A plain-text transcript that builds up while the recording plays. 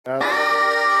Agent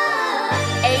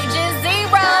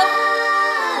Zero.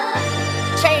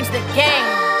 Change the game.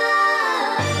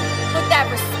 Put that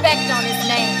respect on his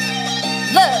name.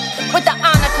 Look, with the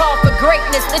honor call for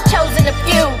greatness, the chosen a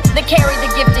few that carry the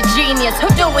gift of genius,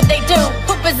 who do what they do,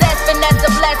 who possess finesse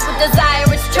and blessed with desire,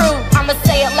 it's true. I'ma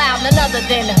say it loud, none other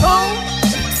than who?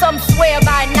 Some swear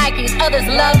by Nikes, others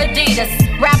love Adidas.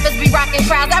 Rappers be rocking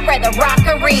crowds, I'd rather rock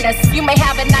arenas. You may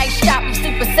have a nice shop, you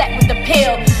super set with the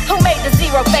pill. Who made the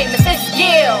Zero famous? It's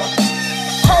Gil.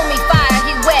 Homie fire,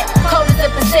 he wet, cold as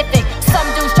the Pacific. Some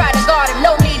dudes try to guard him,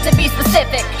 no need to be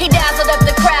specific. He dazzled up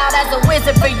the crowd as a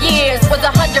wizard for years. Was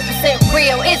 100%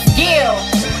 real, it's Gil.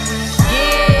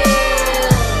 Gil.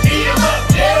 Eat him up,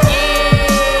 Gil.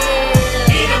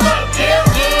 Eat him up, Gil.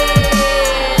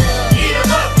 Eat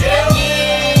him up, Gil.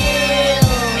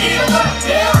 Eat him up,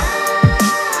 Gil.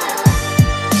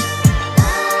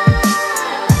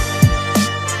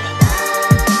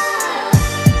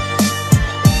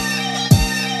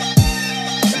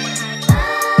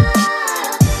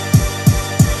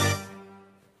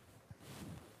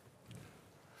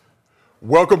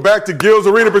 Welcome back to Gil's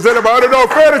Arena, presented by Underdog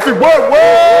Fantasy. What?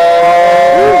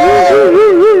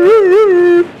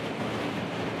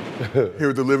 Here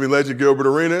with the living legend, Gilbert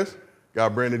Arenas.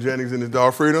 Got Brandon Jennings and his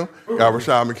dog Freedom. Got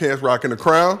Rashad McCants rocking the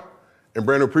crown. And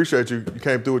Brandon, appreciate you. You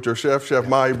came through with your chef, Chef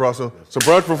Ma. You brought some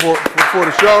brunch before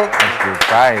the show.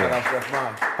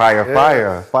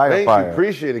 Fire. Thank you,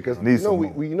 appreciate it. Because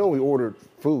we ordered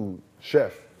food,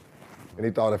 Chef, and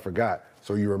he thought I forgot.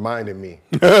 So you reminded me.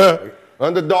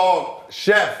 Underdog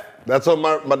Chef. That's on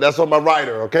my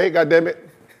rider, okay? God damn it.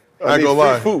 I ain't gonna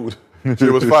lie. Food.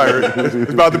 Shit was fired.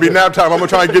 It's about to be nap time. I'm gonna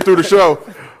try and get through the show.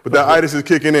 But that itis is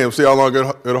kicking in. We'll see how long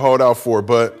it'll hold out for.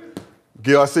 But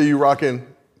Gil, I see you rocking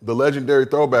the legendary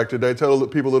throwback today. Tell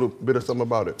people a little bit of something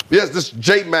about it. Yes, this is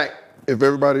J Mac. If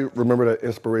everybody remember that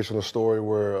inspirational story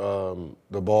where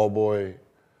the ball boy,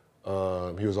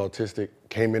 he was autistic,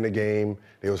 came in the game.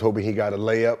 They was hoping he got a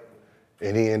layup.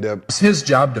 And he ended up... It's his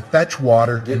job to fetch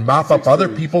water and mop up other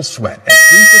people's sweat at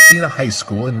Greece Athena High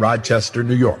School in Rochester,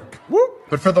 New York. Whoop.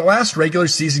 But for the last regular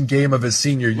season game of his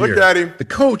senior year, the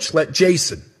coach let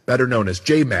Jason, better known as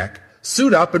J-Mac,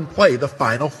 suit up and play the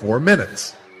final 4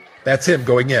 minutes. That's him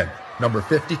going in, number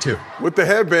 52. With the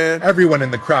headband. Everyone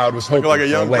in the crowd was hoping like a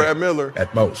young for a layup, Brad Miller.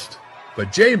 at most.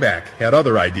 But J-Mac had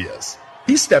other ideas.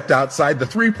 He stepped outside the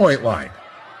three-point line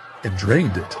and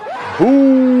drained it.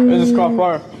 Ooh. It just caught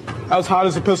fire. That was hot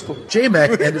as a pistol.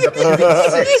 J-Mac ended up shooting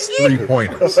 6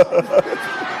 3-pointers.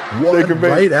 One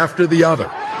right after the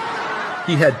other.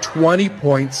 He had 20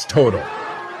 points total.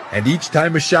 And each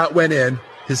time a shot went in,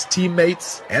 his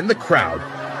teammates and the crowd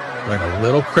went a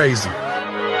little crazy.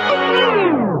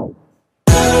 And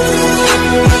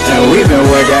we've been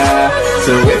working out,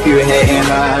 so if you hating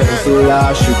live and too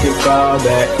loud, you can fall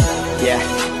back.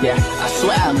 Yeah, I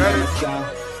swear I'm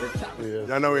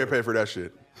I know we ain't paid for that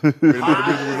shit. A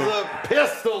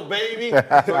pistol, baby.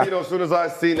 So, as soon as I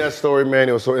seen that story, man,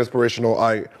 it was so inspirational.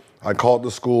 I called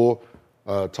the school,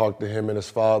 talked to him and his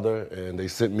father, and they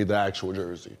sent me the actual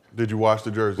jersey. Did you wash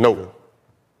the jersey? No.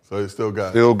 So you still got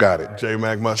it? Still got it.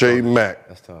 J-Mac must. J-Mac.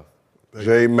 That's tough.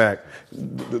 J-Mac.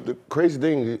 The crazy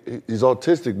thing, he's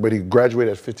autistic, but he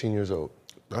graduated at 15 years old.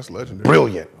 That's legendary.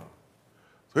 Brilliant.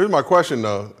 So here's my question,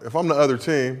 though. If I'm the other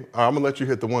team, I'm going to let you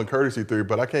hit the one courtesy three,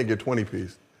 but I can't get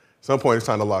 20-piece. At some point, it's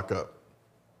time to lock up.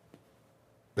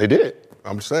 They did.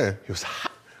 I'm just saying. He was hot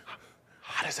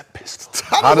as a pistol.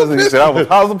 How's a pistol?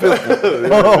 How's a pistol, man.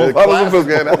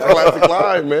 That's a classic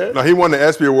line, man. Now, he won the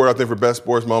ESPY Award, I think, for Best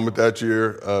Sports Moment that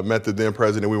year. Met the then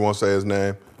president, we won't say his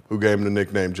name, who gave him the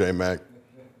nickname J-Mac.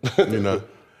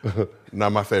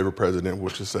 Not my favorite president, we'll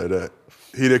just say that.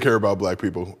 He didn't care about black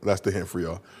people. That's the hint for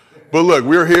y'all. But look,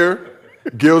 we're here,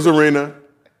 Gil's Arena,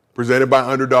 presented by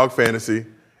Underdog Fantasy.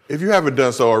 If you haven't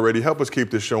done so already, help us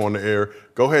keep this show on the air.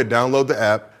 Go ahead, download the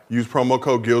app, use promo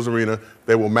code Gil's Arena.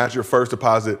 They will match your first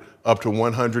deposit up to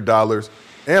 $100.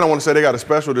 And I want to say they got a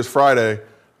special this Friday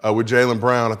with Jaylen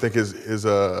Brown. I think his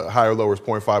higher lower is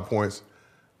 0.5 points.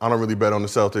 I don't really bet on the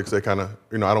Celtics. They kind of,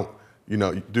 I don't,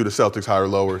 do the Celtics higher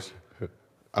lowers.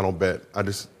 I don't bet.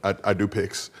 I do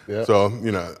picks. Yep. So,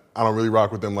 I don't really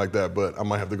rock with them like that, but I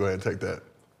might have to go ahead and take that.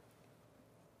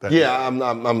 Yeah, I'm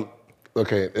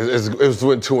okay. It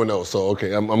went 2-0, so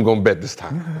okay, I'm going to bet this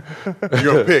time. You're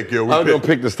going to pick, yo. I'm going to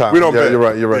pick this time. We don't bet. You're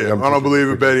right. Yeah, I don't believe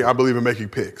in betting. I believe in making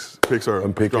picks. Picks are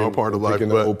a strong part of life. I'm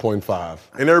picking 0.5.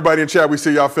 And everybody in chat, we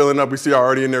see y'all filling up. We see y'all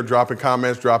already in there dropping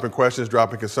comments, dropping questions,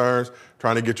 dropping concerns,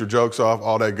 trying to get your jokes off,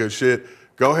 all that good shit.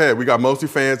 Go ahead. We got mostly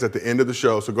fans at the end of the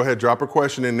show, so go ahead, drop a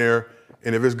question in there,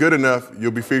 And if it's good enough,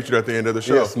 you'll be featured at the end of the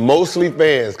show. Yes, mostly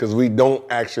fans, because we don't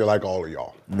actually like all of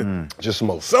y'all. Just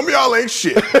most. Some of y'all ain't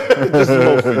shit. Just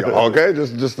most of y'all, okay?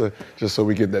 Just so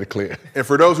we get that clear. And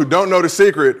for those who don't know the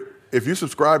secret, if you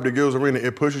subscribe to Gil's Arena,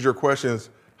 it pushes your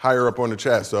questions higher up on the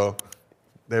chat, so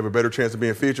they have a better chance of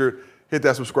being featured. Hit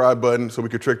that subscribe button so we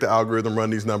can trick the algorithm,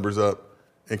 run these numbers up,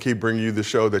 and keep bringing you the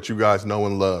show that you guys know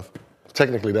and love.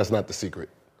 Technically, that's not the secret.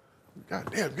 God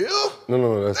damn, Gil.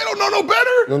 No. They don't know no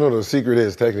better. No. The secret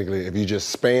is technically if you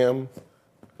just spam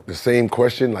the same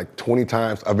question like 20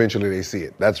 times, eventually they see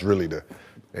it. That's really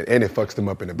and it fucks them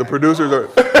up in the back. The producers are.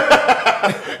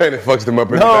 And it fucks them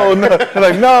up in the back.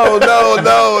 No.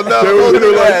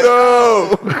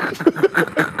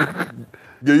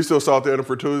 Gil, you still salty at them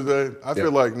for Tuesday? I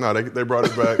feel like, no, they brought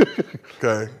it back.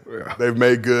 Okay. Yeah. They've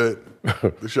made good.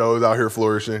 The show is out here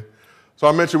flourishing. So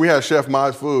I mentioned we had Chef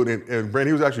Mize Food, and Brent,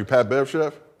 he was actually Pat Bev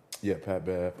chef? Yeah, Pat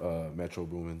Bev, Metro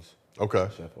Boomins. Okay.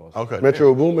 Chef also. Okay.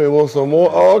 Metro Boomin wants some more?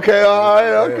 Oh, okay, all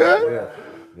right, okay. Yeah.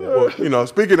 Well,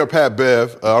 speaking of Pat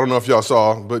Bev, I don't know if y'all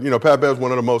saw, but, Pat Bev's one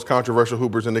of the most controversial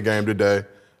hoopers in the game today.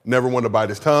 Never one to bite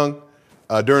his tongue.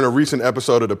 During a recent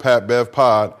episode of the Pat Bev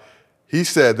pod, he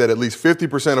said that at least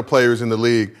 50% of players in the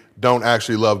league don't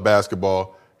actually love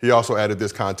basketball. He also added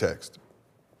this context.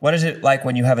 What is it like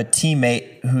when you have a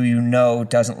teammate who you know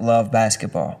doesn't love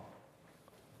basketball?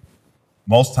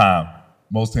 Most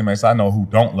teammates I know who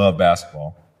don't love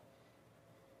basketball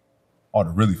are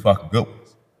the really fucking good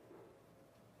ones.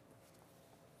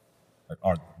 Like,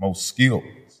 are the most skilled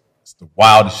ones. It's the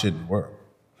wildest shit in the world.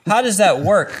 How does that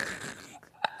work?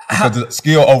 Because the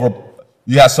skill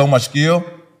you have so much skill,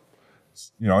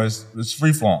 it's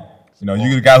free flowing. You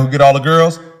get a guy who get all the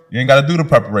girls. You ain't got to do the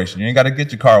preparation. You ain't got to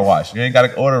get your car washed. You ain't got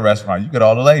to order a restaurant. You get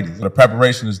all the ladies. The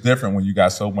preparation is different when you got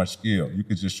so much skill. You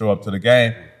could just show up to the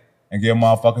game and give a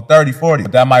motherfucker 30, 40.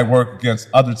 But that might work against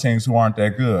other teams who aren't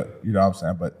that good. You know what I'm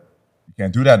saying? But you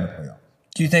can't do that in the playoffs.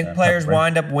 Do you think players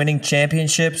wind up winning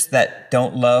championships that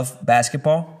don't love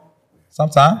basketball?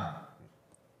 Sometimes.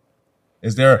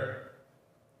 Is there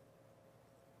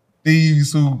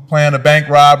thieves who plan a bank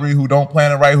robbery who don't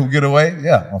plan it right who get away?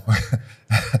 Yeah.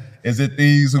 Is it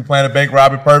thieves who plan a bank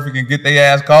robbery perfect and get their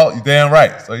ass caught? You damn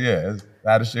right. So yeah, that's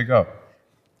how the shit go.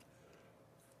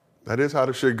 That is how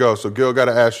the shit goes. So Gil, got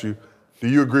to ask you, do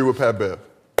you agree with Pat Bev?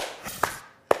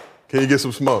 Can you get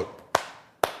some smoke?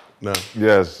 No.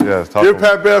 Yes. Give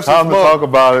Pat Bev some smoke. Talk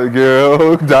about it,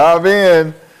 Gil. Dive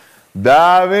in.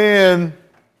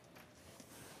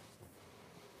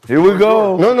 Here we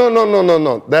go.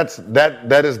 No.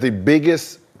 That is the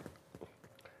biggest.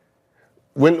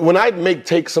 When I make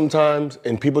takes sometimes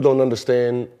and people don't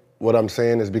understand what I'm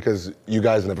saying is because you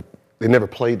guys never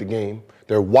played the game.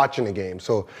 They're watching the game.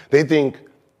 So they think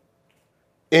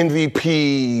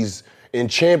MVPs and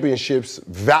championships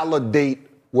validate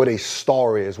what a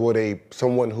star is, what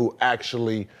someone who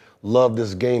actually loved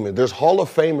this game is. There's Hall of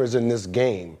Famers in this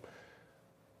game.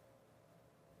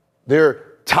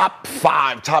 They're top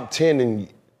 5, top 10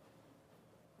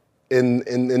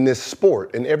 in this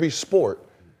sport, in every sport,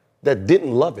 that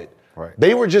didn't love it. Right.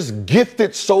 They were just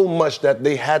gifted so much that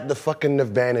they had the fucking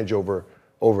advantage over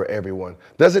everyone.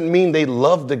 Doesn't mean they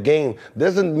loved the game.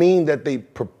 Doesn't mean that they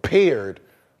prepared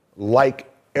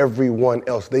like everyone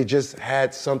else. They just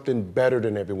had something better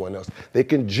than everyone else. They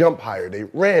can jump higher. They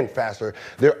ran faster.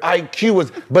 Their IQ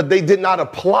was, but they did not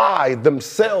apply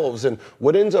themselves. And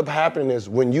what ends up happening is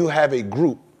when you have a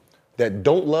group that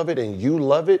don't love it and you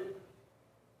love it,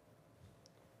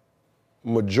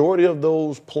 majority of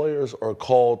those players are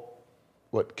called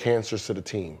cancers to the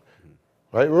team,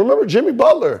 right? Remember Jimmy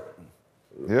Butler?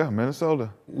 Yeah, Minnesota,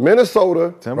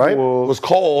 right? Was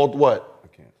called what?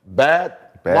 Bad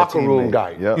locker room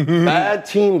guy. Yep. Bad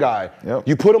team guy. Yep.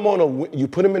 You put him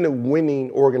in a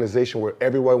winning organization where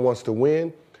everyone wants to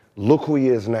win. Look who he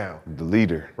is now. The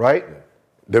leader. Right?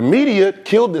 The media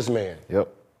killed this man.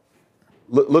 Yep.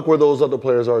 Look where those other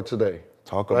players are today.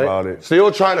 Talk about it.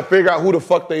 Still trying to figure out who the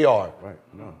fuck they are. Right.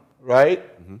 No. Right?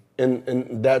 Mm-hmm.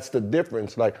 And that's the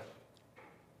difference. Like,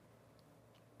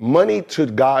 money to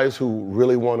guys who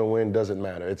really want to win doesn't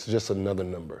matter. It's just another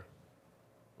number.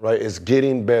 Right? It's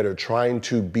getting better, trying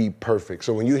to be perfect.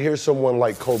 So when you hear someone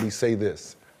like Kobe say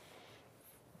this,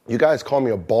 you guys call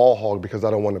me a ball hog because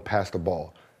I don't want to pass the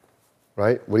ball.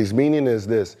 Right? What he's meaning is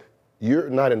this: you're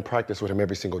not in practice with him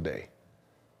every single day.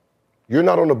 You're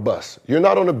not on the bus. You're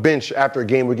not on the bench after a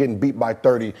game we're getting beat by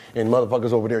 30 and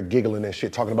motherfuckers over there giggling and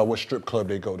shit, talking about what strip club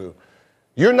they go to.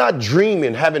 You're not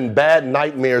dreaming, having bad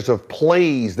nightmares of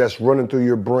plays that's running through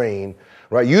your brain,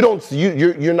 right?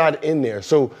 You're not in there.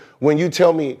 So when you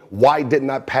tell me why didn't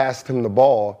I pass him the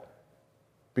ball,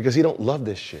 because he don't love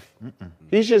this shit.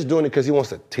 He's just doing it because he wants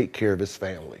to take care of his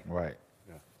family. Right.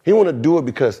 He want to do it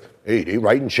because, hey, they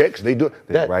writing checks. They do it.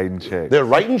 They're writing checks. They're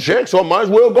writing checks, so I might as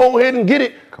well go ahead and get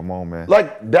it. Come on, man.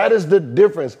 Like, that is the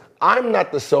difference. I'm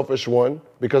not the selfish one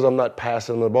because I'm not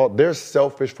passing the ball. They're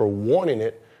selfish for wanting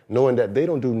it, knowing that they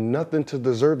don't do nothing to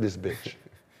deserve this bitch.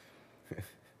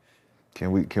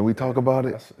 Can we talk about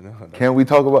it? Can we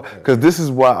talk about? Because this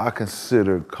is why I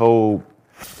consider Kobe.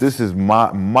 This is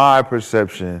my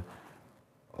perception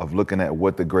of looking at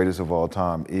what the greatest of all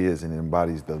time is, and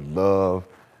embodies the love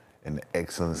and the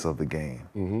excellence of the game.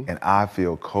 And I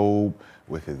feel Kobe,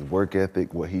 with his work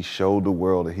ethic, what he showed the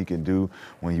world that he can do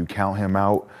when you count him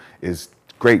out, is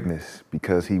greatness,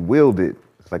 because he willed it.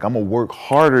 It's like, I'm gonna work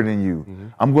harder than you.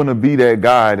 I'm gonna be that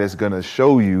guy that's gonna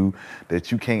show you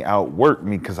that you can't outwork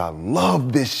me because I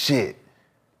love this shit.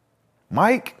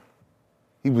 Mike,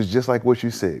 he was just like what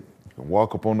you said. You can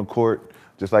walk up on the court,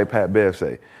 just like Pat Bev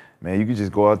say, man, you can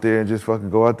just go out there and just fucking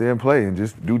go out there and play and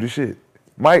just do the shit.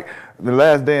 Mike, the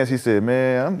last dance, he said,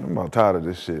 man, I'm about tired of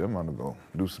this shit. I'm gonna go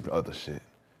do some other shit.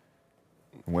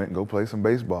 Went and go play some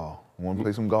baseball. Went to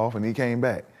play some golf, and he came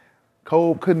back.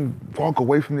 Kobe couldn't walk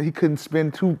away from it. He couldn't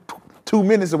spend two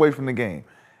minutes away from the game.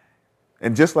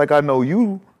 And just like I know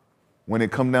you, when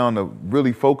it come down to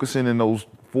really focusing in those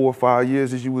 4 or 5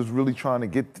 years as you was really trying to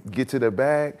get to the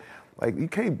bag, like, you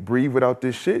can't breathe without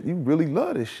this shit. You really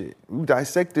love this shit. We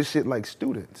dissect this shit like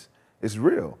students. It's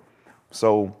real.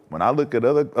 So when I look at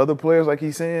other players, like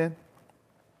he's saying,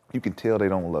 you can tell they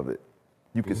don't love it.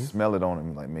 You can smell it on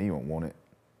them. Like, man, you don't want it.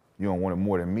 You don't want it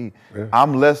more than me. Yeah.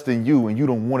 I'm less than you, and you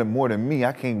don't want it more than me.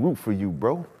 I can't root for you,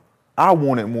 bro. I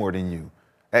want it more than you.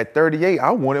 At 38,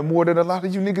 I want it more than a lot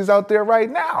of you niggas out there right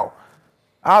now.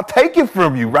 I'll take it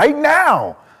from you right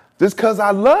now, just because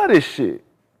I love this shit.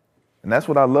 And that's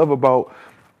what I love about,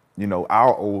 you know,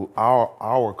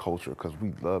 our culture, because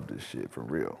we love this shit for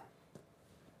real.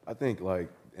 I think, like,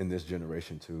 in this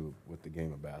generation too, with the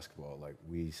game of basketball, like,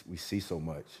 we see so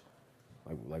much.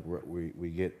 Like we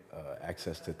get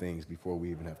access to things before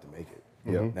we even have to make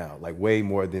it. Now, like, way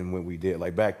more than when we did.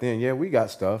 Like, back then, yeah, we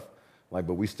got stuff, like,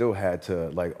 but we still had to,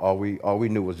 like, all we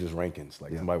knew was just rankings.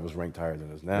 Like, somebody was ranked higher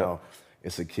than us. Now,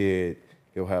 it's a kid,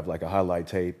 he'll have like a highlight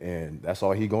tape, and that's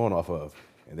all he going off of.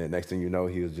 And then next thing you know,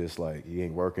 he was just like, he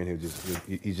ain't working.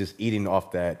 He's just eating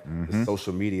off that the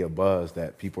social media buzz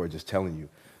that people are just telling you.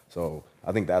 So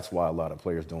I think that's why a lot of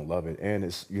players don't love it.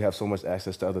 And you have so much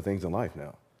access to other things in life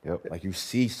now. Like, you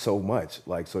see so much.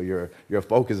 Like, so your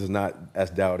focus is not as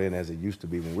dialed in as it used to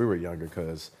be when we were younger,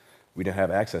 because we didn't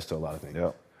have access to a lot of things.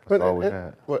 That's all we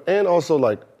had. Well, and also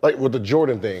like with the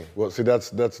Jordan thing. Well, see, that's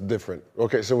different.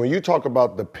 Okay, so when you talk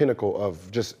about the pinnacle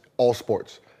of just all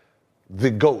sports,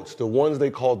 the GOATs, the ones they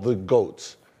call the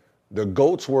GOATs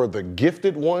were the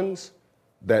gifted ones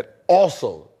that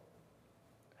also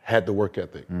had the work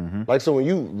ethic. Like, so when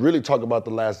you really talk about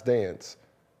The Last Dance,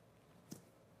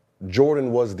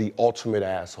 Jordan was the ultimate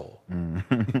asshole.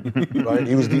 Right?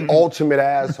 He was the ultimate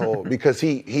asshole because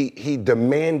he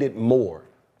demanded more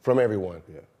from everyone.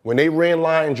 When they ran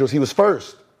line drills, he was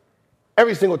first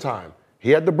every single time. He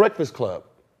had the Breakfast Club,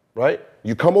 right?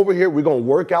 You come over here, we're gonna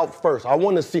work out first. I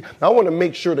wanna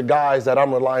make sure the guys that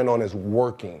I'm relying on is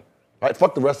working. Right?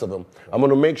 Fuck the rest of them. I'm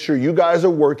gonna make sure you guys are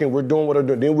working, we're doing what I'm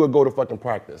doing, then we'll go to fucking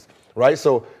practice. Right?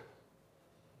 So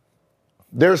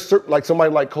there's like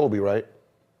somebody like Kobe, right?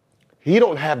 He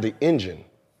don't have the engine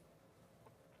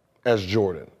as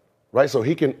Jordan, right? So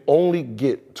he can only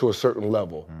get to a certain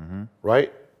level,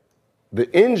 right? The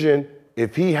engine,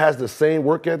 if he has the same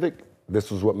work ethic,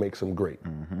 this is what makes him great,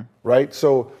 right?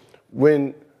 So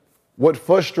what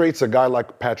frustrates a guy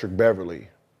like Patrick Beverley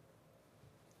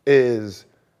is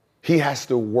he has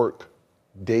to work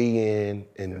day in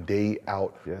and day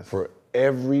out for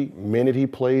every minute he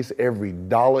plays, every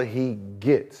dollar he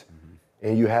gets.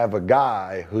 And you have a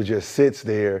guy who just sits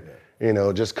there, you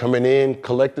know, just coming in,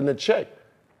 collecting the check,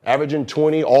 averaging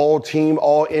 20, all team,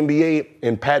 all NBA.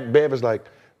 And Pat Bev is like,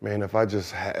 man, if I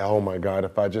just oh my God,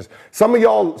 if I just, some of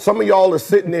y'all are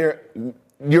sitting there,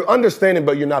 you're understanding,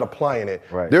 but you're not applying it.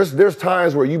 Right. There's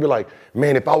times where you be like,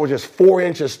 man, if I was just 4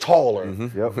 inches taller,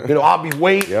 you know, I'll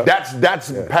be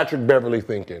that's Patrick Beverley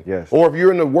thinking. Or if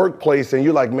you're in the workplace and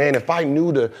you're like, man, if I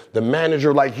knew the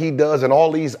manager like he does and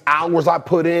all these hours I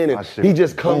put in and he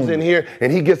just comes in here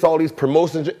and he gets all these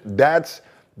promotions, that's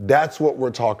what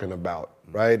we're talking about,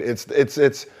 right? It's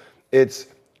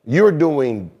you're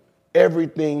doing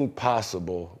everything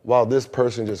possible while this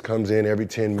person just comes in every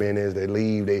 10 minutes, they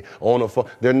leave, they on the phone.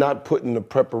 They're not putting the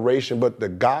preparation, but the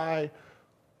guy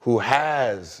who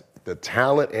has the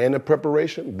talent and the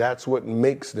preparation, that's what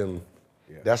makes them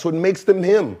That's what makes them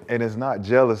him. And it's not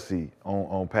jealousy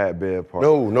on Pat Bev's part.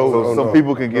 No. Some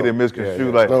people can get it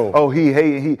misconstrued he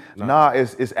hate.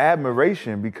 It's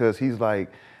admiration because he's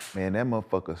like, man, that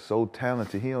motherfucker's so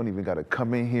talented. He don't even got to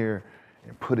come in here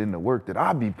and put in the work that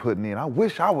I be putting in. I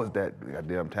wish I was that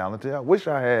goddamn talented. I wish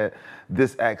I had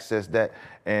this access, that.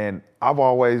 And I've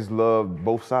always loved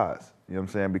both sides. You know what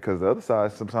I'm saying? Because the other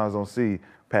side sometimes don't see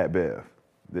Pat Bev.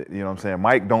 You know what I'm saying?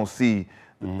 Mike don't see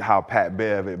how Pat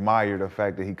Bev admire the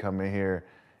fact that he come in here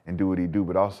and do what he do,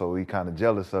 but also he kind of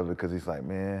jealous of it because he's like,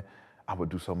 man, I would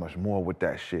do so much more with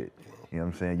that shit. You know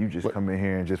what I'm saying? You just come in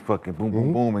here and just fucking boom,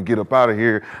 boom, boom and get up out of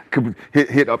here.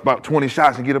 Hit about 20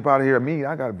 shots and get up out of here.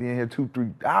 I got to be in here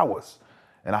 2-3 hours.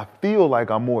 And I feel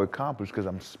like I'm more accomplished because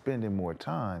I'm spending more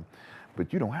time.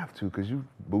 But you don't have to because you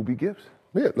Boobie Gibson.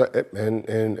 Yeah, and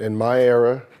in my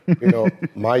era,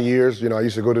 my years, I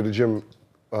used to go to the gym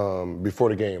before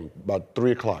the game, about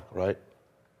 3 o'clock, right?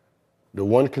 The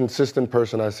one consistent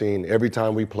person I seen every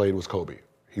time we played was Kobe.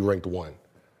 He ranked 1.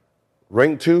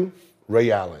 Ranked 2,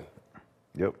 Ray Allen.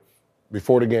 Yep.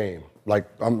 Before the game.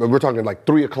 We're talking like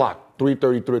 3 o'clock,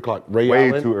 3:30, 3 o'clock. Ray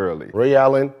Allen. Way too early. Ray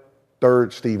Allen,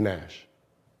 3rd, Steve Nash.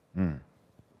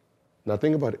 Now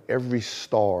think about every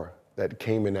star that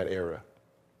came in that era.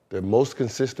 The most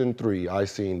consistent 3 I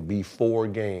seen before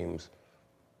games,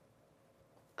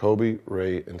 Kobe,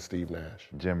 Ray, and Steve Nash.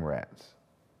 Gym rats.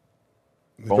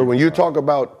 So when you talk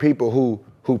about people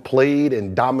who played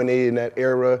and dominated in that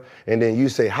era, and then you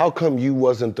say, how come you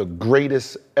wasn't the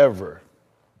greatest ever?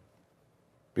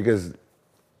 Because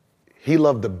he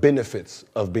loved the benefits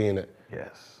of being it.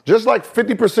 Yes. Just like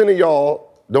 50% of y'all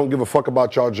don't give a fuck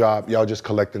about y'all job, y'all just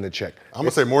collecting the check. I'm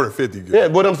gonna say more than 50. Yeah,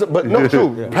 but no,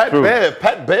 true.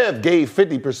 Pat Bev gave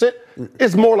 50%.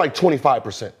 It's more like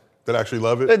 25%. That actually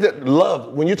love it? Love.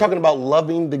 When you're talking about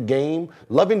loving the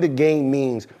game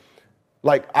means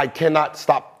like I cannot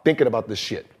stop thinking about this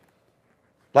shit.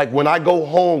 Like when I go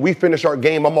home, we finish our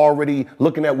game, I'm already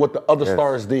looking at what the other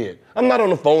stars did. I'm not on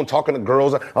the phone talking to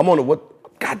girls. I'm on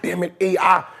God damn it,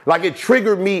 AI. Like it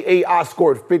triggered me, AI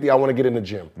scored 50, I want to get in the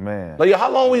gym. Man. Like how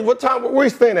long what time, where we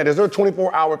staying at? Is there a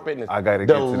 24-hour fitness? I got to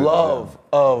get to the love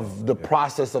of the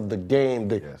process of the game,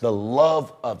 the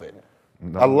love of it.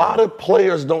 A lot of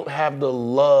players don't have the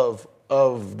love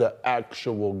of the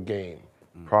actual game.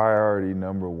 Priority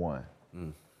number 1.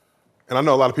 And I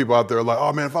know a lot of people out there are like,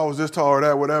 oh man, if I was this tall or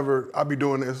that, whatever, I'd be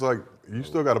doing this. Like, you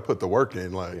still got to put the work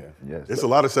in. Like, it's a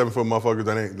lot of 7-foot motherfuckers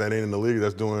that ain't in the league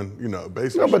that's doing,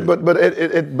 basic shit.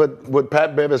 But what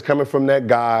Pat Bev is coming from that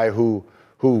guy who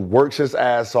works his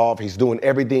ass off. He's doing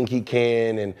everything he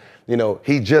can, and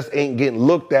he just ain't getting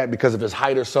looked at because of his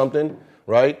height or something,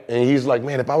 right? And he's like,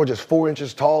 man, if I were just 4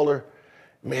 inches taller,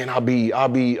 man, I'll be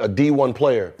a D1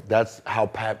 player. That's how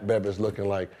Pat Bev is looking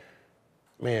like.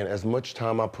 Man, as much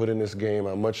time I put in this game,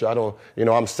 I'm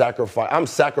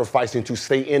sacrificing to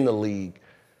stay in the league,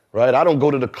 right? I don't go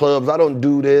to the clubs, I don't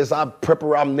do this, I'm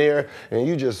there, and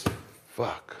you just,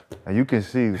 fuck. And you can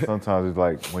see sometimes it's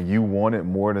like when you want it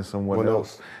more than someone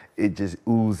else, it just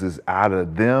oozes out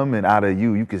of them and out of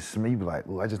you. You can smell, you be like,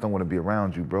 I just don't want to be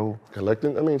around you, bro.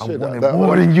 Collecting, I want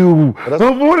more than you. I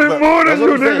want more than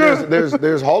you, nigga.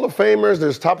 There's Hall of Famers,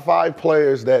 there's top 5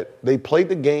 players that they played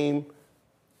the game.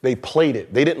 They played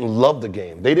it. They didn't love the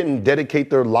game. They didn't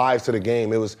dedicate their lives to the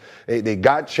game. It was they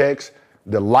got checks,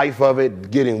 the life of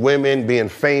it, getting women, being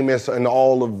famous, and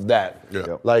all of that.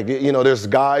 Yeah. Like there's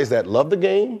guys that love the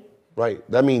game, right?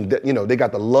 I mean, they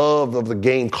got the love of the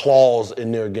game clause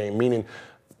in their game, meaning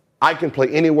I can play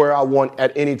anywhere I want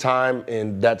at any time,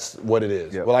 and that's what it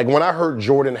is. Yep. But like when I heard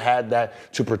Jordan had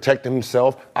that to protect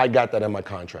himself, I got that in my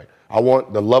contract. I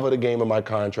want the love of the game in my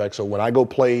contract, so when I go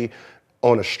play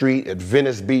on a street at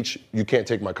Venice Beach, you can't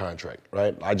take my contract,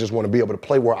 right? I just want to be able to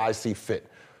play where I see fit,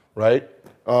 right?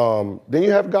 Then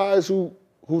you have guys who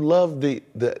love the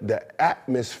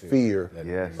atmosphere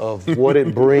of what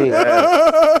it brings.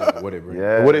 What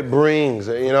it brings.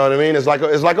 You know what I mean? It's like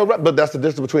a but that's the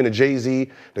difference between the Jay-Z,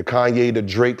 the Kanye, the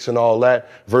Drakes and all that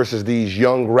versus these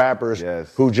young rappers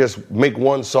who just make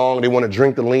one song, they want to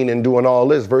drink the lean and doing all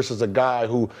this versus a guy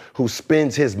who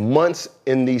spends his months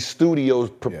in these studios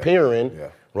preparing,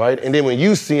 right? And then when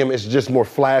you see him, it's just more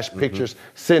flash pictures,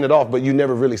 send it off, but you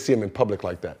never really see him in public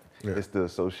like that. Yeah. It's the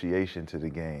association to the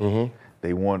game.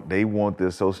 They want the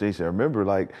association. Remember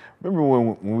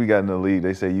when we got in the league,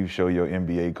 they say you show your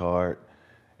NBA card.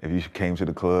 If you came to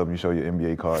the club and you show your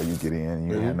NBA card, you get in,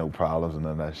 you had no problems and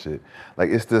none of that shit.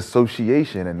 Like it's the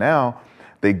association, and now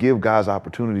they give guys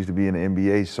opportunities to be in the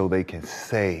NBA so they can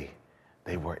say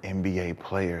they were NBA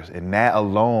players, and that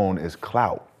alone is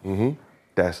clout.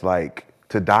 That's like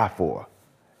to die for.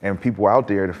 And people out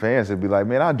there, the fans, would be like,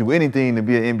 man, I'd do anything to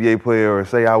be an NBA player or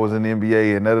say I was in the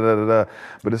NBA and da-da-da-da-da.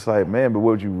 But it's like, man, but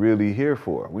what you really here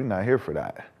for? We're not here for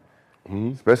that.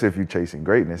 Especially if you're chasing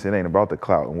greatness. It ain't about the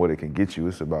clout and what it can get you.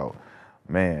 It's about,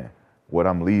 man, what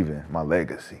I'm leaving, my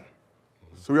legacy.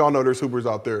 So we all know there's hoopers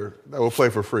out there that will play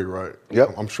for free, right?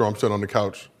 Yep. I'm sure I'm sitting on the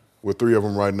couch with 3 of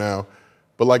them right now.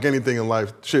 But like anything in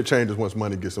life, shit changes once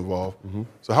money gets involved.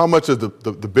 So how much does the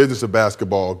business of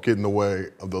basketball get in the way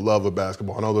of the love of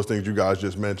basketball? I know those things you guys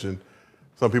just mentioned.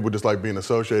 Some people just like being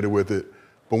associated with it.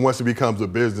 But once it becomes a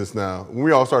business now, when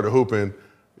we all started hooping,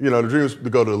 you know, the dream was to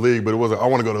go to the league, but it wasn't, I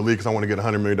want to go to the league because I want to get a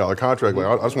 $100 million contract. Like,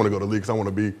 I just want to go to the league because I want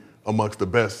to be amongst the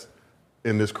best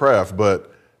in this craft.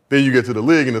 But then you get to the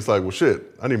league and it's like, well, shit,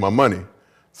 I need my money.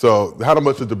 So how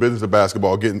much does the business of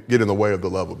basketball get in the way of the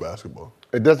love of basketball?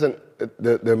 It doesn't,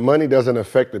 the money doesn't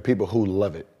affect the people who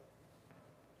love it.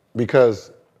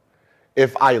 Because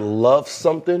if I love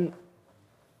something,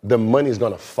 the money's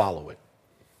gonna follow it.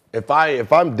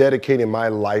 If I'm dedicating my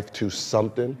life to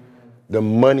something, the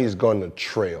money's gonna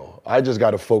trail. I just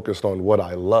gotta focus on what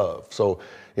I love. So,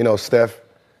 you know, Steph,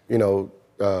 you know,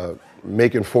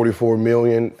 making $44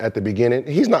 million at the beginning,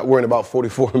 he's not worrying about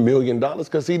 $44 million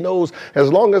because he knows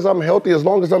as long as I'm healthy, as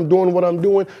long as I'm doing what I'm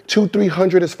doing,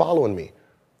 200-300 is following me.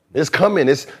 It's coming.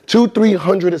 It's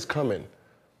 200-300 is coming.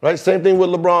 Right? Same thing with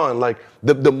LeBron. Like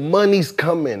the money's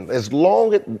coming. As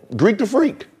long as Greek the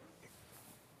Freak.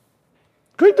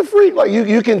 Greek the Freak. Like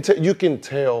you can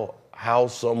tell how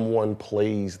someone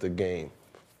plays the game.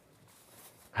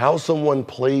 How someone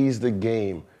plays the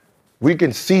game. We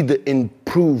can see the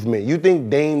improvement. You think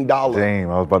Dame Dollar? Dame,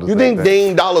 I was about to say You think that.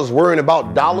 Dame Dollar's worrying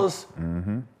about dollars?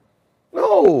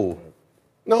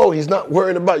 No, he's not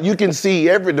worrying about. You can see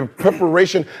the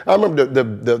preparation. I remember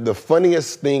the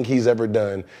funniest thing he's ever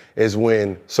done is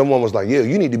when someone was like, "Yeah,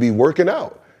 you need to be working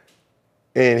out,"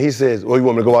 and he says, "Well, you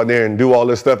want me to go out there and do all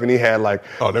this stuff?" And he had like,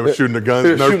 oh, they were shooting the guns,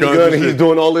 they were Nerf shooting the guns gun, and and he's shit.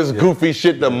 doing all this goofy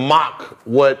shit to mock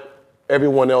what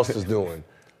everyone else is doing.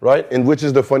 Right? And which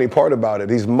is the funny part about it.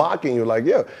 He's mocking you like,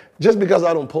 yeah, just because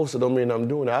I don't post it don't mean I'm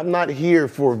doing it. I'm not here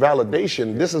for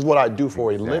validation. This is what I do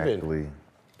for a living.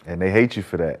 And they hate you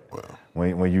for that.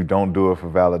 When you don't do it for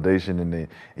validation and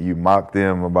you mock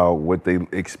them about what they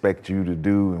expect you to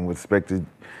do and what's expected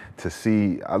to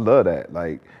see. I love that.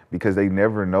 Like, because they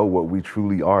never know what we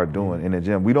truly are doing in the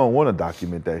gym. We don't want to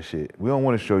document that shit. We don't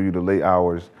want to show you the late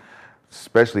hours,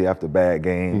 especially after bad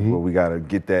games where we got to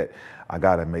get that. I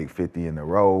got to make 50 in a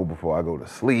row before I go to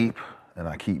sleep, and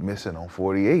I keep missing on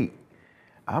 48.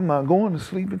 I'm not going to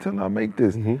sleep until I make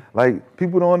this. Like,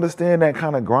 people don't understand that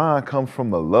kind of grind comes from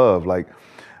the love. Like,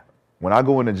 when I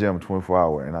go in the gym 24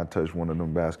 hours and I touch one of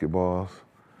them basketballs,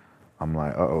 I'm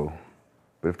like, uh-oh.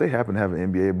 But if they happen to have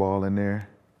an NBA ball in there,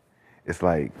 it's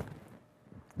like,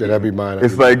 that'd be mine.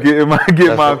 It's like get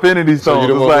my Infinity Stones.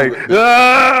 It's like,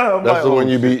 that's the one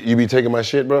you be taking my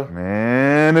shit, bro?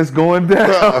 Man, it's going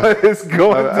down. It's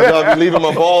going down. I'll be leaving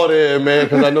my ball there, man,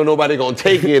 because I know nobody gonna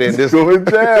take it. And it's going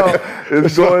down.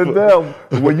 It's going down.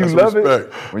 When you love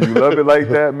it, when you love it like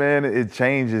that, man, it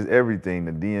changes everything.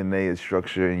 The DNA is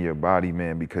structure in your body,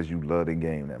 man, because you love the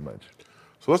game that much.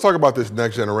 So let's talk about this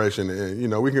next generation. And, you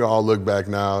know, we can all look back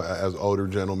now as older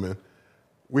gentlemen.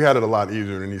 We had it a lot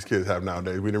easier than these kids have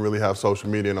nowadays. We didn't really have social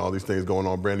media and all these things going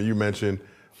on. Brandon, you mentioned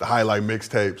the highlight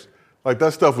mixtapes. Like,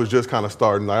 that stuff was just kind of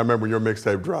starting. Like, I remember your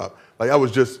mixtape dropped. Like, I was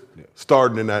just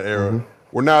starting in that era.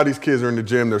 Where now these kids are in the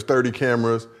gym, there's 30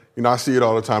 cameras. You know, I see it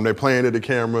all the time. They're playing at the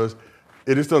cameras.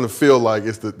 It just doesn't feel like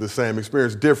it's the same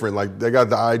experience, different. Like, they got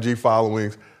the IG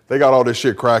followings. They got all this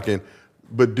shit cracking.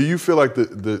 But do you feel like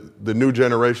the new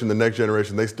generation, the next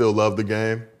generation, they still love the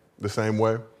game the same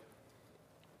way?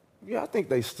 Yeah, I think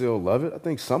they still love it. I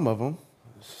think some of them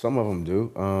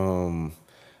do.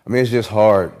 I mean, it's just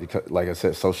hard because, like I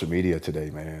said, social media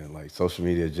today, man. Like, social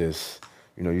media just,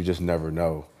 you know, you just never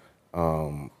know.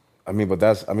 But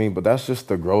that's just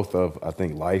the growth of, I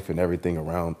think, life and everything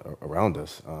around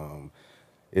us.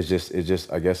 I guess it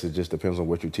just depends on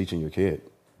what you're teaching your kid.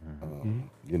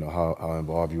 You know, how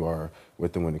involved you are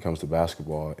with them when it comes to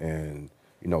basketball, and,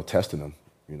 you know, testing them.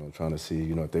 You know, trying to see,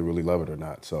 you know, if they really love it or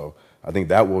not. So I think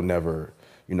that will never,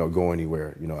 you know, go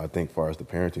anywhere. You know, I think as far as the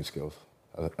parenting skills,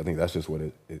 I think that's just what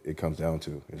it comes down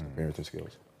to, is the parenting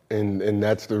skills. And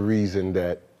that's the reason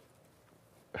that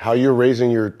how you're raising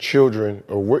your children,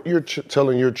 or what you're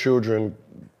telling your children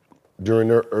during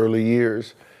their early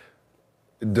years,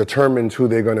 determines who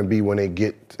they're going to be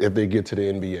if they get to the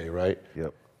NBA, right?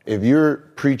 Yep. If you're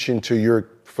preaching to your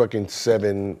fucking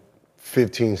 15,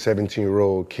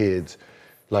 17-year-old kids,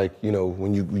 like, you know,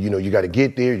 when you got to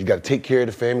get there, you got to take care of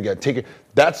the family, you got to take it.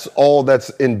 That's all that's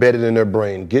embedded in their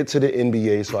brain. Get to the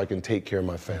NBA so I can take care of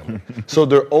my family. So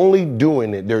they're only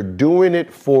doing it. They're doing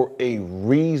it for a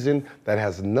reason that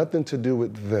has nothing to do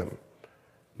with them.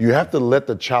 You have to let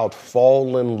the child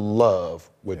fall in love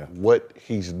with what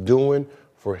he's doing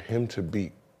for him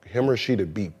or she to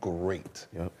be great.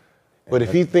 Yep. But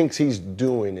if he thinks he's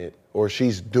doing it or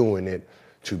she's doing it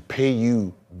to pay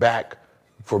you back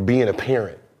for being a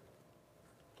parent,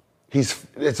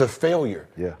 it's a failure.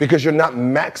 Yeah. Because you're not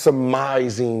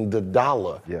maximizing the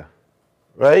dollar. Yeah.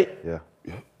 Right? Yeah.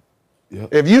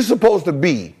 If you're supposed to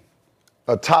be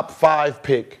a top 5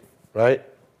 pick, right?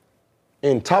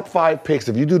 In top 5 picks,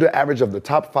 if you do the average of the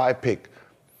top 5 pick,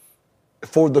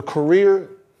 for the career,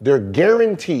 they're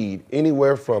guaranteed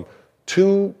anywhere from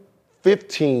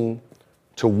 215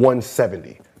 to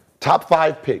 170. Top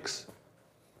 5 picks,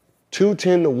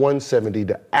 210 to 170,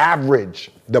 the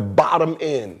average, the bottom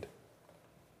end.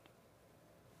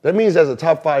 That means as a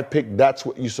top 5 pick, that's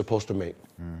what you're supposed to make.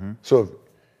 Mm-hmm. So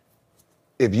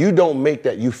if you don't make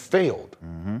that, you failed.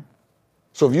 Mm-hmm.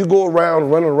 So if you go around,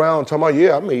 running around, talking about,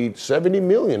 yeah, I made 70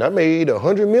 million, I made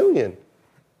 100 million.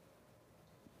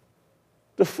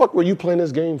 The fuck were you playing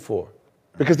this game for?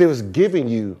 Because they was giving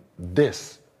you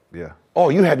this. Yeah.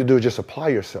 All you had to do is just apply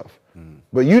yourself.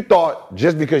 But you thought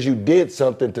just because you did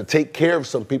something to take care of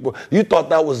some people, you thought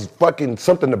that was fucking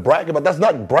something to brag about. That's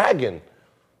not bragging.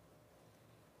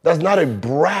 That's not a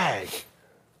brag.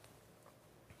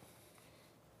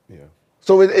 Yeah.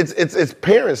 So it's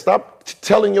parents. Stop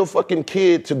telling your fucking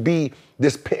kid to be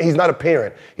this. He's not a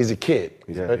parent. He's a kid.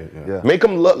 Yeah. Make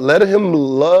him let him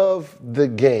love the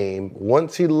game.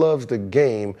 Once he loves the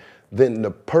game, then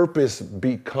the purpose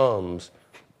becomes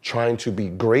trying to be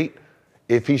great.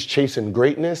 If he's chasing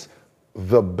greatness,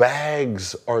 the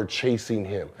bags are chasing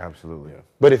him. Absolutely.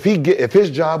 But if his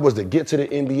job was to get to the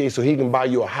NBA so he can buy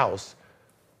you a house,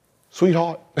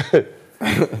 sweetheart,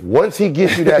 once he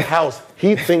gets you that house,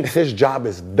 he thinks his job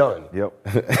is done. Yep.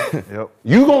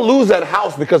 You're gonna lose that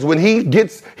house because when he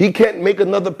can't make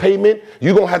another payment,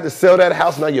 you're gonna have to sell that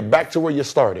house. Now you're back to where you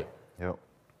started. Yep.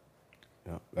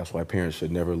 Yeah. That's why parents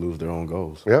should never lose their own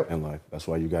goals in life. That's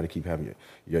why you got to keep having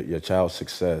your child's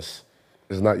success.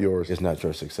 It's not yours. It's not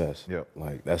your success. Yep.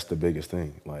 Like that's the biggest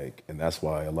thing. Like, and that's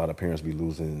why a lot of parents be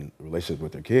losing relationships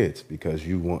with their kids because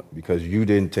you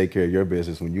didn't take care of your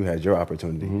business when you had your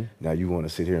opportunity. Mm-hmm. Now you want to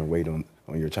sit here and wait on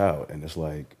your child, and it's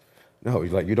like, no,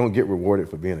 like you don't get rewarded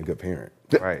for being a good parent.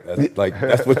 Right.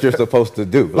 That's what you're supposed to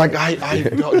do. Like I'm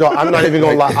not even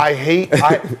gonna lie.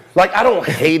 I don't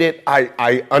hate it.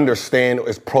 I understand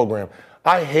it's programmed.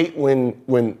 I hate when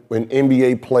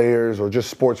NBA players or just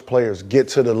sports players get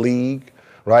to the league,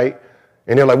 right?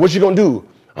 And they're like, what you gonna do?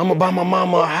 I'm gonna buy my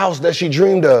mama a house that she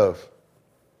dreamed of.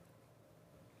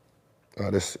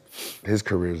 His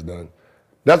career's done.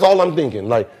 That's all I'm thinking.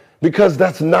 Like, because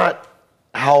that's not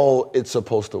how it's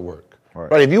supposed to work.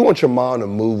 Right? If you want your mom to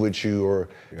move with you or,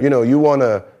 you want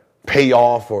to pay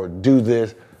off or do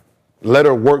this, let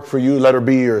her work for you, let her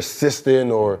be your assistant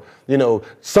or,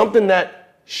 something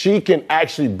that she can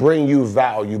actually bring you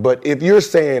value. But if you're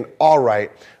saying, all right,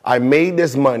 I made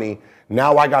this money,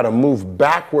 now I got to move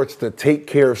backwards to take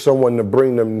care of someone to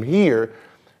bring them here,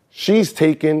 she's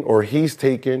taken or he's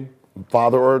taken,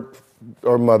 father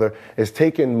or mother, is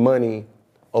taking money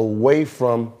away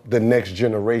from the next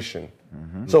generation.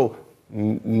 Mm-hmm. So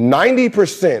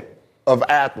 90% of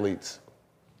athletes,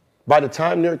 by the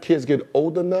time their kids get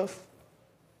old enough,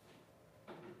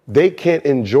 they can't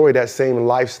enjoy that same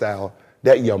lifestyle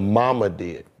that your mama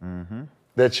did,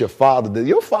 that your father did.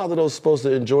 Your father was supposed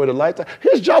to enjoy the lifestyle.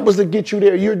 His job was to get you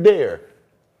there, you're there.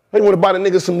 They want to buy the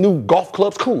nigga some new golf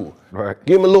clubs, cool. Right.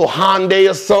 Give him a little Hyundai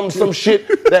or some shit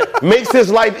that makes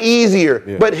his life easier.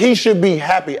 Yeah. But he should be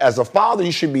happy. As a father,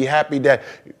 you should be happy that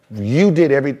you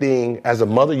did everything. As a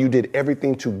mother, you did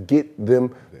everything to get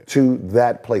them to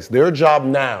that place. Their job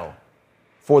now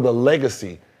for the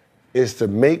legacy is to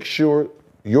make sure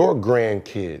your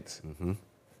grandkids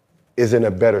is in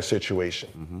a better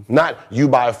situation. Not you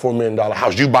buy a $4 million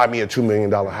house, you buy me a $2 million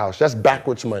house. That's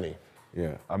backwards money.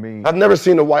 Yeah, I mean, I've never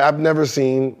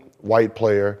seen white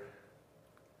player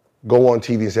go on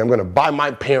TV and say, I'm gonna buy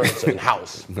my parents a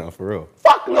house. No, for real.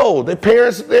 Fuck no, their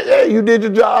parents, hey, you did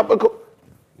your job.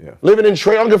 Yeah. Living in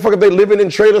trade, I don't give a fuck if they living in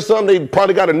trade or something. They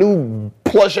probably got a new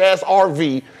plush ass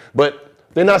RV, but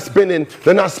they're not spending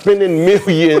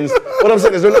millions. What I'm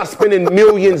saying is they're not spending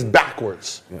millions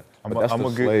backwards. Yeah. But that's the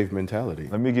slave mentality.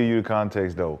 Let me give you the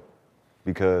context though,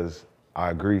 because I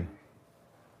agree.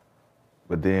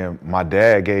 But then my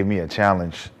dad gave me a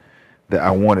challenge that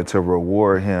I wanted to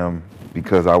reward him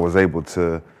because I was able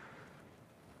to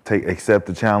accept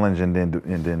the challenge and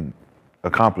then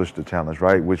accomplished the challenge,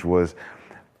 right? Which was,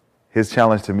 his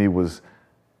challenge to me was,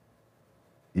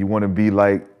 you want to be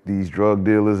like these drug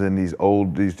dealers and these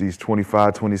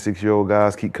 25, 26-year-old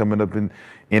guys keep coming up in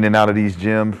and out of these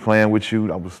gyms playing with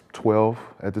you. I was 12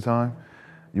 at the time.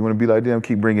 You want to be like them,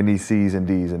 keep bringing these C's and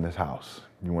D's in this house.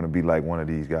 You want to be like one of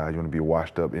these guys. You want to be a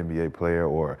washed-up NBA player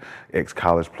or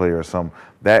ex-college player or something.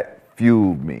 That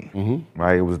fueled me,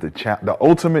 right? It was the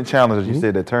ultimate challenge, as you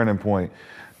said, that turning point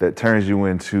that turns you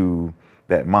into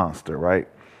that monster, right?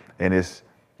 And it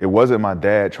wasn't my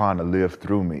dad trying to live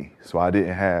through me, so I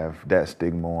didn't have that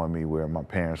stigma on me where my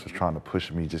parents was trying to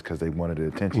push me just because they wanted the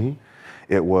attention.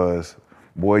 It was,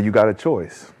 boy, you got a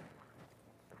choice.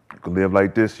 You can live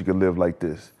like this, you can live like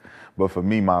this. But for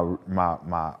me,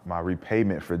 my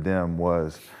repayment for them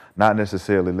was not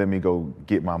necessarily let me go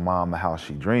get my mom the house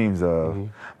she dreams of,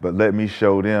 but let me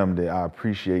show them that I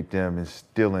appreciate them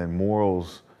instilling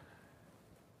morals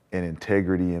and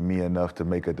integrity in me enough to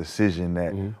make a decision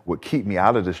that would keep me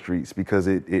out of the streets, because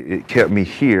it kept me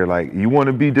here. Like, you want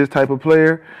to be this type of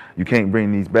player, you can't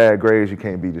bring these bad grades, you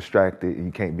can't be distracted, and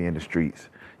you can't be in the streets.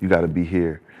 You got to be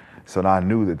here. So I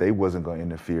knew that they wasn't going to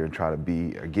interfere and try to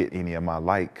be or get any of my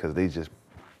light, because they just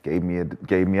gave me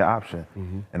an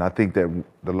option. And I think that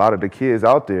a lot of the kids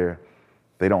out there,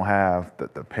 they don't have the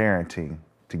parenting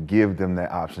to give them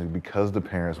that option, because the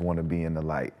parents want to be in the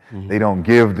light. They don't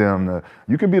give them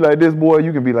you can be like this, boy,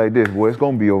 you can be like this, boy, it's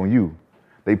going to be on you.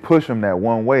 They push them that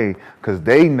one way because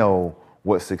they know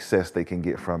what success they can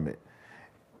get from it.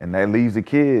 And that leaves the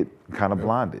kid kind of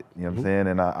blinded, you know what I'm saying?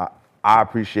 And I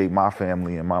appreciate my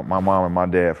family and my mom and my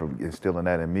dad for instilling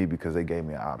that in me, because they gave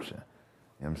me an option,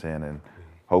 you know what I'm saying? And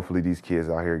hopefully these kids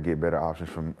out here get better options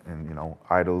from,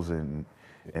 idols and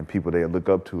people they look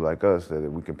up to like us, that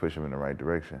we can push them in the right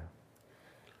direction.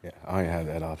 Yeah, I ain't had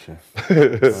that option. I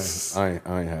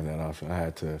ain't had that option. I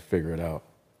had to figure it out.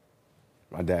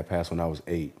 My dad passed when I was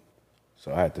 8,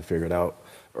 so I had to figure it out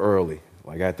early.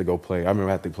 Like, I had to go play. I remember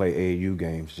I had to play AAU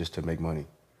games just to make money.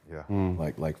 Yeah.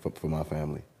 Like for my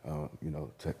family,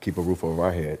 to keep a roof over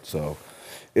our head. So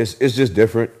it's just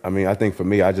different. I mean, I think for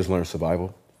me, I just learned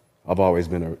survival. I've always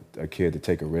been a kid to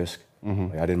take a risk.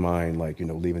 Like, I didn't mind,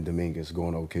 leaving Dominguez,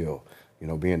 going Oak Hill,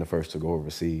 being the first to go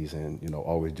overseas and,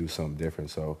 always do something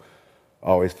different. So I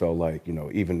always felt like,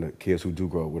 even the kids who do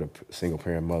grow up with a single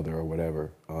parent mother or whatever,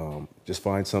 just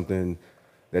find something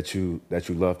that you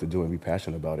love to do and be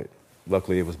passionate about it.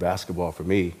 Luckily, it was basketball for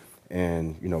me.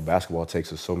 And, basketball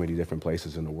takes us so many different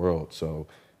places in the world. So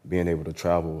being able to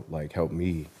travel, helped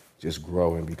me just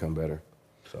grow and become better.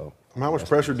 So how much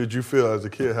pressure did you feel as a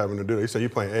kid having to do that? You say you're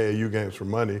playing AAU games for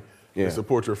money to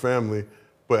support your family,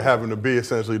 but having to be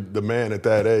essentially the man at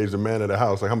that age, the man of the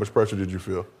house. Like, how much pressure did you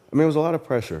feel? I mean, it was a lot of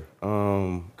pressure,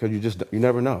 because you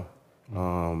never know.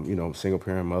 Single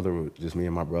parent mother, with just me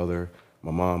and my brother.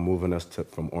 My mom moving us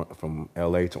from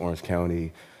LA to Orange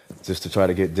County, just to try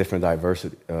to get different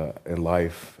diversity in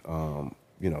life. Going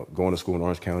to school in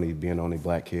Orange County, being the only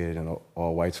black kid in an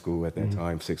all-white school at that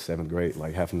time, 6th, 7th grade,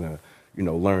 having to,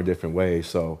 learn different ways.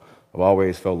 So I've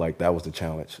always felt like that was the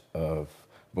challenge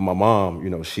but my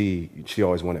mom, she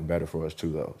always wanted better for us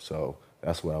too, though. So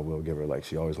that's what I will give her.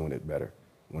 She always wanted better,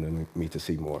 wanted me to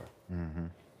see more.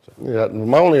 So. Yeah,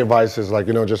 my only advice is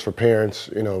just for parents,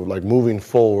 moving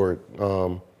forward,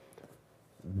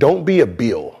 don't be a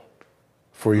bill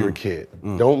for your kid.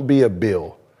 Don't be a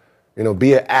bill.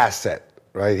 Be an asset,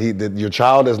 right? Your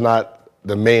child is not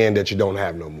the man that you don't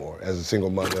have no more as a single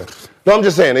mother. No, I'm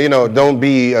just saying, don't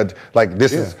be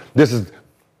this is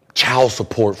child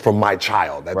support from my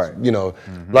child. That's, right.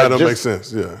 That don't make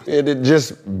sense, yeah. It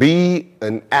just be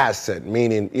an asset,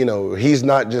 meaning, he's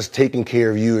not just taking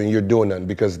care of you and you're doing nothing,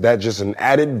 because that's just an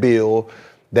added bill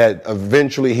that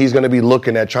eventually he's going to be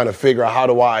looking at, trying to figure out, how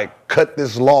do I cut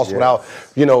this loss without,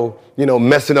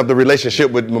 messing up the relationship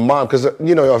with my mom? Because,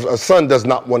 a son does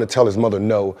not want to tell his mother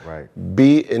no. Right.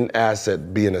 Be an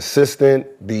asset, be an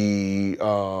assistant, be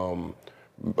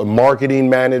a marketing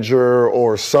manager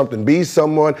or something. Be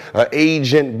someone, an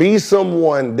agent, be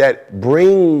someone that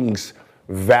brings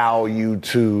value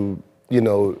to,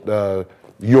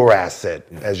 your asset,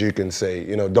 as you can say.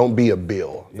 Don't be a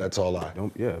bill. That's all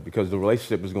because the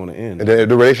relationship is going to end. And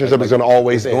the relationship is going to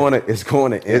always end. It's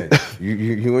going to end.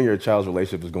 You and your child's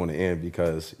relationship is going to end,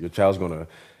 because your child's going to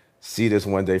see this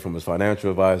one day from his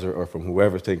financial advisor or from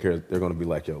whoever's taking care of it. They're going to be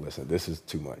like, yo, listen, this is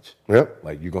too much. Yep.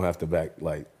 You're going to have to back,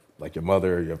 like your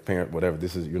mother, your parent, whatever.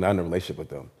 You're not in a relationship with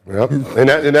them. Yep. And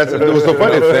that's it was so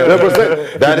funny.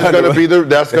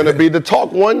 That's gonna be the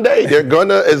talk one day.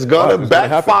 It's gonna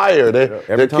backfire.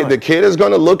 The kid is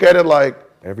gonna look at it like,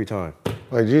 every time.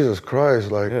 Like, Jesus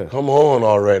Christ, like, come on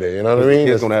already. You know what I mean?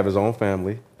 He's gonna have his own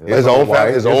family, his own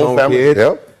family, kids.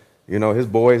 Yep. You know, his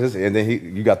boys, and then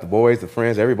you got the boys, the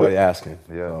friends, everybody asking.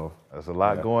 Yeah, so, that's a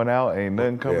lot going out. Ain't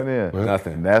nothing coming in.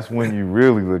 Nothing. And that's when you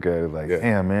really look at it like,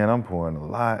 damn, man, I'm pouring a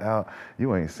lot out.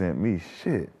 You ain't sent me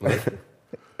shit.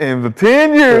 In the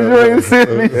 10 years, you ain't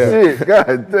sent me shit.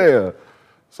 God damn.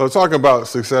 So talking about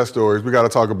success stories, we got to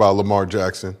talk about Lamar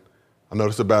Jackson. I know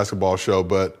this is a basketball show,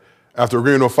 but after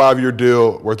agreeing to a 5-year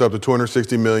deal worth up to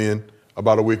 $260 million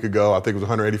about a week ago, I think it was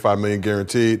 $185 million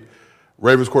guaranteed,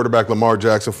 Ravens quarterback Lamar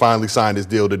Jackson finally signed his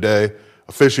deal today,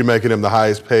 officially making him the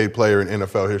highest paid player in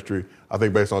NFL history, I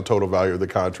think based on total value of the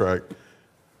contract.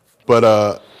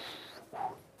 But,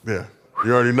 yeah,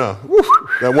 you already know.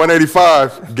 That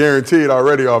 185 guaranteed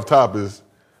already off top is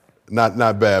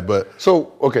not bad. But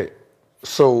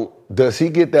So does he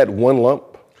get that one lump?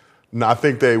 No, I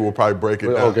think they will probably break it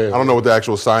down. Okay. I don't know what the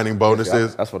actual signing bonus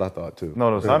is. That's what I thought too.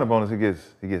 No, the signing bonus, he gets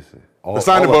it. The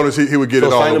signing bonus, he would get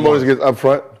it all. Signing bonus gets up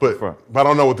front? But I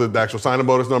don't know what the actual signing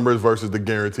bonus number is versus the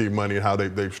guaranteed money and how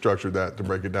they've structured that to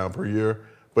break it down per year.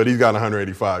 But he's got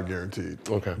 185 guaranteed.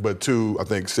 Okay. But I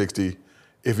think 60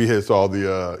 if he hits all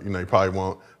the, he probably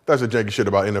won't. That's the janky shit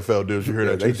about NFL deals. You hear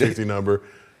that 260 number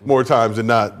more times than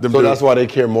not. So that's why they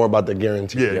care more about the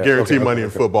guarantee. Yeah, guaranteed money in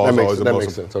football is always the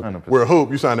most. That makes sense. Okay. Where a hoop,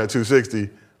 you sign that 260,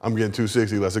 I'm getting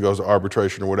 260 unless it goes to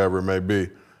arbitration or whatever it may be.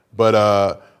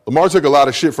 But Lamar took a lot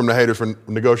of shit from the haters for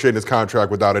negotiating his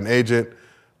contract without an agent,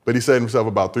 but he saved himself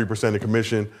about 3% of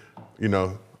commission. You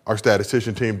know, our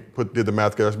statistician team did the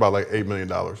math together. That's about like $8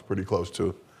 million, pretty close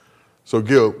to. So,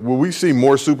 Gil, will we see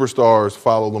more superstars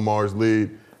follow Lamar's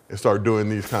lead and start doing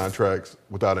these contracts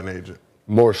without an agent?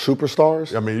 More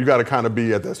superstars? I mean, you got to kind of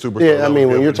be at that superstar. Yeah, I mean,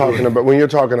 when you're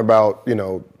talking about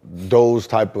those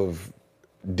type of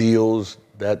deals,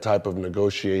 that type of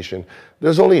negotiation,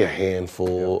 there's only a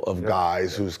handful of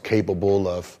guys who's capable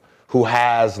of,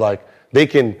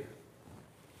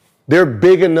 they're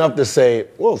big enough to say,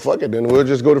 well, fuck it, then we'll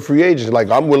just go to free agents. Like,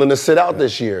 I'm willing to sit out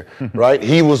this year, right?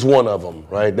 He was one of them,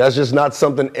 right? That's just not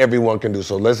something everyone can do.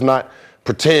 So let's not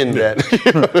pretend that.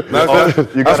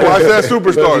 That's why I said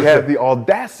superstars. You have the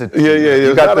audacity. Yeah.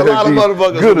 You got a lot of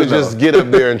motherfuckers who can just get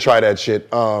up there and try that shit.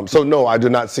 So no, I do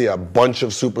not see a bunch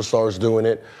of superstars doing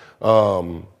it.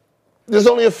 There's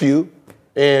only a few,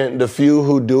 and the few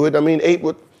who do it, I mean,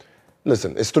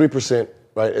 listen, it's 3%,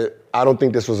 right? I don't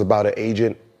think this was about an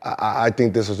agent. I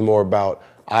think this was more about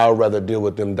I'd rather deal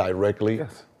with them directly.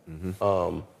 Yes.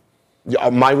 Mm-hmm.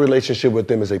 My relationship with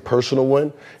them is a personal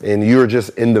one, and you're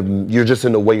just in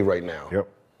the way right now. Yep.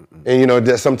 And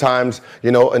that sometimes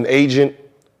an agent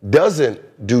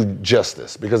doesn't do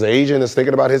justice because the agent is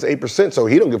thinking about his 8%, so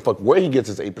he don't give a fuck where he gets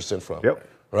his 8% from. Yep.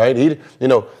 Right?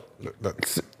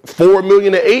 4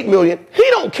 million to 8 million, he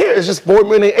don't care. It's just 4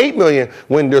 million to 8 million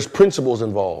when there's principles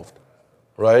involved.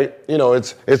 Right?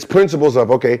 It's principles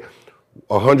of, okay,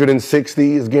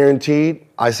 160 is guaranteed.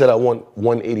 I said I want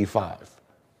 185.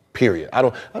 Period. I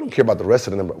don't care about the rest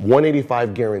of the number.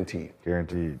 185 guaranteed.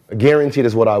 Guaranteed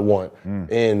is what I want.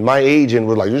 And my agent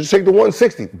was like, you just take the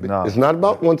 160. Nah. It's not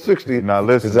about 160. You're not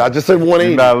listening. I just said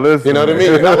 180. You're not listening. You know what I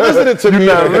mean? You're not listening to me.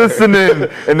 You're not listening.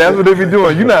 And that's what they be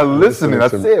doing. You're not listening. I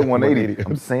to said me. 180.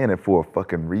 I'm saying it for a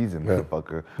fucking reason,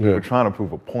 motherfucker. We're trying to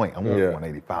prove a point. I want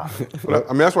 185. But I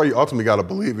mean, that's why you ultimately got to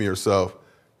believe in yourself,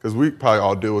 because we probably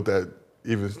all deal with that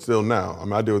even still now. I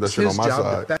mean, I deal with that shit on my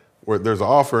side. Where there's an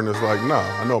offer and it's like, nah,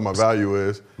 I know what my value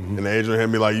is. And the agent hit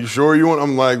me like, you sure you want?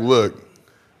 I'm like, look,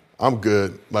 I'm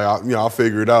good. Like, I'll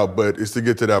figure it out. But it's to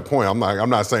get to that point. I'm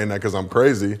not saying that because I'm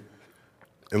crazy.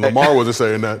 And Lamar wasn't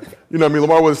saying that. You know what I mean?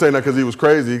 Lamar wasn't saying that because he was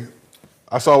crazy.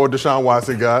 I saw what Deshaun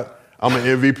Watson got. I'm an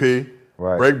MVP.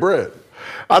 Right. Break bread.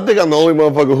 I think I'm the only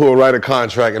motherfucker who will write a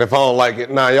contract, and if I don't like it,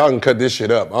 y'all can cut this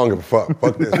shit up. I don't give a fuck.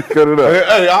 Fuck this. Cut it up.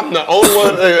 Hey, I'm the only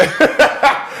one.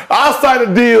 I'll sign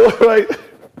a deal, right?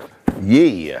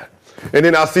 Yeah. And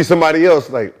then I'll see somebody else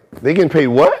like, they getting paid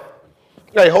what?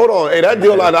 Hey, hold on. Hey, that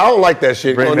deal, I don't like that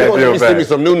shit. Bring that that deal back. Send me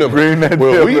some new numbers. Bring that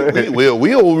well,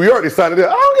 deal we already signed a deal.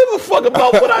 I don't give a fuck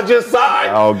about what I just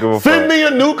signed. I don't give a Send fuck. me a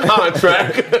new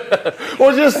contract.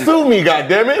 Or just sue me,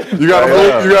 goddammit. You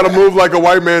gotta move like a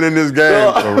white man in this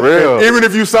game. For real. Even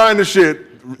if you sign the shit,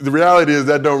 the reality is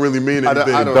that don't really mean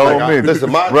anything. Run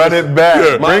it back.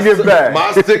 Yeah. Bring it back.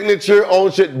 My signature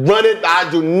on shit. Run it. I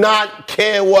do not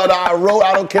care what I wrote.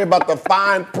 I don't care about the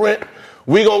fine print.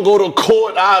 We gonna go to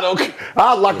court. I don't care.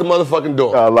 I'll lock the motherfucking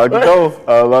door. I lock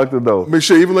the door. But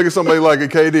shit, even look at somebody like a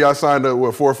KD. I signed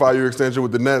a 4 or 5 year extension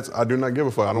with the Nets. I do not give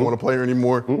a fuck. I don't want to play here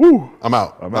anymore. I'm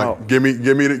out. I'm out. Give me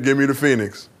the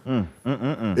Phoenix.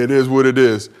 It is what it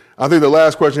is. I think the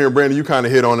last question here, Brandon, you kind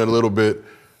of hit on it a little bit,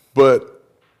 but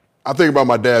I think about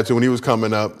my dad too. When he was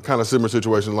coming up, kind of similar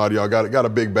situation. A lot of y'all got a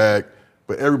big bag,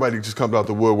 but everybody just comes out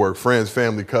the woodwork, friends,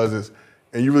 family, cousins,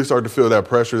 and you really start to feel that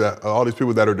pressure that all these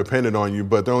people that are dependent on you,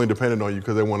 but they're only dependent on you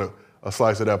because they want a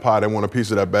slice of that pie, they want a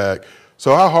piece of that bag.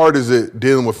 So how hard is it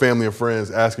dealing with family and friends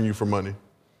asking you for money?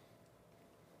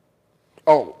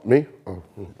 Oh, me? Oh,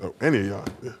 any of y'all.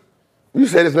 Yeah. You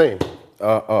said his name.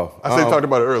 I talked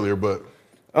about it earlier, but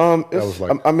it's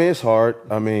hard. I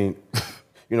mean,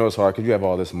 it's hard because you have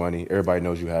all this money. Everybody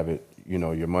knows you have it.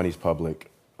 Your money's public.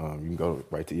 You can go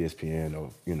right to ESPN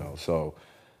or, So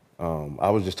I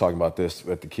was just talking about this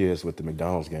with the kids with the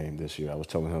McDonald's game this year. I was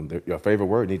telling them your favorite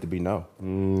word need to be no.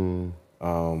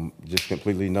 Just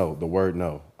completely no. The word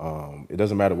no. It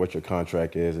doesn't matter what your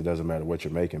contract is. It doesn't matter what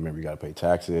you're making. Remember, you got to pay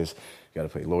taxes. You got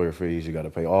to pay lawyer fees. You got to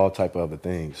pay all type of other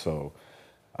things. So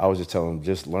I was just telling them,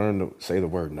 just learn to say the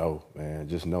word no, man.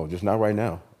 Just no. Just not right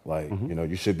now. Like,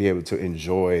 you should be able to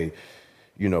enjoy,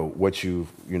 what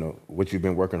you've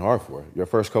been working hard for. Your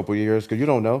first couple of years, because you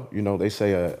don't know. They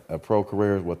say a pro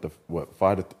career is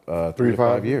 3 to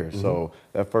 5 years. So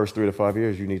that first 3 to 5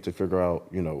 years, you need to figure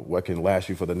out, what can last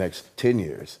you for the next 10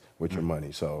 years with your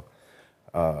money. So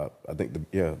I think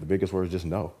the biggest word is just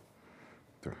no.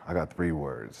 I got 3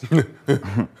 words.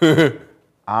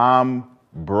 I'm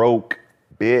broke,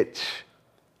 bitch.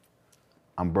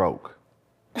 I'm broke.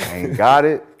 I ain't got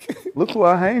it. Look who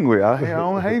I hang with. I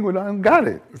don't hang with. I don't got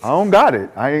it. I don't got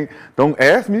it. Don't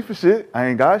ask me for shit. I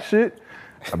ain't got shit.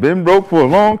 I've been broke for a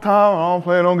long time. I don't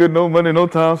plan on getting no money no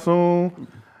time soon.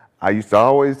 I used to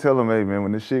always tell them, hey man,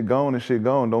 when this shit gone,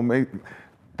 don't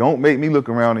make me look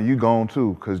around and you gone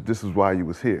too, because this is why you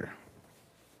was here.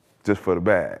 Just for the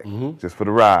bag, just for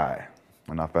the ride.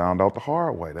 And I found out the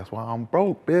hard way. That's why I'm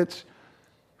broke, bitch.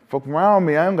 Fuck around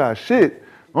me. I ain't got shit.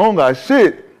 I don't got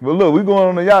shit. But look, we going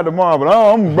on the yacht tomorrow, but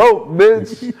I'm broke,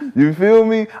 bitch. You feel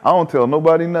me? I don't tell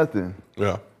nobody nothing.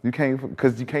 Yeah.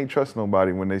 Because you can't trust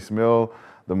nobody. When they smell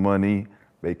the money,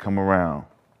 they come around.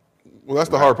 Well, that's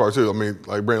the hard part too. I mean,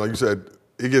 like Brandon, like you said,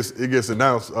 it gets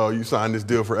announced, you signed this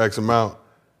deal for X amount.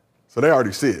 So they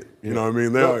already see it. You know what I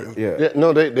mean?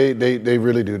 They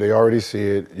really do. They already see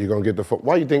it. You're going to get the phone.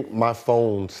 Why do you think my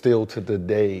phone still to the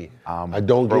day, I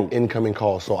don't get incoming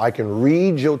calls, so I can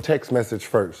read your text message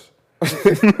first.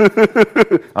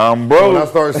 I'm broke. When I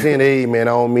start saying, hey man,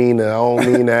 I don't mean to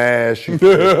ask you.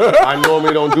 I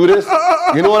normally don't do this.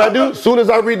 You know what I do? As soon as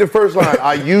I read the first line,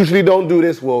 I usually don't do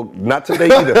this. Well, not today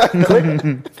either. Click.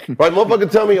 Right, motherfucker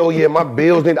tell me, oh yeah, my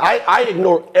bills need. I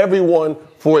ignore everyone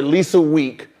for at least a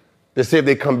week to see if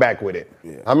they come back with it.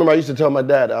 Yeah. I remember I used to tell my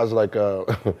dad, I was like,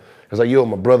 yo,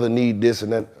 my brother need this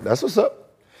and that. That's what's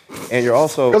up. And you're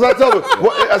also because I tell him,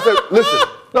 I said, listen.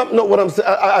 No, what I'm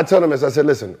saying, I tell them is, I said,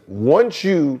 listen, once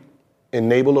you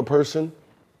enable a person,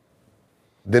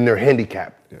 then they're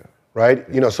handicapped, right?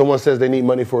 Yeah. Someone says they need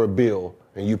money for a bill,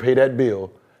 and you pay that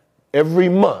bill. Every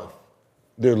month,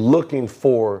 they're looking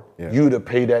for you to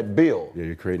pay that bill. Yeah,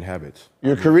 you're creating habits.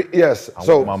 Yes. I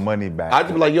want my money back. I'd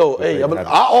be like, yo, hey,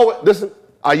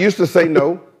 I used to say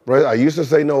no, right? I used to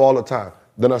say no all the time.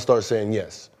 Then I start saying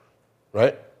yes,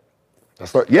 right? I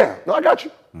got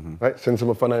you, right? Send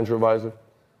to a financial advisor.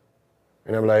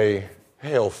 And I'm like,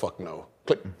 hell fuck no.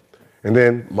 Click. And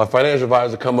then my financial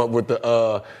advisor come up with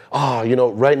the,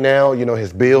 right now,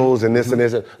 his bills and this and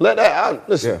this. Let that out.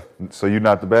 Listen. Yeah. So you're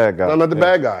not the bad guy. I'm not the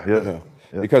bad guy.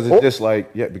 Yeah. Because it's just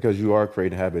like, because you are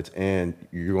creating habits and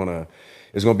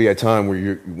it's gonna be a time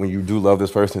where when you do love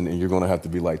this person and you're gonna have to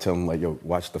be like, tell them like, yo,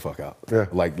 watch the fuck out. Yeah.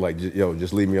 Like, yo,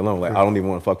 just leave me alone. Like, I don't even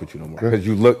want to fuck with you no more.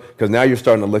 Because now you're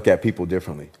starting to look at people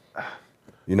differently.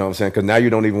 You know what I'm saying? Because now you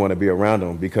don't even want to be around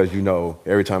them because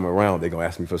every time I'm around, they're going to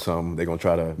ask me for something. They're going to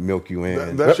try to milk you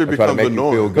in. That should become the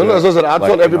norm.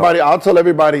 I'll tell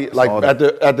everybody, like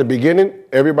at the beginning,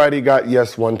 everybody got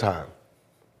yes one time.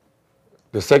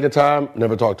 The second time,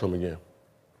 never talk to them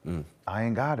again. I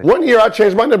ain't got it. One year I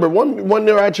changed my number. One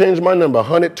year I changed my number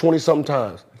 120-something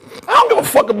times. I don't give a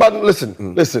fuck about it.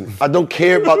 Listen, I don't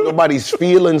care about nobody's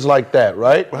feelings like that,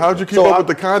 right? Well, how'd you keep up with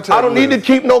the contact? I don't need to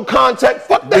keep no contact.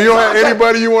 Fuck that. You don't have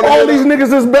anybody you want to All these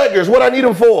niggas is beggars. What I need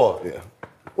them for? Yeah.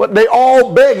 What they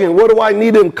all begging. What do I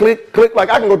need them? Click. Like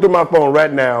I can go through my phone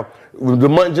right now. The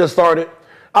month just started.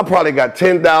 I probably got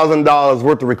 $10,000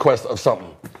 worth of requests of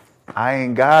something. I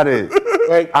ain't got it.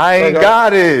 I ain't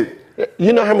got it.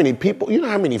 You know how many people,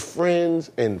 how many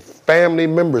friends and family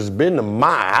members been to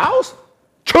my house?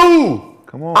 2.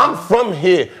 Come on. I'm from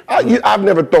here. I've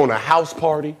never thrown a house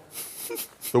party.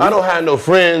 I don't have no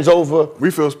friends over.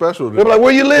 We feel special. They're like,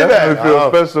 where you live definitely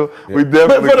at? Feel special. Yeah. We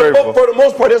definitely for the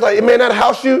most part, it's like, man, that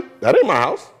house that ain't my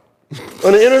house.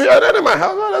 On the interview, that ain't my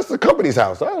house. No, that's the company's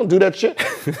house. I don't do that shit.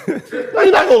 Now,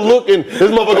 you're not gonna look and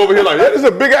this motherfucker over here like, that is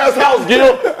a big ass house,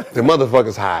 Gil. The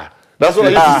motherfucker's high. That's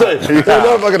what I used to say. That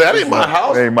motherfucker, that ain't my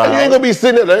house. You ain't gonna be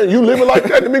sitting there. You living like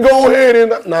that. Let me go ahead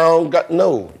and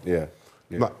no. Yeah.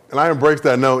 And I embrace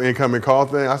that no incoming call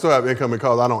thing. I still have incoming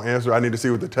calls I don't answer. I need to see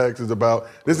what the text is about.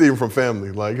 This is even from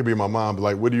family. Like, it could be my mom. But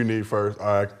like, what do you need first? All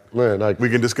right, man, like, we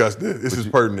can discuss this. This is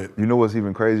pertinent. You know what's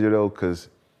even crazier though? Because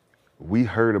we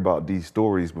heard about these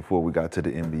stories before we got to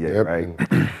the NBA,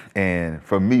 right? And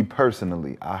for me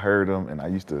personally, I heard them and I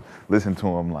used to listen to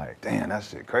them like, damn, that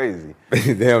shit crazy.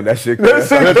 Damn, that shit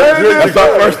crazy. That's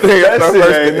our first thing. That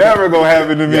shit ain't never gonna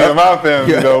happen to me and my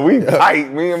family. You know, we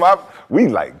tight. We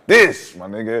like this, my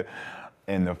nigga.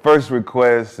 And the first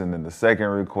request, and then the second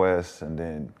request, and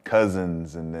then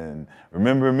cousins, and then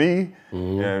remember me?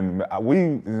 And we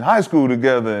in high school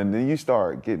together, and then you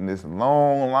start getting this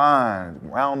long line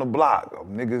around the block of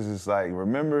niggas. It's like,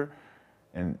 remember?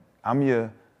 And I'm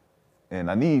your,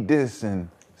 and I need this, and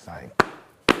it's like,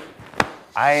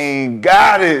 I ain't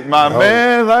got it, my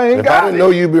man. I ain't got it. If I didn't know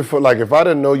you before, like if I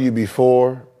didn't know you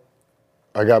before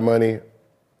I got money,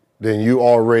 then you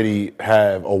already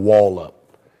have a wall up.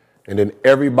 And then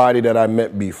everybody that I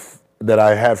met that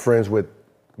I had friends with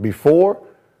before,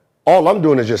 all I'm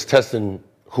doing is just testing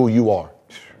who you are.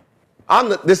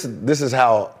 This is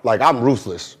how, like, I'm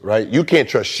ruthless, right? You can't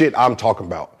trust shit I'm talking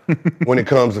about when it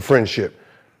comes to friendship.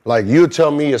 Like, you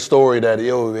tell me a story that,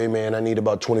 yo, hey man, I need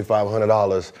about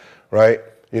 $2,500, right?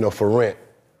 You know, for rent.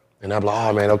 And I'm like,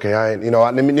 oh man, okay,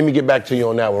 let me get back to you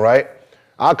on that one, right?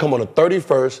 I'll come on the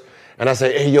 31st and I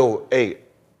say, hey,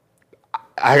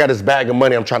 I got this bag of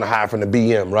money I'm trying to hide from the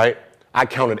BM, right? I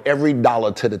counted every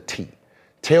dollar to the T.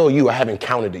 Tell you I haven't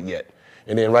counted it yet.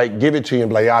 And then, right, give it to you and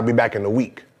be like, I'll be back in a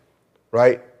week,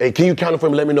 right? Hey, can you count it for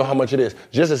me? Let me know how much it is,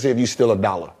 just to see if you still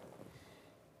 $1.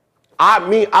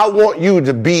 I want you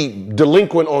to be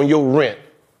delinquent on your rent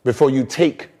before you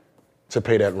take to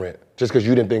pay that rent, just because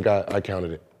you didn't think I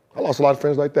counted it. I lost a lot of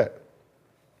friends like that.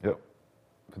 Yep.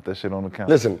 Put that shit on the count.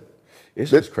 Listen. It's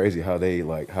just crazy how they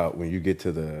how when you get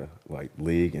to the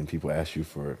league and people ask you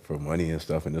for money and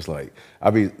stuff, and it's like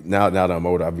now that I'm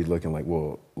older, I'll be looking like,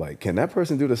 well, like, can that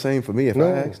person do the same for me if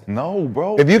I asked? No,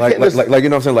 bro. If you like you know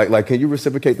what I'm saying, like can you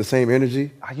reciprocate the same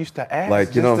energy? I used to ask.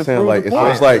 Like, you know what I'm saying? Like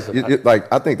it's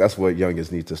like I think that's what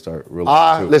youngins need to start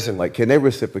realizing too. Listen, like, can they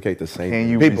reciprocate the same? Can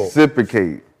you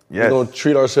reciprocate? Yes. We're gonna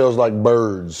treat ourselves like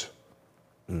birds,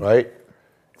 right?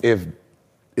 If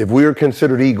we are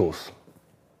considered eagles,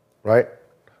 right?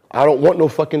 I don't want no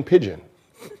fucking pigeon.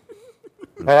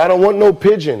 I don't want no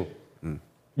pigeon.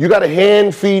 You gotta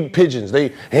hand feed pigeons.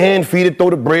 They hand feed it, throw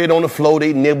the bread on the floor,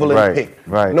 they nibble and pick.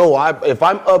 Right. No, if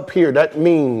I'm up here, that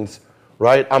means,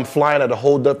 right, I'm flying at a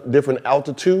whole different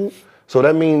altitude. So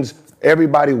that means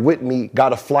everybody with me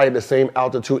gotta fly at the same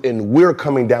altitude, and we're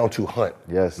coming down to hunt.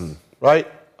 Yes. Right?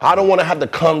 I don't wanna have to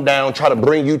come down, try to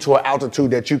bring you to an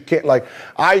altitude that you can't, like,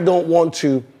 I don't want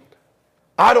to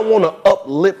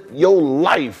uplift your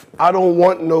life. I don't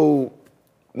want no,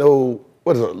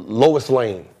 what is it, Lois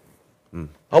Lane.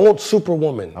 I want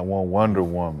Superwoman. I want Wonder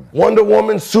Woman. Wonder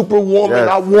Woman, Superwoman. Yes.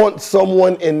 I want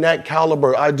someone in that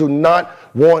caliber. I do not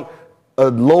want a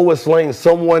Lois Lane,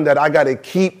 someone that I got to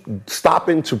keep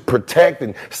stopping to protect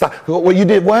and stop. Well, you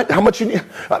did what? How much you need?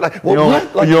 Like, well,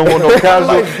 what? Like, you don't want no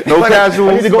casual, no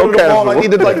casuals. I need to go to the mall. I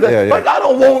need to like that. Yeah. Like, I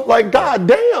don't want, like,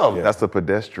 goddamn. Yeah, that's a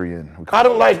pedestrian. I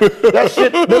don't like that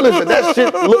shit. Listen, that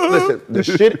shit. Look, listen. The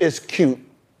shit is cute.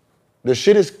 The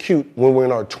shit is cute when we're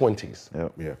in our 20s.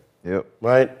 Yep. Yeah. Yep.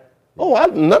 Right. Oh,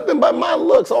 nothing but my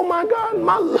looks. Oh my God,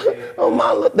 my look. Oh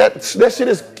my look. That shit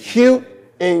is cute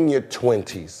in your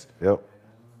 20s. Yep.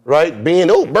 Right? Being,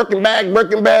 Birkin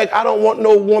bag. I don't want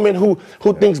no woman who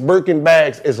thinks Birkin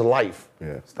bags is life.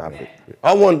 Yeah, stop it.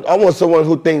 I want someone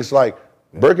who thinks like,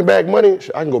 Birkin bag money,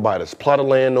 I can go buy this plot of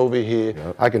land over here.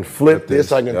 Yep. I can flip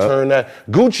this, I can turn that.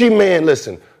 Gucci Man,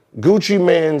 listen. Gucci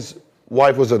Man's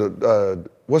wife was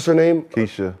what's her name?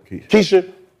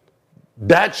 Keisha.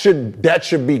 That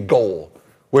should be goal.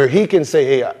 Where he can say,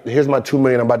 hey, here's my $2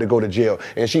 million, I'm about to go to jail.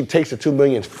 And she takes the $2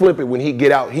 million, flip it, when he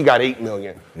get out, he got $8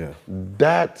 million. Yeah.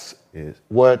 That's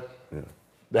what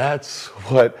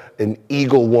an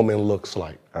eagle woman looks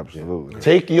like. Absolutely.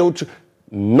 Take your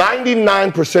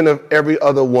 99% of every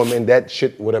other woman, that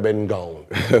shit would have been gone.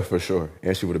 For sure.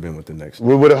 And she would have been with the next. She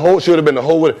would have been the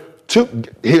whole,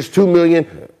 here's $2 million,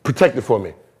 protect it for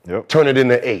me. Yep. Turn it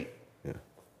into 8. Yeah.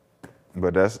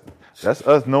 But that's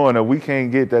us knowing that we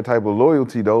can't get that type of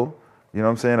loyalty though, you know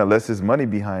what I'm saying, unless there's money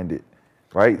behind it,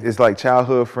 right? It's like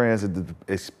childhood friends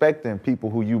expecting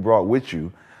people who you brought with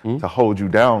you to hold you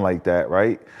down like that,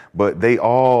 right? But they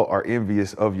all are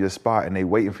envious of your spot and they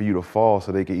waiting for you to fall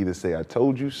so they can either say, I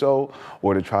told you so,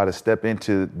 or to try to step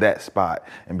into that spot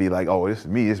and be like, oh, this is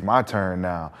me, it's my turn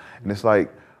now. And it's like,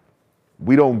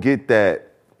 we don't get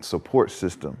that support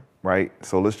system, right?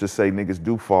 So let's just say niggas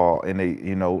do fall and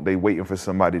they waiting for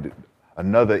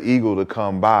another eagle to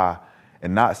come by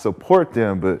and not support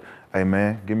them, but hey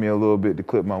man, give me a little bit to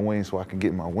clip my wing so I can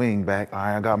get my wing back. All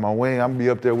right, I got my wing. I'm gonna be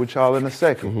up there with y'all in a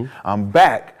second. I'm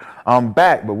back,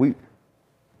 but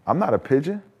I'm not a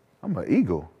pigeon. I'm an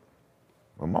eagle.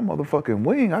 But my motherfucking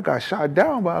wing, I got shot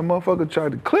down by a motherfucker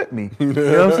tried to clip me. You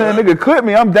know what I'm saying? Nigga clip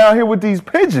me. I'm down here with these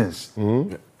pigeons.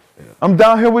 I'm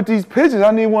down here with these pigeons.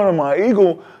 I need one of my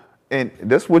eagle. And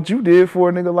that's what you did for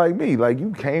a nigga like me. Like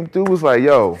you came through, was like,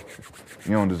 yo,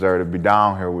 you don't deserve to be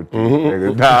down here with these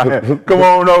niggas. Down here. Come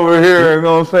on over here, you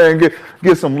know what I'm saying?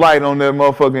 Get some light on that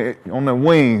motherfucking, on the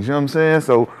wings, you know what I'm saying?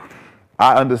 So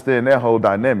I understand that whole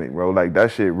dynamic, bro. Like that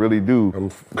shit really do. It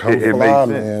makes sense.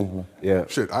 Man. Yeah.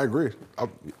 Shit, I agree.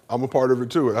 I'm a part of it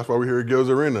too. That's why we're here at Gil's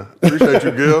Arena. Appreciate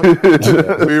you, Gil.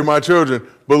 You're my children.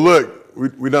 But look,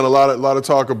 we done a lot of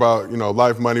talk about,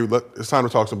 life, money. It's time to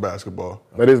talk some basketball.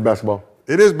 It is basketball.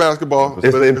 It is basketball.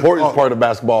 It's the important part of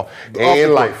basketball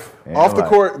and life. Off the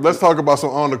court, let's talk about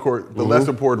some on the court, the less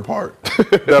important part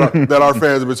that our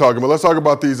fans have been talking about. Let's talk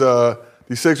about these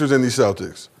Sixers and these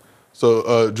Celtics.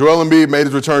 So Joel Embiid made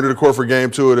his return to the court for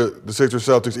Game 2 of the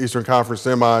Sixers-Celtics Eastern Conference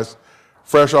semis,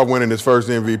 fresh off winning his first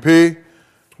MVP.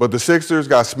 But the Sixers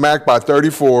got smacked by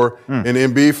 34, and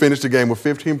Embiid finished the game with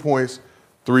 15 points,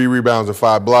 3 rebounds, and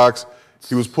 5 blocks.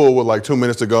 He was pulled with like 2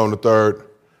 minutes to go in the third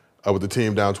with the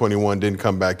team down 21, didn't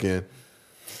come back in.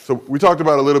 So we talked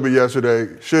about it a little bit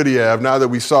yesterday. Should he have? Now that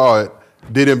we saw it,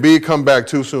 did Embiid come back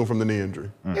too soon from the knee injury?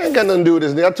 It ain't got nothing to do with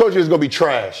this. I told you it was going to be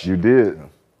trash. You did.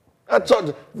 I told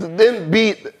you.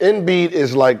 Embiid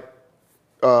is like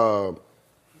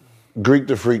Greek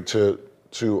to freak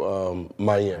to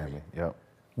Miami. Yep.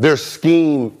 Their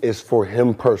scheme is for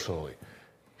him personally.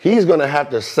 He's going to have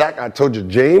to sack. I told you,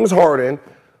 James Harden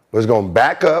was going to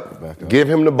back up, give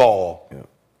him the ball. Yep.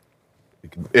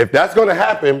 If that's going to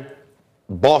happen,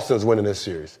 Boston's winning this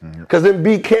series. Because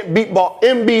Embiid can't beat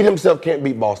Embiid himself can't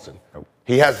beat Boston. Nope.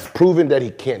 He has proven that he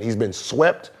can't. He's been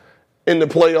swept in the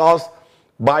playoffs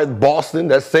by Boston,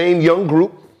 that same young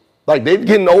group. Like, they're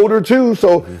getting older too,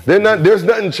 so there's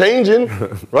nothing changing,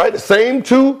 right? The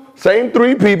same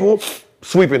 3 people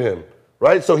sweeping him,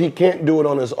 right? So he can't do it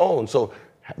on his own. So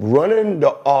running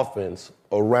the offense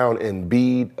around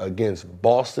Embiid against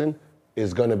Boston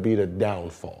is going to be the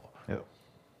downfall. Yep.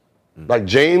 Like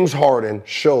James Harden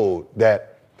showed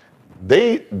that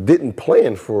they didn't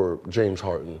plan for James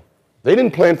Harden. They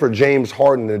didn't plan for James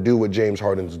Harden to do what James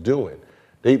Harden's doing.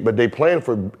 But they planned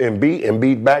for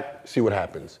Embiid back, see what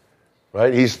happens.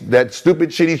 Right? He's that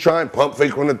stupid shit he's trying, pump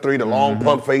fake on the 3, the long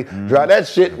pump fake. Drive. That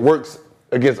shit works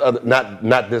against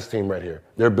not this team right here.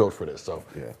 They're built for this. So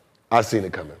I seen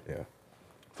it coming. Yeah.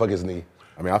 Fuck his knee.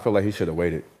 I mean, I feel like he should have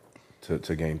waited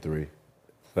to Game 3,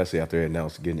 especially after they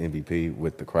announced getting MVP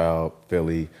with the crowd,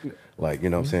 Philly, like, you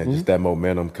know what I'm saying? Just that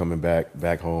momentum coming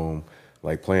back home,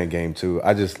 like playing Game 2.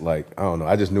 I just I don't know.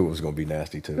 I just knew it was going to be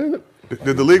nasty too.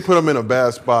 Did the league put him in a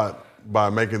bad spot by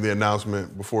making the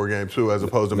announcement before Game 2 as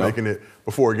opposed to making it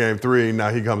before Game 3?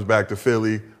 Now he comes back to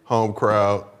Philly, home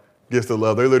crowd, gets the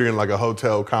love. They're literally in like a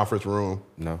hotel conference room.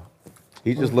 No.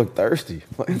 He just looked thirsty.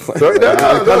 It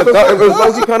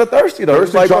was kind of thirsty, though.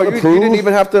 It's like, you didn't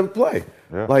even have to play.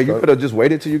 Yeah. Like, you could have just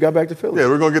waited till you got back to Philly. Yeah,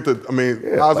 we're going to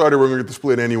get odds are we're going to get the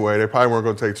split anyway. They probably weren't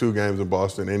going to take 2 games in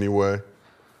Boston anyway.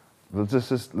 Let's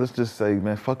just say,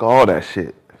 man, fuck all that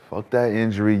shit. Fuck that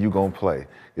injury, you gonna play.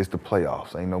 It's the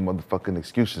playoffs. Ain't no motherfucking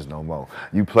excuses no more.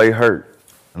 You play hurt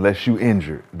unless you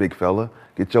injured, big fella.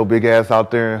 Get your big ass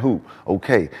out there and hoop.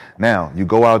 Okay, now you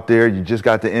go out there, you just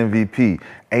got the MVP.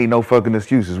 Ain't no fucking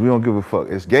excuses. We don't give a fuck.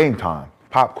 It's game time.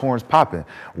 Popcorn's popping.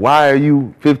 Why are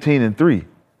you 15-3?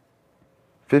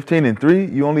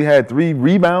 15-3? You only had 3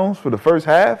 rebounds for the first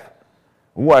half?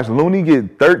 We watched Looney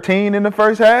get 13 in the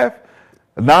first half,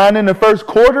 9 in the first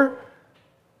quarter.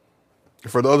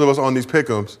 For those of us on these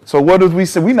pick'ems. So what does we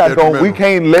say? We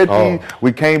can't let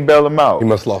we can't bail him out. He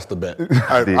must lost the bet.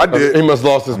 I did. He must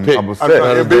lost his pick. I'm upset.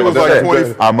 Embiid was like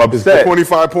 20. I'm upset.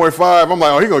 25.5. I'm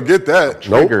like, he gonna get that.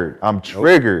 Triggered. I'm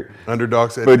triggered. Underdog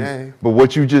said, but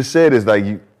what you just said is like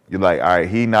you're like, all right,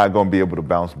 he not gonna be able to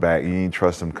bounce back. You ain't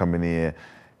trust him coming in,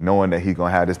 knowing that he's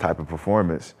gonna have this type of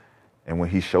performance. And when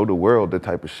he showed the world that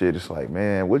type of shit, it's like,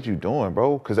 man, what you doing,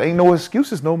 bro? Because ain't no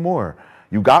excuses no more.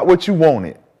 You got what you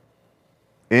wanted.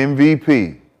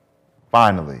 MVP,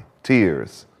 finally,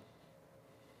 tears,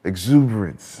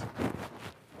 exuberance.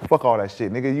 Fuck all that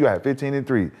shit, nigga. You had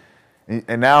 15-3.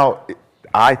 And now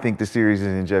I think the series is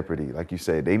in jeopardy. Like you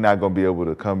said, they're not going to be able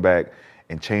to come back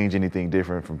and change anything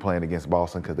different from playing against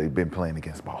Boston because they've been playing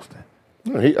against Boston.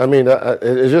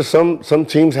 It's just some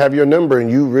teams have your number, and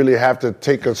you really have to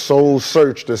take a soul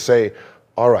search to say,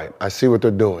 all right, I see what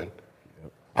they're doing.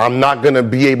 I'm not going to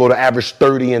be able to average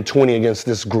 30 and 20 against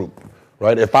this group,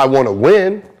 right? If I want to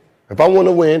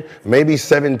win, maybe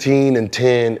 17 and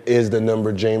 10 is the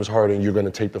number, James Harden, you're going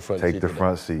to take the front seat. Take the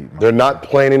front seat. They're not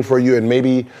planning for you, and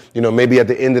maybe at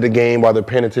the end of the game while they're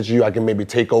paying attention to you, I can maybe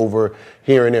take over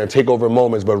here and there, take over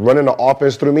moments. But running the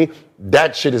offense through me,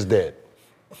 that shit is dead.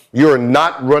 You're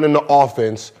not running the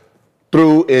offense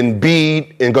through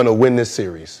Embiid and going to win this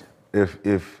series.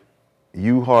 If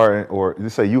you Harden, or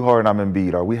let's say you Harden, I'm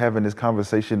Embiid, are we having this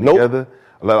conversation together?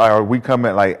 Like, are we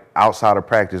coming like outside of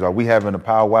practice? Are we having a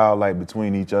powwow like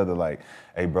between each other? Like,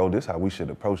 hey, bro, this how we should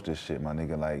approach this shit, my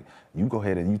nigga. Like, you go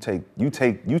ahead and you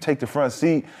take the front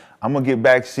seat. I'm gonna get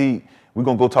back seat. We're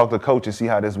gonna go talk to coach and see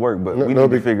how this works. But we need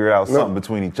to figure out something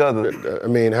between each other. I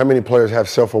mean, how many players have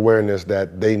self-awareness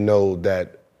that they know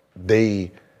that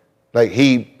it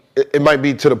might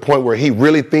be to the point where he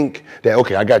really think that,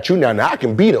 okay, I got you now I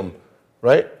can beat him,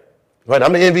 right? Right,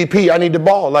 I'm the MVP, I need the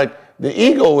ball. Like, the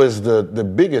ego is the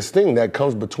biggest thing that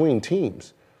comes between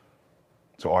teams.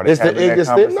 So are they having that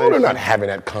conversation? No, they're not having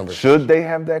that conversation. Should they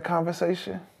have that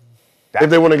conversation? If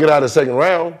they want to get out of the second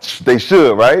round. They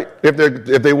should, right? If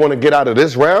they want to get out of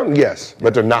this round, yes,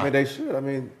 but they're not. I mean, they should.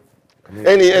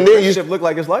 And then you look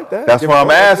like it's like that. That's what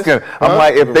I'm asking. I'm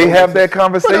like, if they have that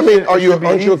conversation, aren't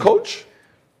you a coach?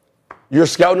 You're a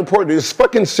scouting report. There's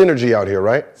fucking synergy out here,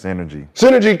 right?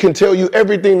 Synergy can tell you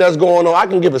everything that's going on. I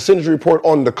can give a synergy report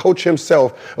on the coach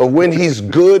himself of when he's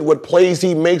good, what plays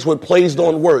he makes, what plays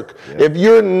don't work. Yeah. If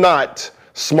you're not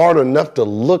smart enough to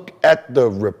look at the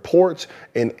reports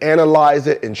and analyze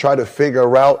it and try to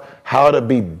figure out how to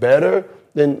be better,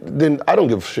 then I don't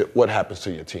give a shit what happens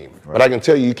to your team. Right. But I can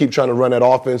tell you keep trying to run that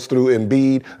offense through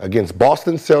Embiid against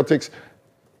Boston Celtics.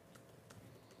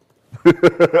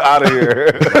 Out of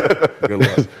here.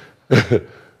 Good luck.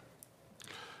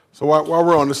 So while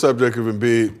we're on the subject of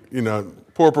Embiid,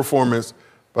 poor performance,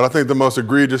 but I think the most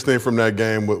egregious thing from that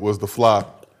game was the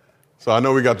flop. So I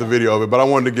know we got the video of it, but I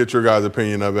wanted to get your guys'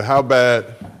 opinion of it. How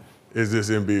bad is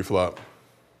this Embiid flop?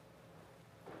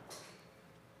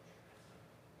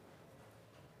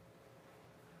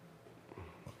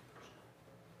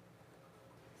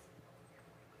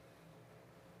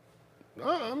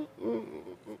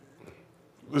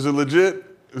 Is it legit?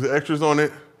 Is there extras on it?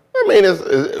 I mean,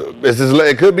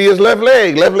 it could be his left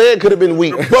leg. Left leg could have been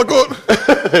weak. Buckled.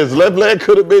 His left leg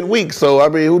could have been weak. So, I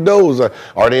mean, who knows?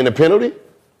 Are they in the penalty?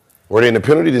 Were they in the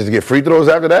penalty? Does he get free throws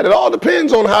after that? It all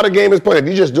depends on how the game is played. If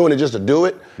you're just doing it just to do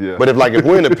it. Yeah. But if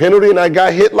we're in the penalty and that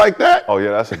guy hit like that. Oh,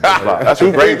 yeah, that's a good flop. That's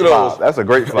a great flop. That's a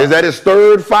great flop. Is that his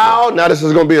third foul? Now this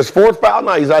is going to be his fourth foul?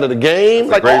 Now he's out of the game?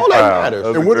 Like, all that matters.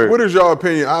 And what is your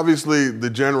opinion? Obviously, the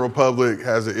general public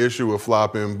has an issue with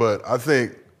flopping, but I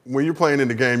think when you're playing in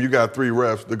the game, you got 3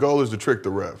 refs. The goal is to trick the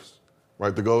refs,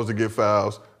 right? The goal is to get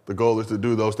fouls. The goal is to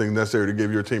do those things necessary to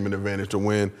give your team an advantage to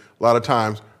win. A lot of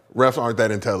times, refs aren't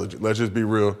that intelligent. Let's just be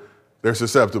real. They're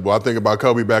susceptible. I think about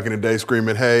Kobe back in the day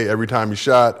screaming, hey, every time he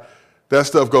shot. That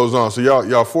stuff goes on. So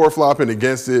y'all flopping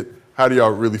against it. How do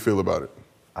y'all really feel about it?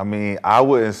 I mean, I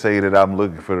wouldn't say that I'm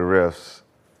looking for the refs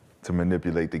to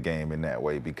manipulate the game in that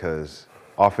way because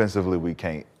offensively we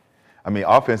can't. I mean,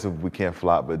 offensively we can't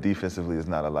flop, but defensively there's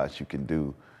not a lot you can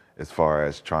do as far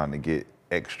as trying to get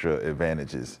extra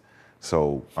advantages.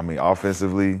 So, I mean,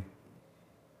 offensively,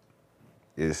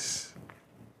 it's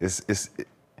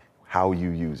how you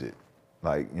use it.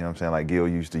 Like, you know what I'm saying? Like Gil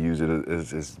used to use it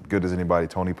as good as anybody.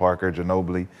 Tony Parker,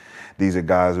 Ginobili. These are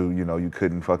guys who, you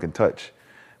couldn't fucking touch.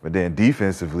 But then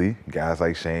defensively, guys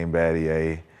like Shane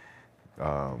Battier,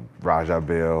 Raja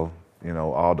Bell,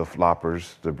 all the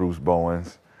floppers, the Bruce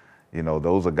Bowens,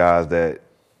 those are guys that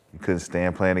you couldn't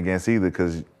stand playing against either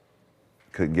because you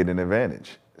couldn't get an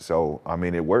advantage. So, I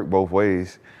mean, it worked both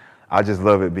ways. I just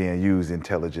love it being used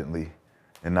intelligently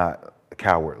and not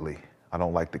cowardly. I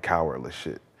don't like the cowardless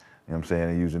shit. You know what I'm saying?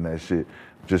 And using that shit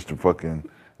just to fucking, you know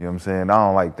what I'm saying? I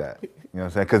don't like that. You know what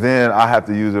I'm saying? Because then I have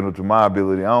to use it to my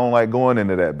ability. I don't like going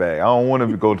into that bag. I don't want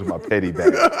to go to my petty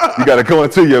bag. You got to go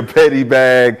into your petty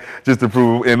bag just to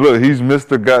prove. And look, he's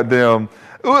Mr. Goddamn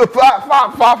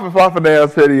flopping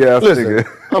ass petty ass nigga.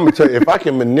 I'm going to tell you,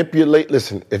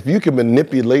 if you can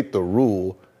manipulate the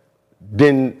rule,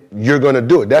 then you're going to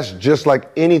do it. That's just like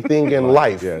anything in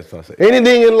life. Yeah,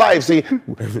 anything in life. See,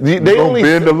 they only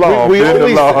bend the law. We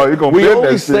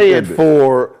only say it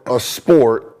for a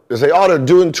sport. They say, they're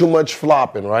doing too much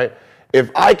flopping, right? if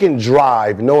I can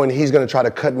drive knowing he's going to try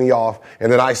to cut me off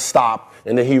and then I stop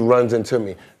and then he runs into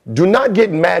me, do not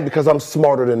get mad because I'm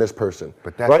smarter than this person.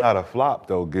 But that's not a flop,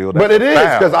 though, Gil. But it is,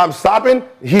 because I'm stopping,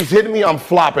 he's hitting me, I'm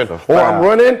flopping. Or I'm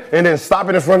running and then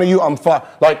stopping in front of you, I'm flopping.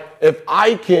 Like, if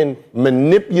I can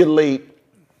manipulate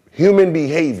human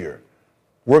behavior,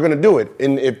 we're going to do it.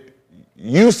 And if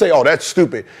you say, oh, that's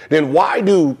stupid, then why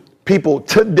do people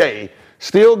today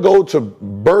still go to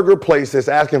burger places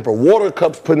asking for water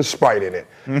cups putting Sprite in it?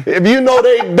 If you know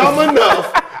they dumb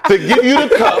enough to give you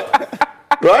the cup,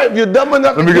 right? If you're dumb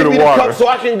enough to give me the cup so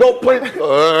I can go play.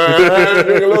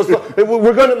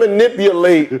 We're going to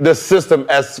manipulate the system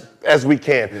as we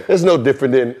can. It's no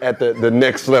different than at the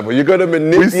next level. You're going to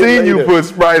manipulate it. We seen you put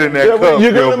Sprite in that cup,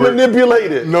 You're going to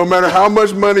manipulate it. No matter how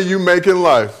much money you make in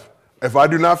life, if I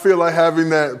do not feel like paying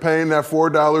that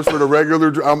 $4 for the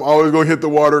regular, I'm always gonna hit the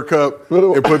water cup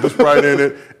and put the Sprite in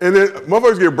it. And then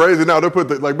motherfuckers get brazen now. They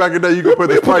put like back in the day, you could put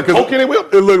the Sprite because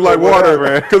it looked like water,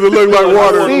 man. Because it looked like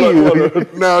water.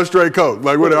 Now it's straight Coke.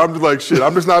 Like whatever. I'm just like shit.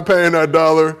 I'm just not paying that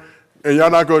 $1, and y'all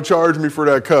not gonna charge me for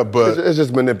that cup. But it's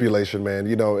just manipulation, man.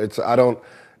 You know,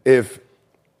 if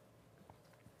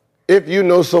you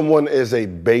know someone is a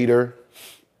baiter,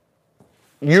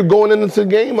 you're going into the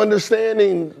game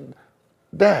understanding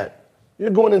that. You're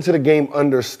going into the game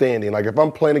understanding. Like if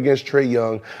I'm playing against Trae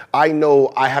Young, I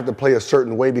know I have to play a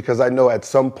certain way because I know at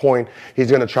some point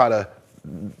he's going to try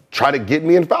to get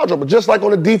me in foul trouble. Just like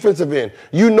on the defensive end,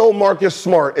 you know Marcus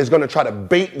Smart is going to try to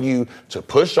bait you to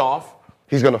push off.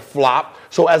 He's going to flop.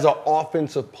 So as an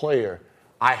offensive player,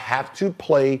 I have to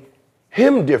play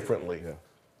him differently. Yeah.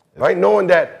 Right? Knowing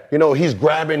that, he's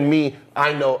grabbing me,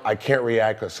 I know I can't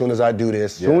react as soon as I do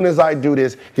this. As soon as I do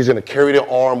this, he's going to carry the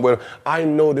arm with him. I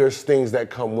know there's things that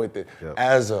come with it. Yep.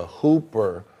 As a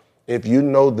hooper, if you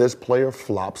know this player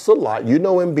flops a lot,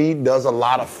 Embiid does a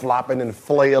lot of flopping and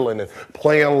flailing and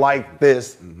playing like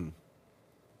this,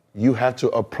 you have to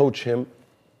approach him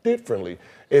differently.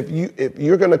 If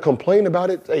you're going to complain about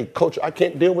it, hey, coach, I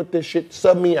can't deal with this shit,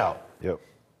 sub me out. Yep.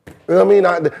 You know what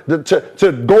I mean?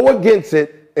 To go against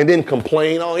it, and then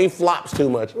complain, oh, he flops too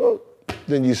much. Well,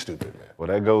 then you stupid, man. Well,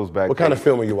 that goes back What kind of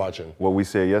film are you watching? What we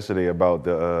said yesterday about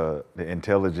the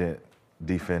intelligent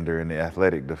defender and the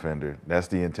athletic defender. That's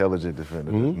the intelligent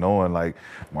defender. Knowing like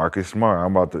Marcus Smart,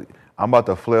 I'm about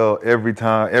to flail every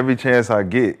chance I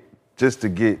get just to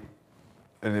get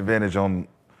an advantage on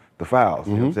the fouls.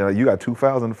 You know what I'm saying? Like, you got 2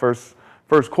 fouls in the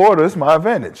first quarter, it's my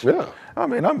advantage. Yeah. I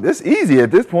mean, it's easy at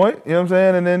this point, you know what I'm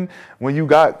saying? And then when you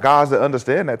got guys that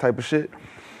understand that type of shit,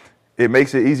 it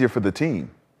makes it easier for the team.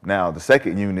 Now, the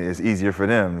second unit is easier for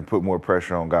them to put more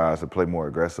pressure on guys to play more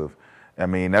aggressive. I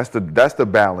mean, that's the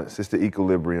balance. It's the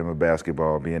equilibrium of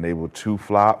basketball, being able to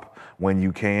flop when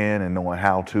you can and knowing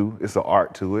how to. It's an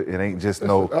art to it. It ain't just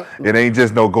no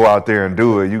go out there and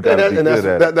do it. You got to be good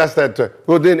at it. That's that.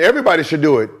 Well, then everybody should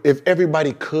do it. If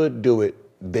everybody could do it,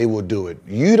 they will do it.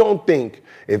 You don't think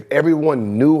if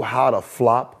everyone knew how to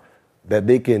flop, that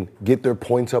they can get their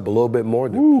points up a little bit more,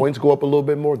 their points go up a little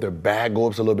bit more, their bag go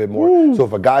up a little bit more. So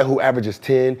if a guy who averages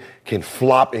 10 can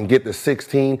flop and get to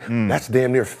 16, that's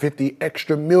damn near $50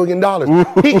 extra million.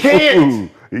 He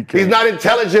can't. He's not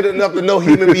intelligent enough to know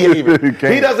human behavior.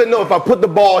 He doesn't know if I put the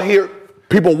ball here,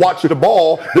 people watch the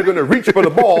ball, they're going to reach for the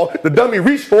ball, the dummy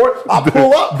reach for it, I'll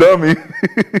pull up. Dummy.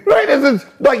 Right? It's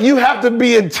like you have to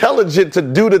be intelligent to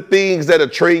do the things that a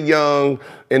Trae Young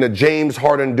and a James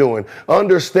Harden doing.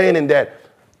 Understanding that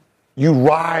you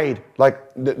ride,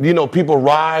 people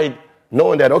ride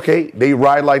knowing that, okay, they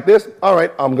ride like this. All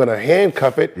right, I'm going to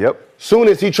handcuff it. Yep. Soon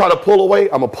as he try to pull away,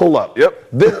 I'm going to pull up.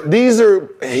 Yep. These are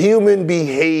human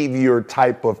behavior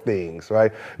type of things,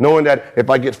 right? Knowing that if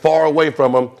I get far away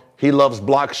from him, he loves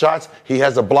block shots. He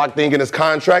has a block thing in his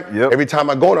contract. Yep. Every time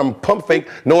I go in, I'm pump fake,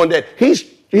 knowing that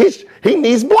he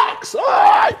needs blocks. All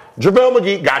right. JaVale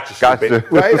McGee, gotcha, stupid.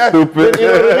 Right? Stupid. You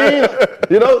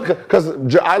know what I mean?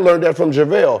 Because I learned that from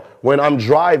JaVale. When I'm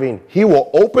driving, he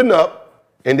will open up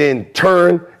and then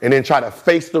turn and then try to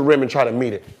face the rim and try to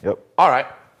meet it. Yep. All right.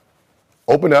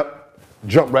 Open up,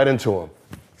 jump right into him.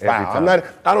 Foul.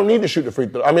 I don't need to shoot the free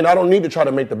throw. I mean, I don't need to try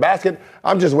to make the basket.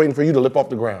 I'm just waiting for you to lip off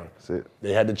the ground. That's it.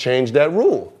 They had to change that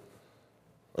rule.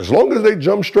 As long as they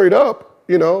jump straight up,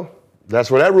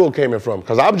 that's where that rule came in from.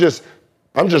 Because I'm just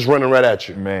running right at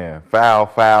you. Man,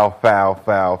 foul.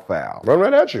 Run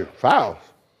right at you. Foul.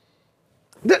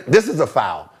 This is a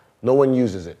foul. No one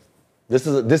uses it. This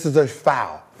is a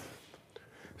foul.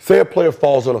 Say a player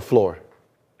falls on the floor.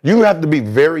 You have to be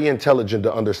very intelligent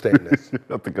to understand this.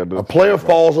 I think I do. A player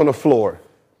falls on the floor.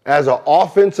 As an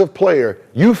offensive player,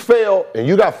 you fail, and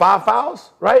you got 5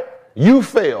 fouls, right? You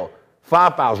fail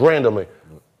 5 fouls randomly.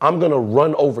 I'm going to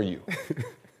run over you.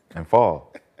 And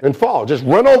fall. Just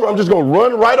run over. I'm just going to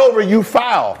run right over you,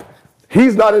 foul.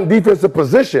 He's not in defensive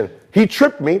position. He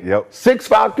tripped me. 6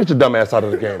 fouls. Get your dumb ass out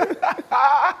of the game.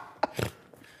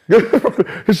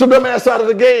 Get your dumb ass out of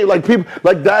the game. Like people,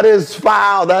 like that is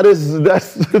foul.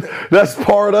 That's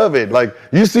part of it. Like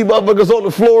you see motherfuckers on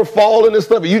the floor falling and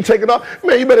stuff, and you take it off.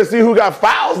 Man, you better see who got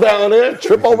fouls down there.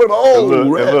 Trip over the old.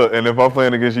 And if I'm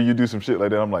playing against you, you do some shit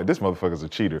like that. I'm like, this motherfucker's a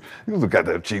cheater. You look at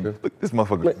that cheater. Look, this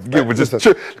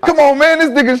motherfucker. Come on, man, this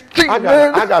nigga's cheating,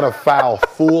 man. I got a foul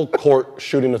full court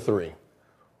shooting a 3.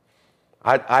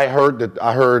 I heard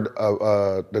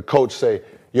the coach say,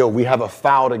 "Yo, we have a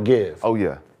foul to give." Oh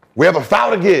yeah. We have a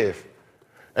foul to give.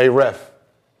 Hey, ref,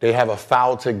 they have a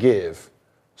foul to give.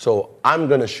 So I'm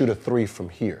going to shoot a 3 from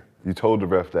here. You told the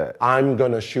ref that. I'm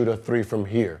going to shoot a 3 from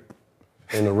here.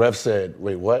 And the ref said,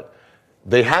 wait, what?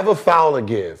 They have a foul to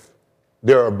give.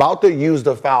 They're about to use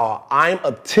the foul. I'm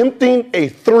attempting a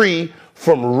 3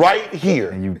 from right here.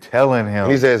 And you telling him.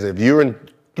 And he says, if you're in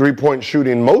 3-point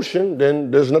shooting motion,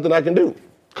 then there's nothing I can do.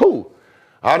 Cool.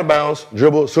 Out of bounds,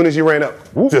 dribble. As soon as he ran up,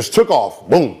 just took off.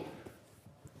 Boom.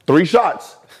 3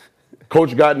 shots.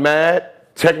 Coach got mad.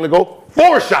 Technical.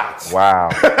 4 shots. Wow.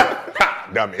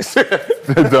 Dummies.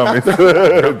 Dummies.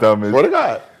 Swear to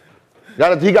God.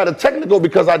 He got a technical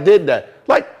because I did that.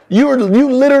 Like, you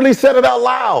literally said it out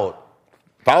loud.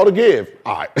 Foul to give.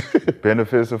 All right.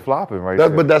 Benefits of flopping right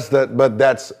there. But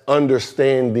that's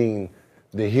understanding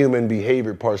the human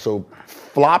behavior part. So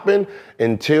flopping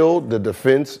until the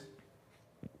defense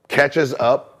catches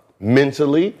up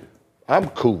mentally, I'm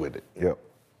cool with it. Yep.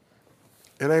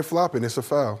 It ain't flopping, it's a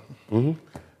foul. Mm-hmm.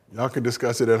 Y'all can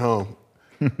discuss it at home.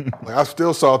 Like, I'm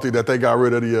still salty that they got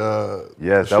rid of the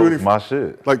yes, that was my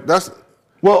shit. Like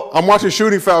I'm watching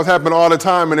shooting fouls happen all the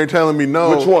time and they're telling me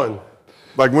no. Which one?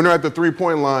 Like when they're at the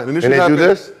 3-point line. And they do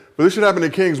this? But this should happen to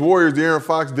Kings Warriors. De'Aaron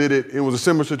Fox did it. It was a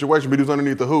similar situation, but he was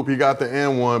underneath the hoop. He got the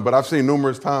and one. But I've seen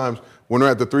numerous times when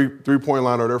they're at the three-point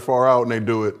line or they're far out and they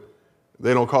do it,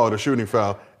 they don't call it a shooting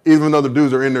foul, even though the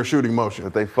dudes are in their shooting motion.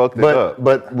 But they fucked it up.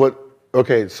 But what?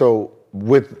 Okay, so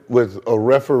with a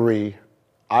referee,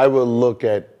 I will look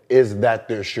at, is that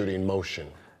their shooting motion?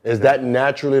 Is that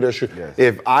naturally their shooting? Yes.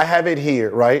 If I have it here,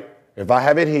 right? If I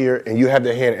have it here and you have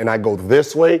the hand and I go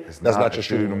this way, that's not your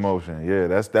shooting motion. Yeah,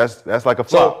 that's like a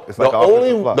flop. So it's like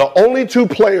the only 2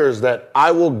 players that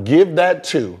I will give that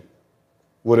to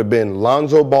would have been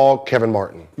Lonzo Ball, Kevin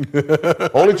Martin.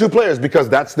 Only 2 players because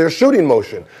that's their shooting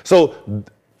motion. So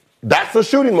that's the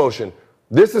shooting motion.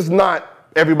 This is not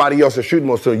everybody else's shooting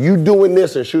motion. So you doing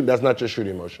this and shoot, that's not your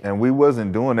shooting motion. And we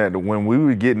wasn't doing that. When we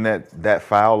were getting that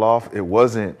foul off, it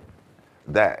wasn't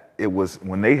that. It was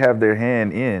when they have their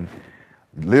hand in,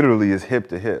 literally it's hip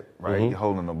to hip, right? Mm-hmm.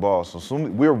 Holding the ball. So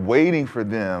soon we're waiting for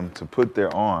them to put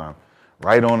their arm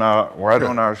right on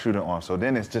our shooting arm. So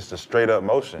then it's just a straight up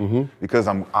motion because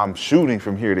I'm shooting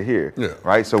from here to here,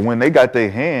 right? So when they got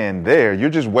their hand there, you're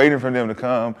just waiting for them to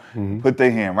come, put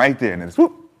their hand right there, and then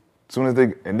swoop. As soon as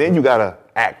and then you gotta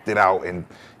act it out and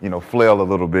flail a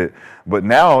little bit. But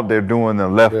now they're doing the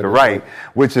left to right,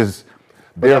 which is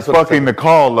they're fucking the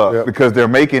call up because they're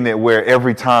making it where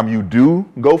every time you do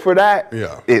go for that,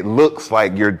 it looks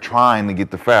like you're trying to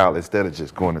get the foul instead of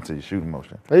just going into your shooting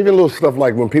motion. Even little stuff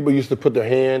like when people used to put their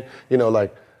hand,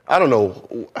 like I don't know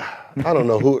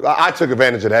who. I took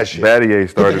advantage of that shit. Battier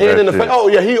started that shit. Oh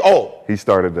yeah, he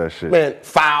started that shit. Man,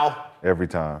 foul every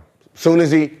time. Soon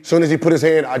as he put his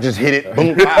hand, I just hit it.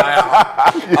 Boom. Do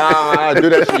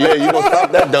that shit. Yeah, you gonna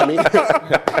stop that, dummy?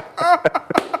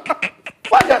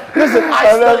 Listen,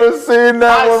 I've never seen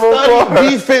that one before. I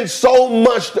studied defense so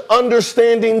much,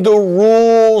 understanding the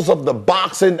rules of the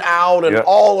boxing out and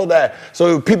all of that.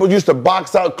 So people used to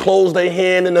box out, close their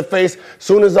hand in the face.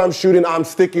 Soon as I'm shooting, I'm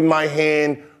sticking my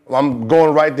hand. I'm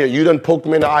going right there. You done poked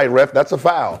me in the eye, ref. That's a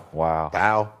foul. Wow.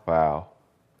 Foul.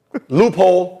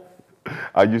 Loophole.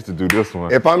 I used to do this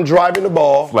one. If I'm driving the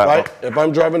ball, right? If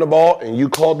I'm driving the ball and you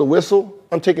call the whistle,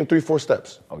 I'm taking 3-4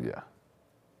 steps. Oh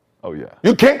yeah.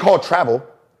 You can't call travel,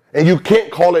 and you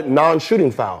can't call it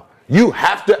non-shooting foul. You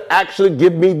have to actually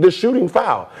give me the shooting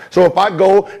foul. So if I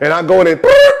go and I'm gonna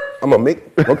make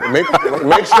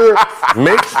sure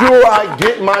I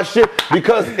get my shit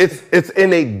because it's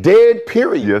in a dead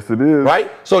period. Yes, it is.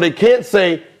 Right? So they can't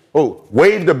say,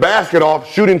 wave the basket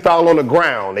off, shooting foul on the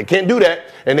ground. They can't do that.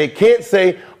 And they can't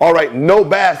say, all right, no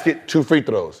basket, 2 free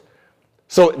throws.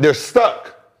 So they're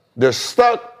stuck. They're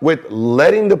stuck with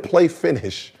letting the play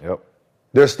finish. Yep.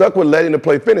 They're stuck with letting the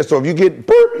play finish. So if you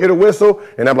hit a whistle,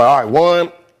 and I'm like, all right,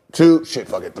 1, 2, shit,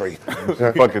 fuck it, 3.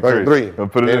 Fuck it, 3.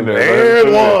 Put it in And there.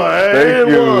 1. Thank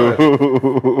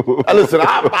you. Listen,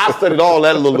 I studied all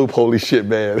that little loophole shit,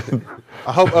 man.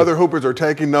 I hope other hoopers are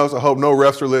taking notes. I hope no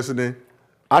refs are listening.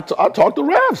 I talk to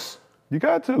refs. You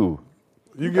got to.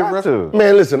 You get refs. to.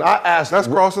 Man, listen, I asked. That's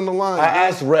crossing the line. I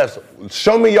asked refs,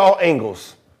 show me y'all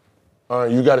angles. All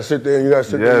right, you got to sit there, you got to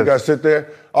sit there, you got to sit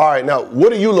there. All right, now,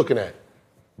 what are you looking at?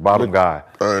 Bottom guy.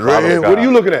 All right, right here. What are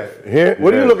you looking at? Here?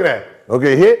 What are you looking at?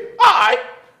 Okay, here. All right.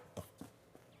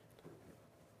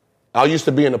 I used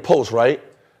to be in the post, right?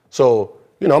 So,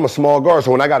 I'm a small guard,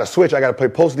 so when I got to switch, I got to play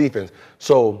post defense.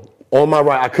 So, on my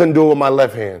right, I couldn't do it with my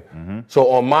left hand. Mm-hmm. So,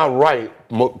 on my right,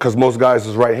 because most guys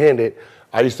is right-handed,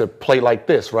 I used to play like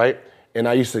this, right? And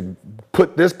I used to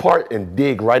put this part and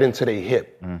dig right into their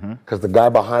hip because the guy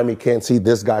behind me can't see,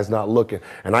 this guy's not looking.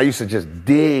 And I used to just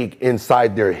dig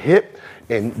inside their hip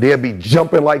and they'll be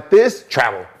jumping like this,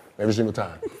 travel every single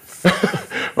time.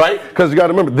 Right? Because you got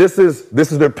to remember, this is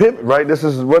their pivot, right? This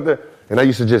is what and I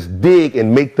used to just dig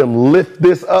and make them lift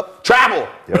this up, travel.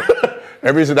 Yep.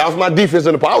 That was my defense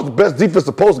in the post. I was the best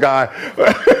defensive post guy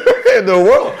in the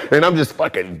world. And I'm just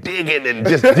fucking digging and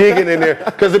just digging in there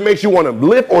because it makes you want to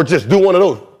lift or just do one of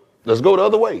those. Let's go the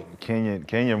other way.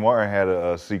 Kenyon Martin had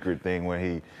a secret thing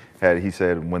when he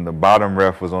said when the bottom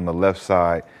ref was on the left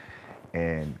side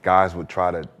and guys would try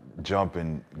to jump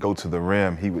and go to the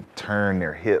rim, he would turn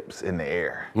their hips in the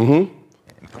air. Mm-hmm.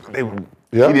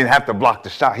 He didn't have to block the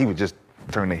shot. He would just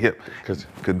turn the hip because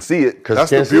couldn't see it. That's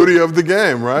the beauty of the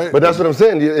game, right? But that's what I'm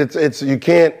saying. It's you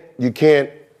can't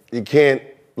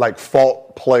like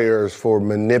fault players for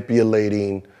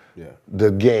manipulating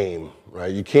the game,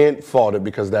 right? You can't fault it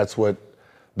because that's what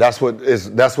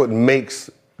makes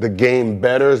the game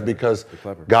better is because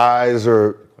guys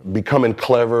are becoming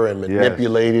clever and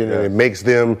manipulating, and it makes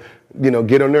them,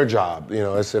 get on their job.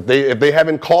 It's if they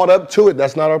haven't caught up to it,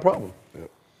 that's not our problem.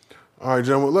 All right,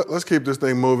 gentlemen, let's keep this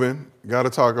thing moving. Got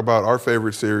to talk about our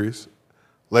favorite series,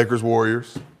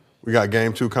 Lakers-Warriors. We got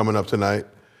Game 2 coming up tonight.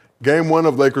 Game 1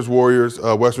 of Lakers-Warriors,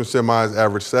 Western Semis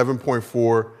averaged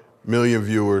 7.4 million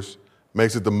viewers.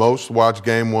 Makes it the most watched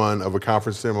Game 1 of a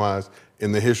conference semis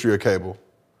in the history of cable,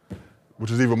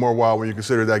 which is even more wild when you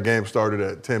consider that game started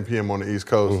at 10 p.m. on the East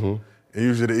Coast. Mm-hmm. And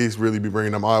usually the East really be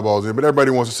bringing them eyeballs in, but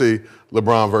everybody wants to see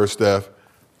LeBron versus Steph.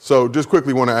 So just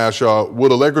quickly want to ask y'all, will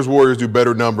the Lakers-Warriors do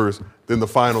better numbers than the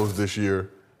finals this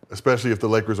year, especially if the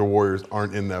Lakers or Warriors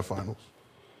aren't in that finals?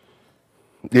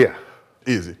 Yeah.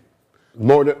 Easy.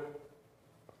 More than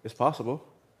it's possible.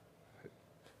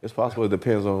 It's possible. It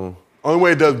depends on. Only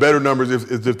way it does better numbers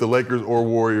is if the Lakers or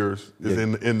Warriors is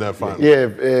in that final. Yeah,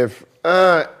 if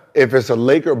it's a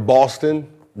Laker-Boston,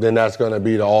 then that's going to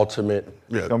be the ultimate.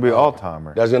 Yeah, it's going to be an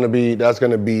all-timer. That's going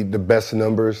to be the best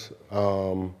numbers.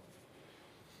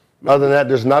 Other than that,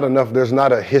 there's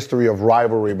not a history of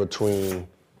rivalry between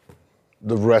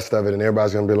the rest of it, and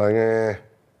everybody's going to be like, eh.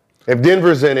 If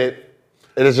Denver's in it,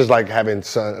 it is just like having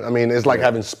it's like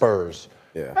having Spurs.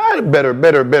 Yeah. Better.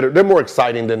 They're more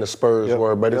exciting than the Spurs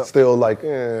were, but it's still like,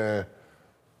 eh.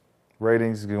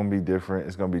 Ratings is going to be different.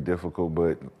 It's going to be difficult,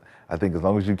 but I think as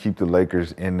long as you keep the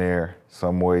Lakers in there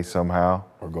some way, somehow.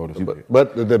 Or go to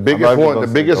But the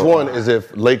biggest one is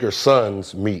if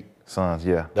Lakers-Suns meet. Suns,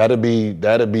 yeah. That'd be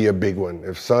a big one.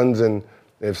 If Suns Suns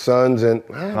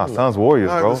Warriors,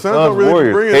 bro. Suns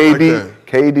Warriors.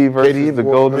 KD versus the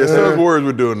Golden. Yeah, Suns Warriors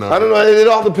would do enough. I don't know. It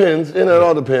all depends. It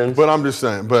all depends. But I'm just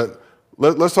saying. But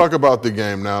let's talk about the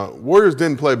game now. Warriors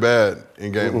didn't play bad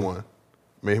in Game 1.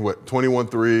 I mean, 21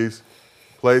 threes,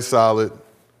 played solid.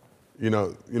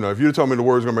 If you told me the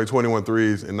Warriors were going to make 21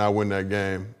 threes and not win that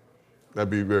game,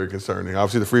 that'd be very concerning.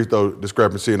 Obviously, the free throw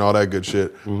discrepancy and all that good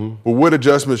shit. Mm-hmm. But what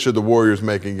adjustments should the Warriors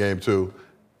make in Game 2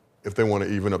 if they want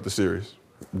to even up the series?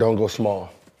 Don't go small.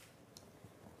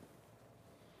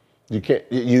 You can't.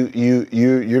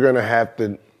 You're gonna have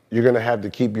to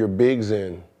keep your bigs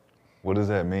in. What does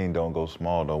that mean? Don't go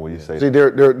small though. What do you say? See, their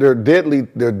deadly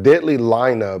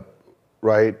lineup,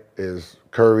 right? Is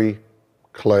Curry,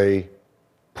 Clay,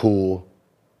 Poole,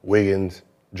 Wiggins,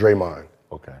 Draymond.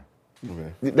 Okay.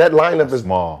 That lineup is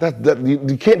small.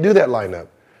 You can't do that lineup.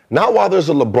 Not while there's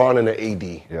a LeBron and an AD.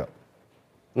 Yeah.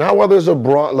 Not while there's a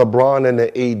LeBron and an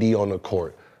AD on the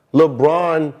court.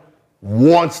 LeBron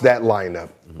wants that lineup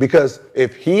because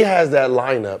if he has that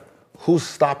lineup, who's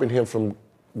stopping him from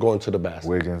going to the basket?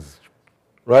 Wiggins.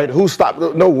 Right? Who's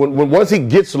stopping? No. Once he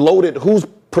gets loaded, who's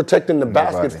protecting the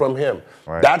basket from him?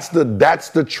 Right. That's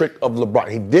the trick of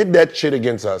LeBron. He did that shit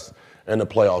against us in the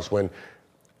playoffs when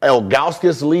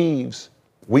Ilgauskas leaves.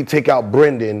 We take out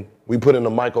Brendan. We put in a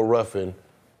Michael Ruffin.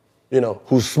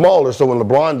 who's smaller. So when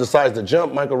LeBron decides to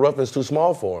jump, Michael Ruffin's too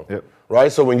small for him. Yep.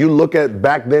 Right? So when you look at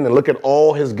back then and look at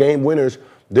all his game winners,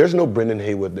 there's no Brendan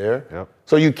Haywood there. Yep.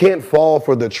 So you can't fall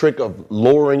for the trick of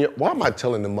lowering your. Why am I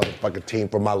telling the motherfucking team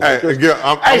for my Lakers?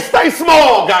 Hey, stay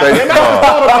small, guys. I just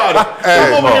thought about it.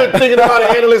 I'm over here thinking about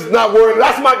the analysts not worrying.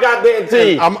 That's my goddamn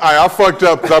team. I fucked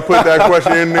up because I put that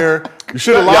question in there. You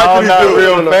should have Y'all lied not to these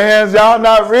real dudes. fans. Y'all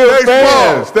not real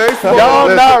fans. Stay small.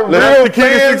 Y'all not real the key to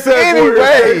fans success, anyway.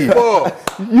 Stay small.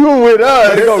 You with us.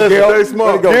 Way to go, Gil. Stay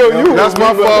small. Gil, you That's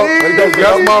my fault.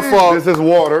 That's my fault. This is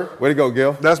water. Way to go,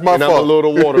 Gil. That's my And fault. I'm a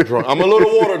little water drunk. I'm a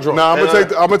little water drunk. Nah, I'm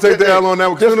gonna take the L on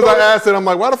that. As soon as I asked it, I'm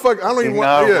like, why the fuck? I don't even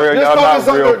want.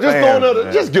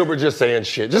 Just Gilbert just saying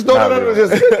shit. Just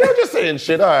just saying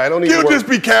shit. All right, I don't even. Gil just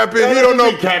be capping. He don't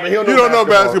know. You don't know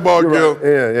basketball, Gil.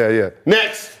 Yeah.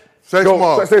 Next. Say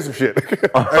small. Say some shit.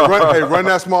 Run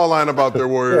that small line about their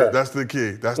Warrior. Yeah. That's the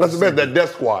key. That's the best. That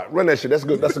death squad. Run that shit. That's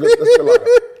good. That's a good line.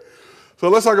 So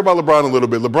let's talk about LeBron a little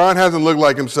bit. LeBron hasn't looked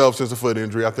like himself since the foot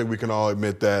injury. I think we can all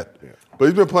admit that. Yeah. But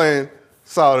he's been playing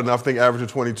solid enough. I think averaging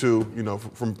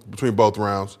 22, from between both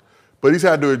rounds. But he's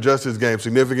had to adjust his game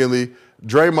significantly.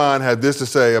 Draymond had this to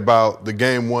say about the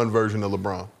Game 1 version of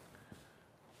LeBron.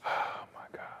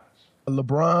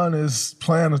 LeBron is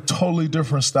playing a totally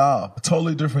different style, a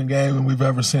totally different game than we've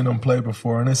ever seen him play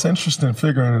before. And it's interesting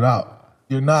figuring it out.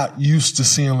 You're not used to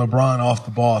seeing LeBron off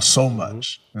the ball so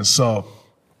much. And so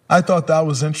I thought that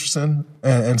was interesting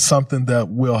and something that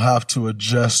we'll have to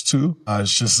adjust to.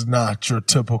 It's just not your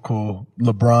typical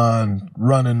LeBron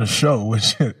running the show,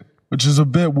 which is a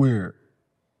bit weird.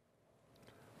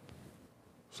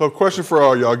 So question for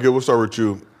all y'all, Gil, we'll start with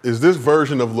you. Is this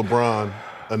version of LeBron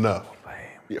enough?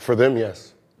 For them,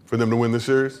 yes. For them to win this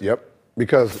series? Yep.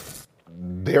 Because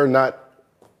they're not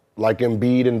like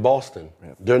Embiid in Boston.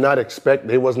 Yep.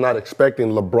 They was not expecting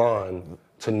LeBron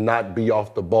to not be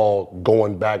off the ball,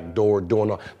 going back door,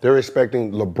 doing all. They're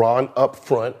expecting LeBron up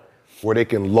front where they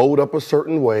can load up a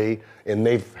certain way, and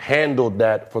they've handled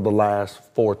that for the last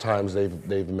 4 times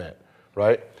they've met,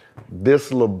 right? This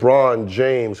LeBron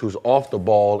James who's off the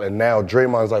ball, and now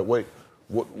Draymond's like, wait,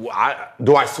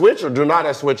 do I switch or do not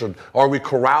I switch? Or are we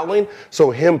corralling?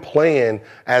 So him playing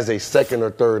as a second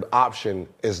or third option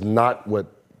is not what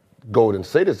Golden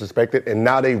State is expected, and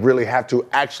now they really have to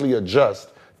actually adjust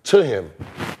to him.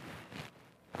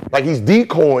 Like he's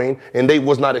decoying, and they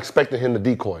was not expecting him to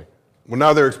decoy. Well,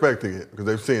 now they're expecting it because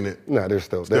they've seen it. No, they're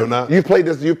still not. You played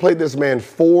this man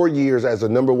 4 years as a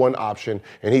number 1 option,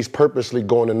 and he's purposely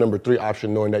going to number 3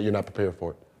 option, knowing that you're not prepared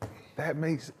for it. That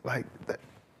makes that.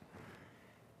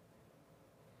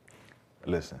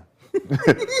 Listen,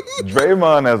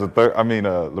 Draymond as a third.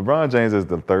 LeBron James as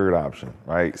the third option,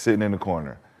 right? Sitting in the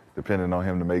corner, depending on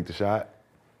him to make the shot.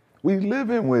 We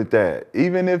living with that.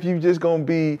 Even if you just gonna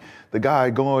be the guy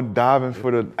going diving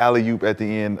for the alley-oop at the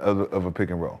end of a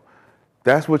pick and roll.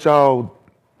 That's what y'all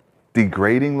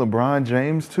degrading LeBron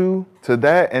James to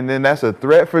that, and then that's a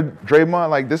threat for Draymond.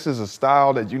 Like, this is a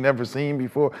style that you never seen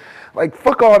before. Like,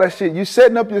 fuck all that shit. You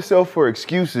setting up yourself for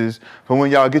excuses for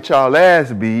when y'all get y'all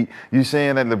ass beat. You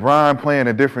saying that LeBron playing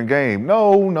a different game.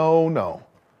 No.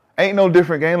 Ain't no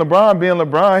different game. LeBron being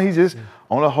LeBron, he's just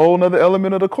on a whole nother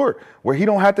element of the court where he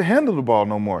don't have to handle the ball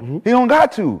no more. Mm-hmm. He don't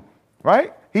got to,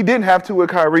 right? He didn't have to with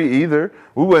Kyrie either.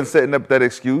 We wasn't setting up that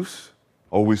excuse.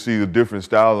 Oh, we see a different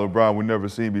style of LeBron we never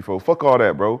seen before. Fuck all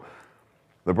that, bro.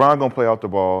 LeBron gonna play off the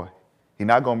ball. He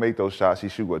not gonna make those shots. He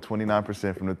shoot,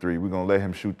 29% from the 3. We're gonna let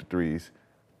him shoot the 3s.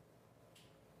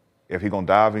 If he gonna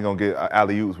dive, he gonna get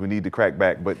alley-oops. We need to crack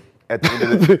back. But at the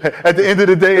end of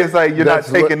the day, it's like you're not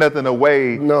taking nothing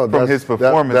away from his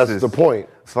performances. That's the point.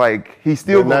 It's like he's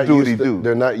still gonna do what he do.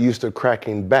 They're not used to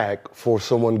cracking back for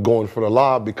someone going for the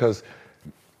lob because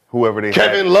whoever they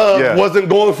Kevin Love wasn't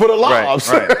going for the lobs.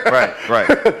 Right.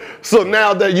 So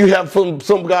now that you have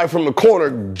some guy from the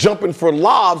corner jumping for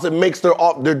lobs, it makes their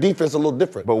defense a little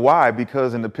different. But why?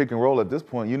 Because in the pick and roll at this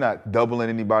point, you're not doubling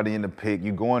anybody in the pick.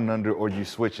 You're going under or you're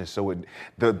switching. So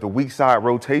the weak side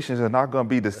rotations are not going to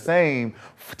be the same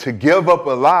to give up a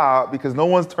lob because no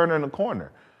one's turning the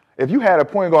corner. If you had a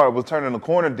point guard that was turning the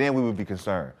corner, then we would be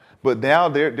concerned. But now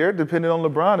they're dependent on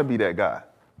LeBron to be that guy.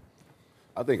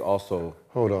 I think also...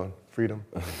 Hold on, Freedom.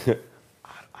 I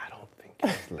don't think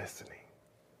he's listening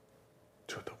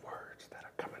to the words that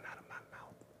are coming out of my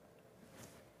mouth.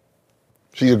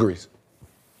 She agrees.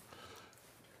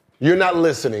 You're not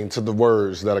listening to the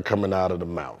words that are coming out of the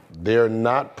mouth. They're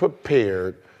not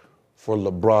prepared for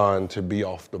LeBron to be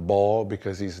off the ball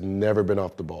because he's never been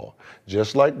off the ball.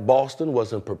 Just like Boston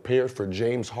wasn't prepared for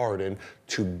James Harden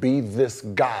to be this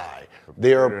guy.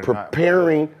 They're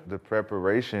preparing. The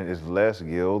preparation is less,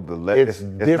 Gil. It's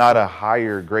not a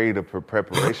higher grade of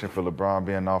preparation for LeBron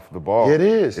being off the ball. It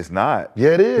is. It's not. Yeah,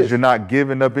 it is. Because you're not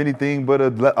giving up anything but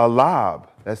a lob.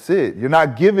 That's it. You're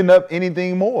not giving up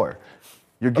anything more.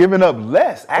 You're giving up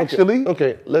less, actually.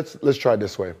 Okay, let's try it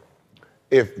this way.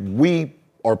 If we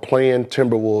are playing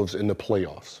Timberwolves in the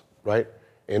playoffs, right?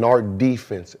 And our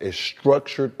defense is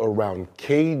structured around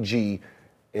KG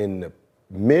in the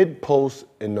mid post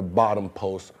and the bottom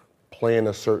post playing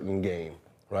a certain game,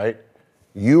 right?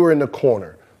 You are in the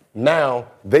corner. Now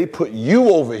they put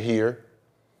you over here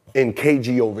and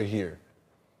KG over here.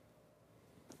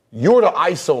 You're the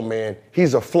ISO man.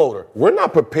 He's a floater. We're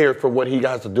not prepared for what he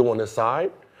has to do on this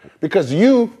side. Because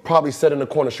you probably sat in the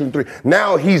corner shooting three.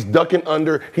 Now he's ducking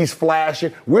under, he's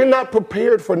flashing. We're not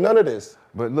prepared for none of this.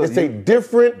 But look,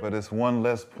 But it's one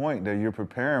less point that you're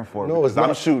preparing for. No, it's not.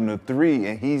 I'm shooting a three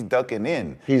and he's ducking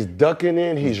in. He's ducking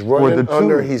in, he's running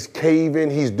under, he's caving,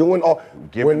 he's doing all.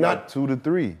 We're not 2 to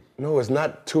 3. No, it's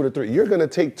not 2 to 3. You're gonna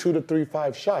take 2 to 3,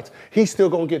 5 shots. He's still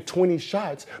gonna get 20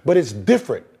 shots, but it's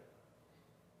different.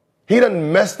 He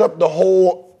done messed up the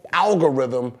whole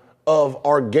algorithm of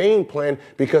our game plan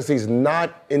because he's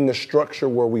not in the structure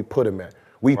where we put him at.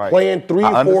 We playing 3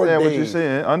 or 4 days. I understand what you're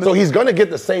saying. So he's going to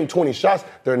get the same 20 shots.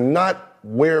 They're not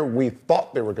where we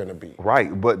thought they were going to be.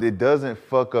 Right, but it doesn't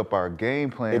fuck up our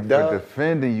game plan for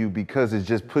defending you because it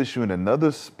just puts you in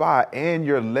another spot and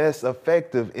you're less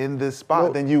effective in this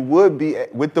spot than you would be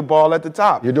with the ball at the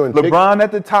top. You're doing LeBron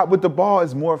at the top with the ball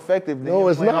is more effective than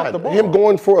it's playing not. off the ball. Him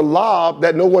going for a lob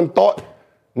that no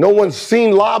one's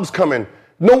seen lobs coming.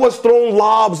 No one's thrown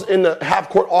lobs in the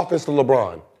half-court offense to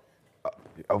LeBron.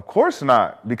 Of course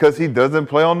not, because he doesn't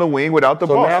play on the wing without the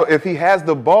ball. So if he has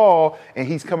the ball and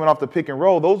he's coming off the pick and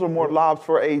roll, those are more lobs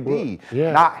for AD,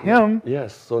 not him.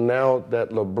 Yes, so now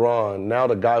that now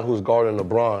the guy who's guarding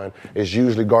LeBron is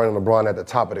usually guarding LeBron at the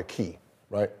top of the key,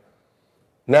 right?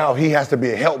 Now he has to be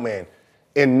a help man.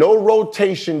 In no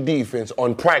rotation defense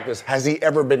on practice has he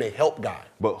ever been a help guy.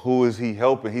 But who is he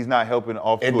helping? He's not helping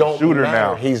off to a shooter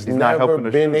now. He's never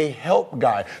been a help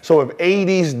guy. So if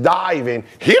AD's diving,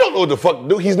 he don't know what the fuck to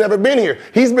do. He's never been here.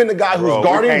 He's been the guy who's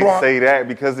guarding we can't say that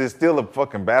because it's still a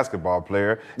fucking basketball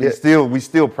player. We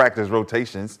still practice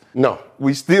rotations. No.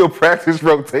 We still practice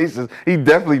rotations. He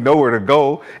definitely know where to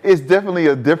go. It's definitely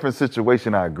a different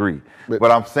situation, I agree.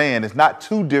 But I'm saying it's not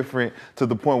too different to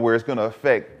the point where it's going to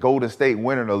affect Golden State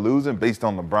winning or losing based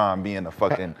on LeBron being a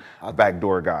fucking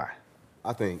backdoor guy.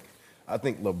 I think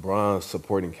LeBron's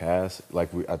supporting cast, I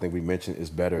think we mentioned, is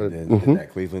better than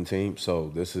that Cleveland team.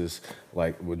 So this is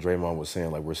like what Draymond was saying.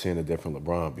 Like we're seeing a different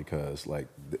LeBron because like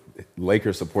the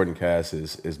Lakers supporting cast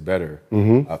is better.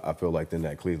 I feel like than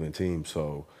that Cleveland team.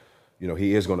 So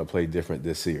he is going to play different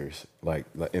this series. Like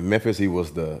in Memphis, he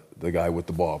was the guy with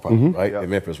the ball, probably, right? Yep. In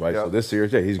Memphis, right? Yep. So this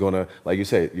series, he's going to, like you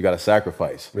said, you got to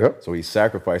sacrifice. Yep. So he's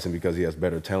sacrificing because he has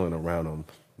better talent around him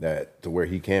to where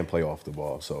he can play off the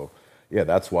ball. So, yeah,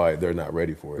 that's why they're not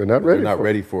ready for it. They're not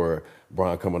ready for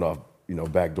Bron coming off,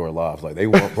 backdoor lobs. Like they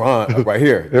want Bron right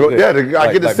here.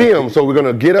 I get to see him. So we're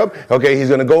gonna get up. Okay, he's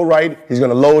gonna go right. He's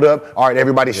gonna load up. All right,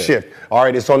 everybody shift. All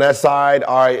right, it's on that side.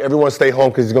 All right, everyone stay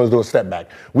home because he's gonna do a step back.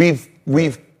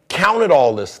 We've counted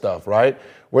all this stuff, right?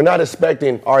 We're not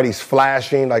expecting. All right, he's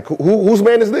flashing. Like whose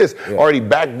man is this? Yeah. Already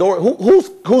backdoor.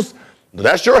 Who's?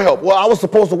 That's your help. Well, I was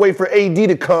supposed to wait for AD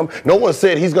to come. No one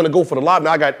said he's gonna go for the lob.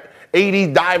 Now I got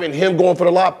AD diving, him going for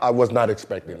the lob. I was not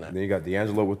expecting that. Then you got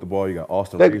D'Angelo with the ball. You got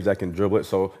Austin Reeves that can dribble it.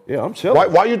 So, yeah, I'm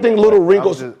chilling. Why you think little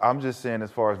wrinkles? I'm just saying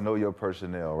as far as know your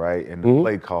personnel, right? And the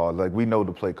play calls. Like, we know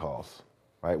the play calls,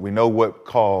 right? We know what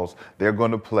calls they're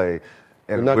going to play.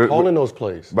 And they're not calling those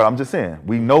plays. But I'm just saying,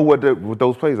 we know what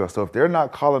those plays are. So if they're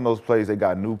not calling those plays, they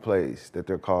got new plays that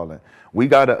they're calling. We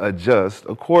got to adjust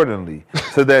accordingly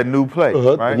to that new play,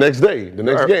 right? The next day, the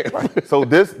next game. Right. So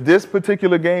this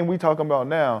particular game we talking about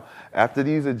now, after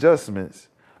these adjustments,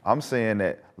 I'm saying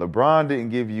that LeBron didn't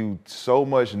give you so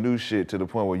much new shit to the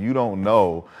point where you don't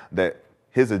know that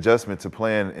his adjustment to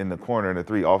playing in the corner and the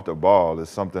three off the ball is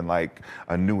something like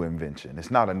a new invention. It's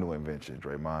not a new invention,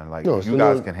 Draymond. Like, you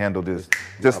guys can handle this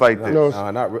just like this.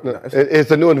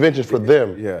 It's a new invention for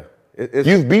them. Yeah.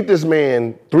 You've beat this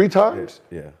man 3 times?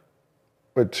 Yeah.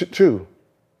 But 2,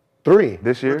 3.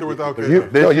 This year?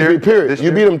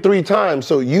 You beat him 3 times,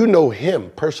 so you know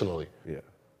him personally. Yeah.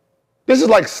 This is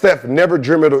like Steph never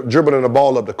dribbling the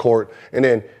ball up the court, and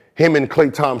then him and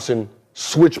Klay Thompson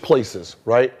switch places,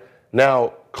 right?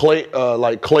 Now, Clay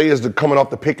is coming off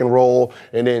the pick and roll,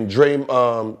 and then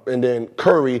and then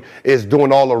Curry is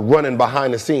doing all the running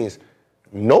behind the scenes.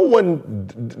 No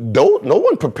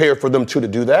one prepared for them to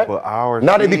do that. But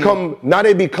now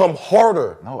they become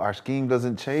harder. No, our scheme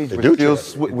doesn't change.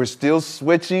 We're still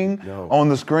switching on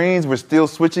the screens. We're still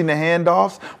switching the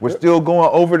handoffs. We're still going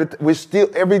over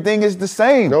everything is the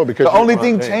same. No, because the only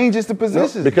thing changes the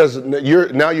positions. No, because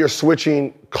you're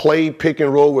switching Clay pick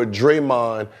and roll with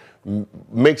Draymond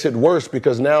makes it worse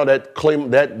because now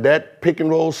that pick and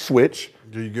roll switch.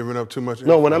 Are you giving up too much?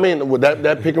 No, what I mean with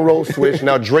that pick and roll switch.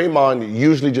 Now Draymond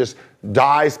usually just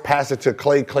dives, pass it to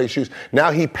Clay. Clay shoots.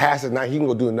 Now he passes. Now he can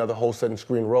go do another whole sudden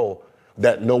screen roll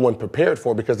that no one prepared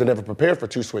for because they never prepared for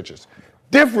two switches.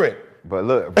 Different. But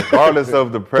look, regardless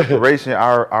of the preparation,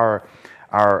 our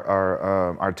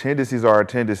tendencies are our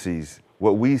tendencies.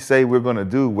 What we say we're going to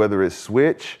do, whether it's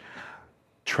switch,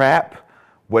 trap,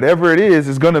 whatever it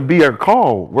is going to be our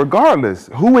call, regardless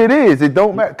who it is. It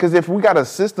don't matter, because if we got a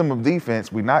system of defense,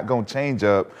 we're not going to change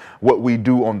up what we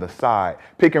do on the side.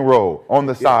 Pick and roll on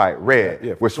the side,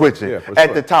 red. We're switching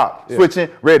at the top, switching,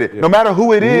 red. No matter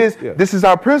who it is, this is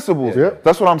our principles.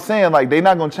 That's what I'm saying. Like they're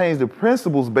not going to change the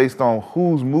principles based on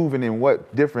who's moving in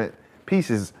what different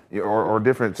pieces or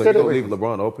different. So you don't leave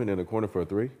LeBron open in the corner for a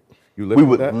three? We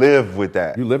would live with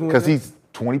that. You living with that? Because he's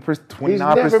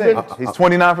 29%. He's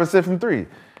 29% from three.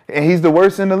 And he's the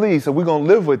worst in the league, so we're going to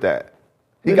live with that.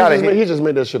 He just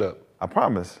made that shit up. I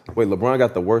promise. Wait, LeBron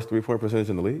got the worst three-point percentage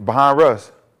in the league? Behind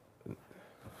Russ.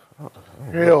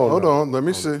 Hell, hold on. Let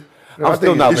me see. I'm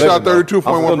still not living. He shot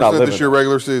 32.1% this year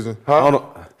regular season.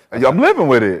 I'm living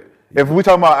with it. If we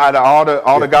talking about out of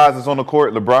all the guys that's on the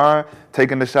court, LeBron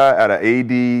taking the shot out of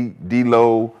AD,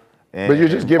 D-Lo, and you're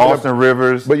just giving Austin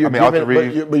Rivers. But you're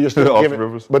still giving.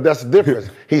 Rivers. But that's the difference.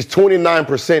 He's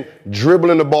 29%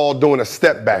 dribbling the ball, doing a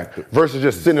step back versus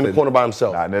just sitting in the corner by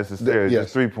himself. Not necessarily.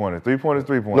 Just three-pointer.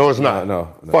 Three-pointer. No, it's not.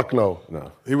 No. Fuck no.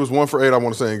 He was 1 for 8. I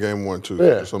want to say in game 1 too.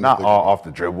 Yeah. Not all off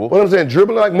the dribble. What I'm saying,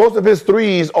 dribbling like most of his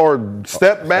threes are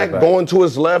step back, going to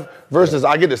his left versus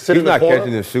I get to sit in the corner. He's not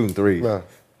catching and shooting threes. Nah.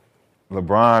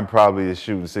 LeBron probably is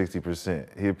shooting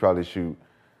 60%. He'd probably shoot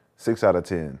 6 out of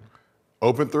 10.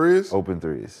 Open threes? Open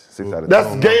threes. 6 out of 10.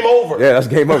 That's game over. Yeah, that's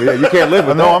game over. Yeah, you can't live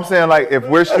with that. No, I'm saying like if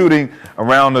we're shooting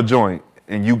around the joint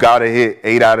and you got to hit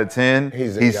 8 out of 10,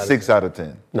 he's 6 out of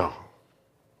 10. No.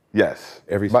 Yes.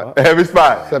 Every spot? Every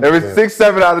spot. Every 6,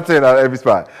 7 out of 10 out of every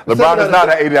spot. LeBron is not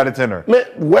an 8 out of 10er. Man,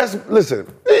 Wes,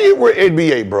 listen, we're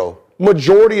NBA, bro.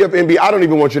 Majority of NBA, I don't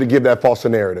even want you to give that false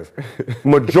narrative.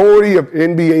 Majority of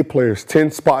NBA players,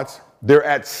 10 spots, they're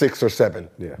at 6 or 7.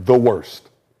 Yeah. The worst.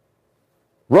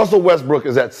 Russell Westbrook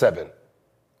is at 7.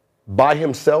 By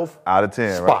himself, out of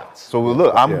 10 spots. Right? So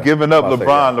look, I'm giving up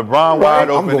LeBron. LeBron wide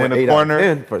open in the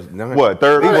corner. What,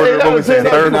 third quarter? What we saying?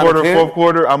 Third quarter, fourth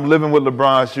quarter. I'm living with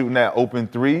LeBron shooting that open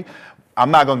three. I'm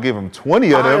not going to give him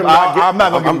 20 of them. I'm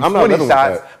not going to give him 20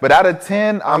 shots. But out of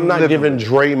 10, I'm not giving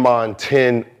Draymond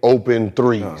 10 open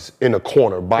threes in the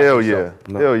corner by himself.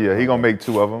 Hell yeah. He going to make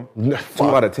 2 of them. 2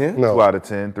 out of 10? No. 2 out of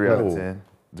 10, 3 out of 10.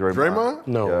 Draymond?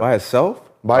 No. Yeah. By itself?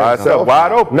 By itself,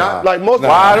 wide open. Not like most.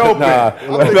 Wide open.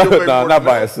 Not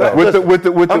by itself. With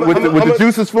the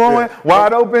juices flowing,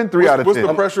 wide open. 3 out of 10. What's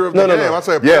the pressure of the game? I'd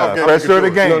say a playoff game. Pressure of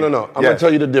the game. No. I'm gonna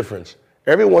tell you the difference.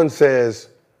 Everyone says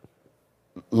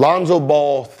Lonzo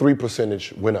Ball 3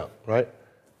 percentage went up, right?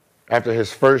 After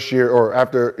his first year, or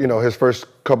after his first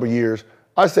couple years,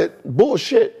 I said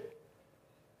bullshit.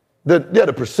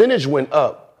 The percentage went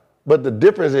up, but the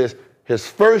difference is his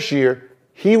first year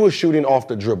he was shooting off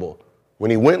the dribble. When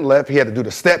he went left, he had to do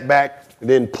the step back and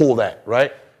then pull that,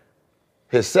 right?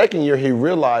 His second year, he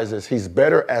realizes he's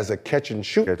better as a catch and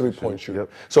shoot three-point shooter. Yep.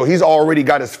 So he's already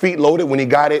got his feet loaded. When he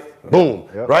got it, boom,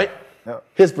 right? Yep.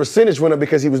 His percentage went up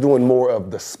because he was doing more of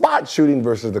the spot shooting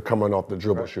versus the coming off the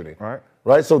dribble shooting.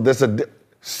 Right? So this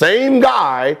same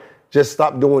guy just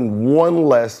stopped doing one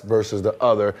less versus the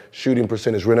other. Shooting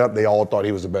percentage went up. They all thought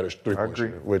he was a better three-point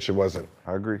shooter, which it wasn't.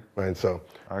 I agree. And so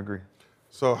I agree.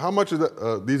 So how much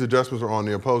of these adjustments are on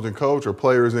the opposing coach or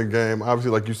players in game?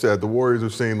 Obviously, like you said, the Warriors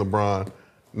have seen LeBron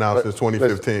now since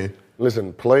 2015.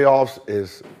 Listen, playoffs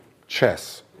is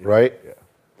chess, right?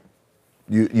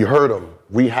 Yeah. You heard him.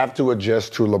 We have to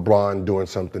adjust to LeBron doing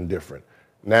something different.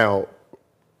 Now,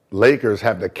 Lakers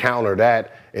have to counter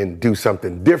that and do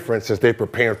something different since they're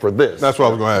preparing for this. That's what I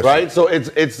was going to ask. Right? So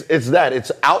it's that.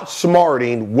 It's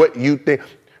outsmarting what you think.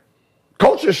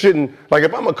 Coaches shouldn't, like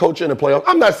if I'm a coach in the playoffs,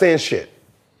 I'm not saying shit.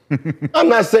 I'm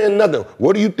not saying nothing.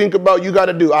 What do you think about you got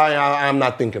to do? I'm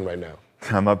not thinking right now.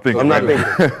 I'm not thinking. I'm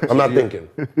not thinking.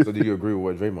 So do you agree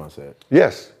with what Draymond said?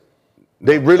 Yes.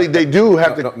 They do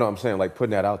have to. No, I'm saying like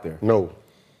putting that out there. No.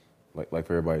 Like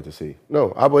for everybody to see.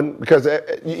 No, I wouldn't, because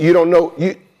you don't know.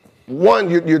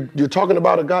 You're talking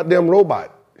about a goddamn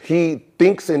robot. He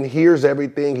thinks and hears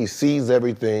everything. He sees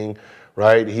everything,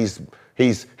 right? He's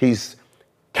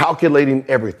calculating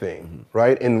everything,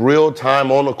 right? In real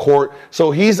time on the court.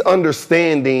 So he's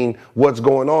understanding what's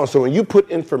going on. So when you put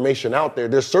information out there,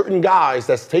 there's certain guys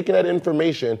that's taking that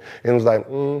information and was like,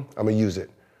 I'm gonna use it,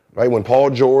 right? When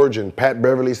Paul George and Pat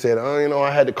Beverly said,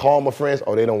 I had to call my friends.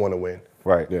 Oh, they don't want to win.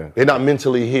 Right. Yeah. They're not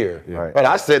mentally here. Yeah. Right. But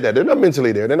I said that. They're not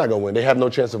mentally there. They're not going to win. They have no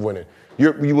chance of winning.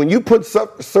 When you put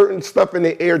certain stuff in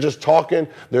the air just talking,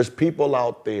 there's people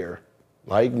out there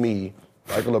like me,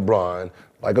 like a LeBron,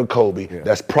 like a Kobe,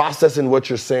 that's processing what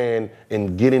you're saying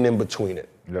and getting in between it.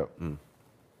 Yep.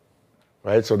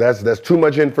 Right? So that's too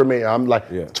much information. I'm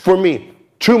like, for me,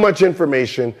 too much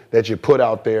information that you put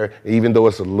out there, even though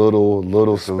it's a little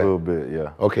bit,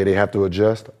 yeah. Okay, they have to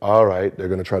adjust. All right, they're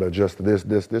going to try to adjust to this.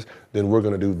 Then we're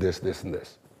going to do this, and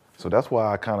this. So that's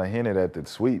why I kind of hinted at the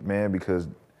sweep, man, because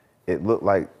it looked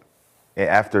like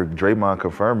after Draymond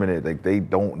confirming it, like they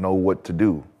don't know what to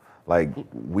do. Like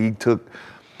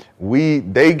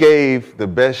they gave the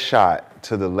best shot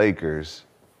to the Lakers,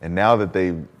 and now that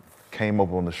they came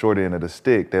up on the short end of the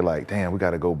stick, they're like, damn, we got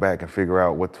to go back and figure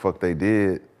out what the fuck they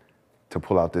did to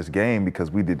pull out this game,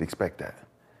 because we didn't expect that.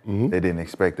 They didn't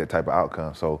expect that type of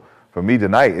outcome. So for me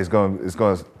tonight, it's going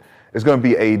to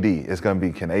be AD. It's going to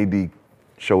be, can AD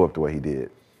show up the way he did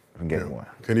in game one?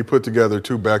 Can he put together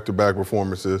 2 back-to-back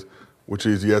performances, which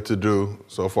he's yet to do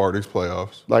so far these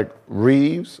playoffs? Like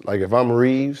Reeves, like if I'm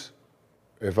Reeves,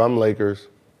 if I'm Lakers,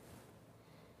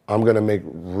 I'm going to make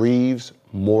Reeves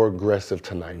more aggressive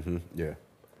tonight. Yeah.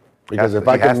 Because if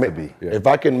I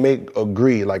can make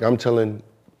agree, like I'm telling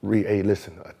Reeves, hey,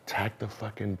 listen, attack the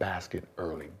fucking basket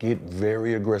early. Get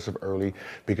very aggressive early,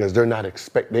 because they're not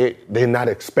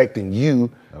expecting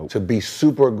you to be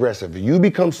super aggressive. If you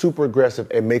become super aggressive,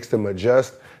 it makes them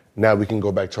adjust. Now we can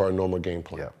go back to our normal game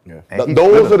plan.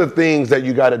 Those are the things that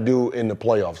you got to do in the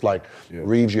playoffs. Like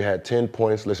Reeves, you had 10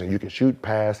 points. Listen, you can shoot,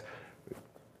 pass,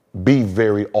 be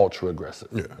very ultra aggressive.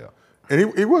 Yeah.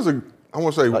 And he wasn't, I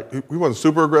won't say, he wasn't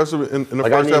super aggressive in the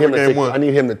like first half of game one. I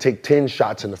need him to take 10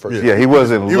 shots in the first half. Yeah, he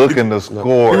wasn't looking to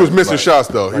score. He was missing shots,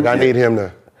 though. Like I need him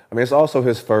to. I mean, it's also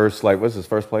his first, what's his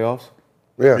first playoffs?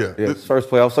 Yeah. His first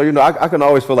playoffs. So, I can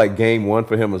always feel like game one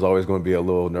for him is always going to be a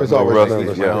little nervous.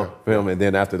 For him. And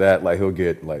then after that, he'll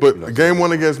get, But game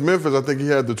one against Memphis, I think he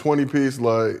had the 20-piece,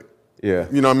 yeah.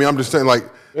 You know what I mean? I'm just saying,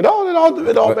 it all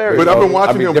varies. But I've been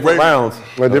watching him different rounds.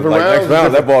 Different rounds. Next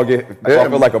round, that ball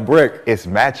feel like a brick. It's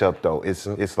matchup, though.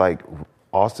 It's like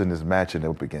Austin is matching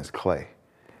up against Klay.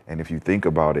 And if you think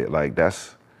about it,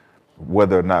 that's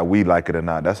whether or not we like it or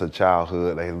not, that's a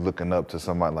childhood. They looking up to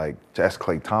somebody like, that's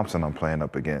Klay Thompson I'm playing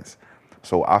up against.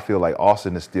 So I feel like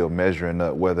Austin is still measuring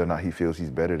up whether or not he feels he's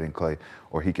better than Klay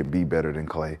or he can be better than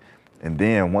Klay. And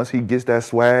then once he gets that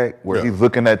swag where he's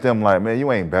looking at them like, man,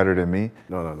 you ain't better than me.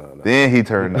 No. Then he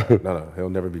turned up. No, he'll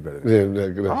never be better than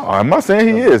me. I'm not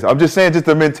saying he is. I'm just saying just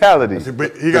the mentality.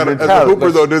 But he got as a hooper,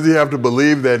 though, does he have to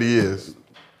believe that he is?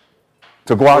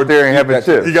 To go out there and have a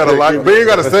chip. He got to but he ain't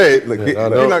got to say it.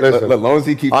 As long as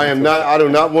he keeps. I do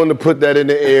not want to put that in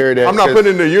the air. I'm not putting it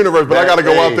in the universe, but I got to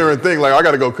go out there and think, I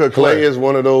got to go cook Klay is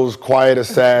one of those quiet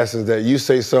assassins that you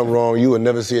say something wrong, you would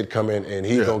never see it coming, and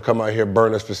he's going to come out here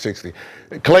burn us for 60.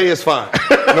 Klay is fine.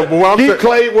 Keep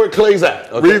Klay where Klay's at.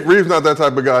 Okay? Reeves not that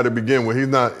type of guy to begin with. He's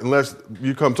not, unless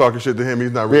you come talking shit to him,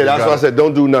 he's not really. Yeah, that's why I said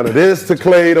don't do none of this to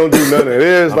Klay. Don't do none of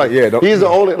this. He's the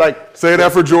only Say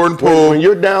that for Jordan Poole. When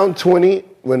you're down 20,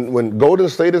 when Golden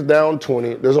State is down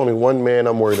 20, there's only one man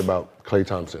I'm worried about, Klay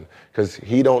Thompson, because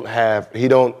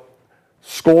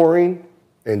scoring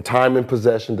and time in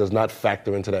possession does not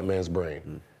factor into that man's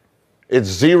brain. It's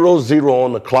 0-0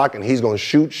 on the clock, and he's going to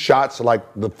shoot shots like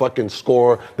the fucking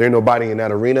scorer. There ain't nobody in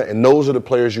that arena, and those are the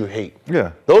players you hate.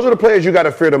 Yeah. Those are the players you got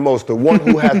to fear the most, the one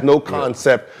who has no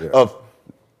concept of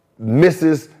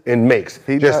misses and makes.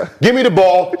 Give me the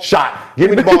ball, shot. Give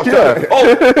me the ball, shot.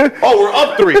 Oh, we're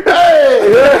up 3.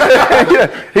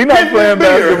 Hey! He's not playing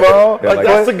basketball.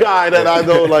 That's the guy that I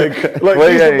know,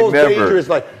 he's the most dangerous.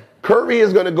 Curry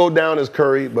is going to go down as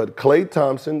Curry, but Klay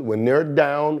Thompson, when they're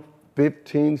down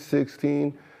 15,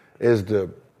 16, is the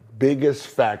biggest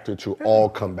factor to all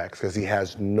comebacks, because he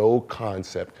has no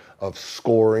concept of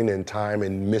scoring and time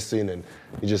and missing, and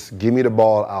you just give me the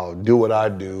ball, I'll do what I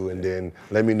do, and then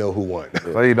let me know who won.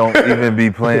 Klay don't even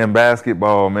be playing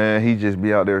basketball, man. He just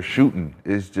be out there shooting.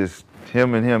 It's just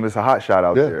him and him. It's a hot shot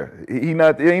out there.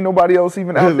 There ain't nobody else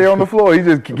even out there on the floor. He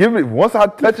just give it. Once I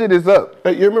touch it, it's up.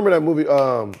 Hey, you remember that movie?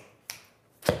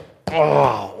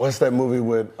 What's that movie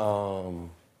with?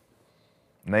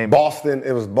 Boston.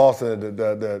 It was Boston.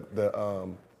 The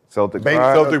Celtic bank,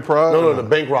 Pride? Celtic Pride? No, the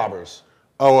bank robbers.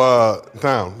 Oh,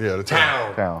 Town. Yeah, the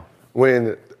Town. Town.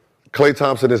 When Klay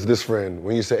Thompson is this friend,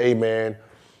 when you say, "Hey man,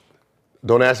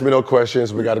 don't ask me no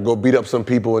questions. We got to go beat up some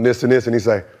people and this," and he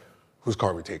say, "Whose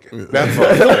car we taking?" That's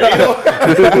all.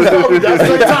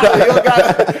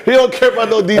 He don't care about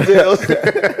no details.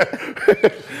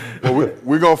 Well,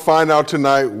 we're gonna find out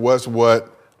tonight what's what.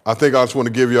 I think I just want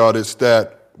to give y'all this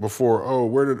stat before. Oh,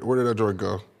 where did that joint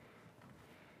go?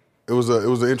 It was an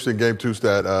interesting game 2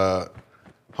 stat.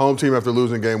 Home team after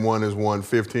losing game 1 has won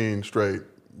 15 straight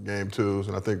game 2s,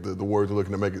 and I think the Warriors are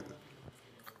looking to make it.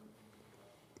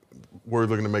 Warriors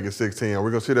looking to make it 16. Are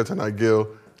we gonna see that tonight, Gil?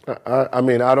 I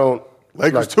mean, I don't.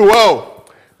 Lakers 2-0.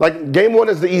 Like game 1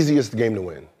 is the easiest game to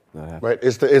win. Right,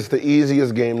 it's the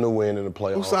easiest game to win in the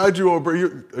playoffs. Whose side you on, bro?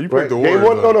 You picked right? the Warriors.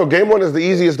 Game 1, Game 1 is the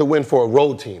easiest to win for a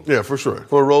road team. Yeah, for sure.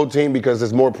 For a road team because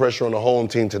there's more pressure on the home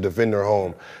team to defend their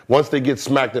home. Once they get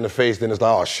smacked in the face, then it's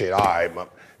like, oh shit, all right,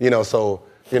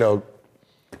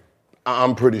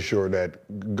 I'm pretty sure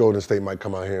that Golden State might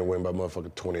come out here and win by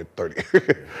motherfucking 20 or 30.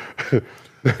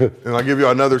 And I'll give you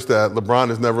another stat. LeBron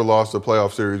has never lost a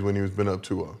playoff series when he's been up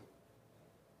 2-0.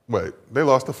 Wait, they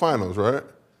lost the finals, right?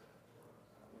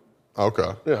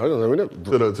 Okay. Yeah, to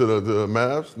the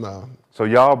Mavs? Nah. So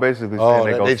y'all basically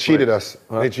saying they cheated us.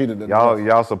 Huh? They cheated us.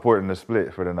 Y'all supporting the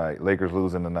split for the night. Lakers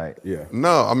losing tonight. Yeah.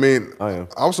 No, I mean, I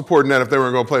was supporting that if they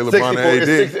weren't going to play LeBron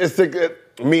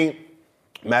and AD.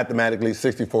 Mathematically,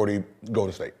 60-40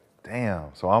 Golden State. Damn.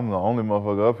 So I'm the only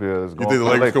motherfucker up here that's going. You think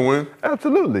the Lakers can win?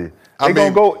 Absolutely. Gonna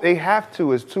go. They have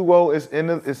to. It's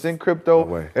 2-0. It's in crypto.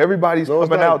 No way. Everybody's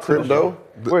coming out to the show.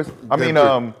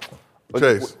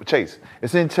 Chase.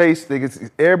 It's in Chase.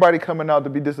 Everybody coming out to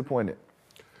be disappointed.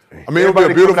 I mean, it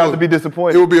would be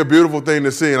disappointed. It would be a beautiful thing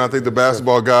to see, and I think the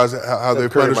basketball guys, how they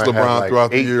punish LeBron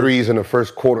throughout the year. 8 threes in the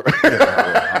first quarter.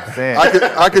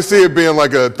 I could see it being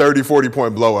like a 30,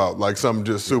 40-point blowout, like something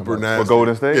just super nasty. For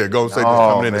Golden State? Yeah, Golden State just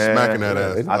coming in and smacking that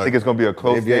ass. I think it's going to be a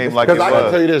close game like it was. Because I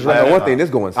can tell you this right now. One thing, this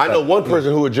going. I know one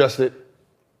person who adjusted.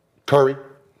 Curry.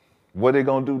 What they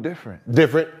going to do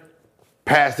different?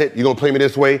 Pass it. You're going to play me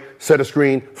this way. Set a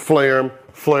screen. Flare him.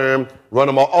 Run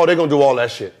them all. Oh, they're going to do all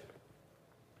that shit.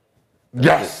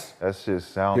 Yes. That shit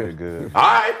sounded good. All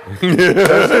right. That shit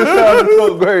sounded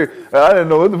so great. I didn't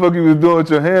know what the fuck you was doing with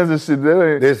your hands and shit.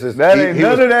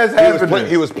 None of that's happening.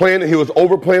 He was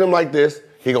overplaying them like this.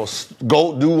 He gonna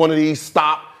go do one of these,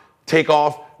 stop, take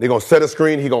off. They're gonna set a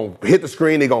screen. He gonna hit the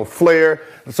screen. They gonna flare.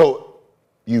 So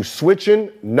you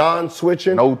switching,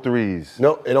 non-switching. No threes.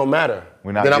 No, it don't matter.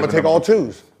 Then I'm gonna take all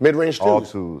twos, mid-range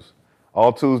twos.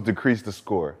 All twos decrease the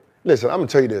score. Listen, I'm gonna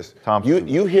tell you this.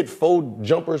 You hit 4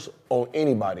 jumpers on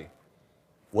anybody.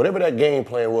 Whatever that game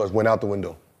plan was went out the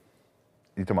window.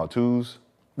 You talking about twos?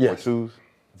 Yes. 4 twos?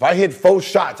 If I hit 4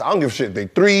 shots, I don't give a shit. They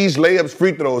threes, layups,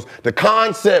 free throws. The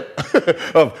concept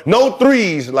of no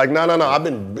threes, like no.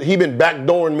 He been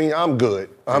backdooring me. I'm good.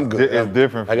 It's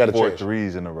different from I gotta 4 change.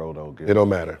 threes in a row though. It don't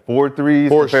matter. 4 threes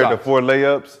 4 compared shots. to 4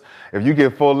 layups. If you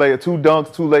get 4 layups, 2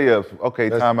 dunks, 2 layups, okay,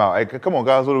 timeout. Hey, come on,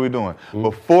 guys, what are we doing?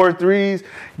 But 4 threes,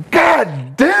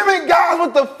 God damn it, guys,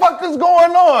 what the fuck is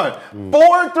going on?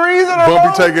 4 threes in a row?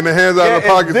 Bumpy taking the hands out of the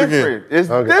pockets again. It's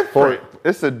different.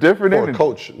 It's a different For image. a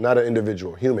coach, not an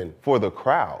individual, human. For the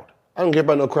crowd. I don't care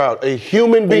about no crowd. A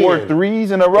human being. 4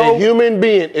 threes in a row? A human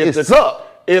being. It's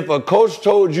up. If a coach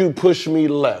told you push me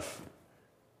left,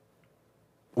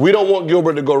 we don't want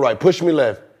Gilbert to go right. Push me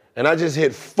left. And I just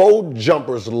hit 4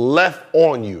 jumpers left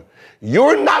on you.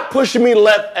 You're not pushing me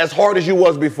left as hard as you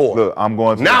was before. Look, I'm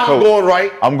going to now the coach. I'm going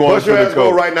right. I'm going push to your the ass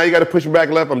coach. Go right now. You got to push me back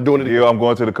left. I'm doing it again. Yeah, I'm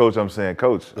going to the coach. I'm saying,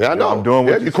 Coach. Yeah, I know. I'm doing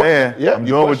what you're saying. Yeah, I'm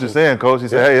doing what you're saying, Coach. He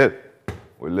said, hey,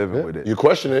 we're living with it. You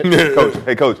question it. Coach,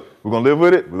 hey, Coach, we're going to live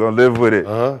with it? We're going to live with it.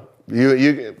 Uh-huh.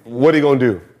 What are you going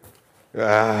to do? He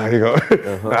going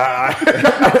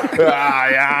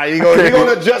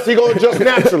to adjust. He going to adjust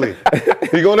naturally.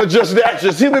 He going to adjust naturally.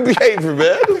 Just human behavior,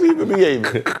 man. Just human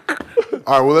behavior.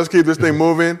 All right, well, let's keep this thing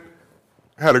moving.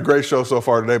 Had a great show so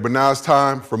far today, but now it's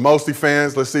time for Mostly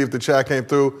Fans. Let's see if the chat came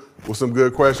through with some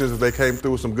good questions, if they came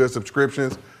through with some good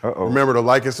subscriptions. Remember to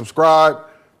like and subscribe.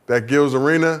 That Gil's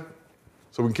Arena,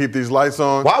 so we can keep these lights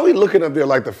on. Why are we looking up there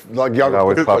like y'all gonna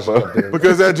put the questions up there?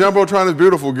 Because that Jumbotron is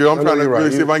beautiful, Gil. I'm trying to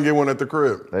really see if I can get one at the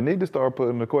crib. They need to start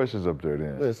putting the questions up there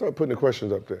then. Yeah, start putting the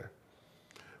questions up there.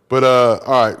 But,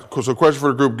 all right, so question for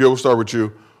the group. Gil, we'll start with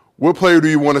you. What player do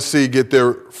you want to see get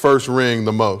their first ring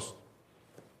the most?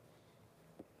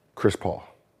 Chris Paul.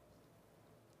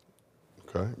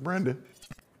 Okay. Brandon.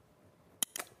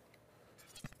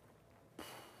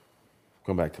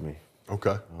 Come back to me.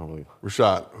 Okay.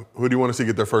 Rashad, who do you want to see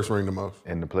get their first ring the most?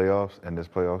 In the playoffs? In this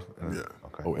playoffs? Yeah.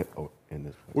 Okay. In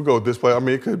this. We'll go with this play. I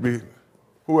mean, it could be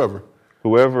whoever.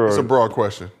 Whoever. It's a broad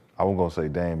question. I wasn't gonna say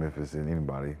Dame if it's in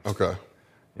anybody. Okay.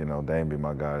 You know, Dame be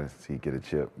my guy. He get a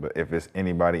chip. But if it's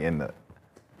anybody in the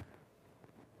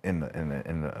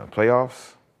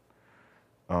playoffs,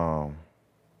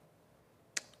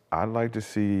 I'd like to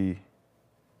see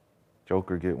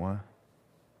Joker get one.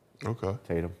 Okay.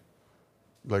 Tatum.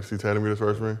 Like to see Tatum get his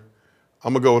first ring?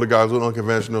 I'm going to go with a guy who's a little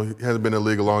unconventional. He hasn't been in the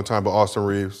league a long time, but Austin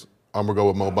Reeves. I'm going to go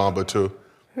with Mo Bamba, too.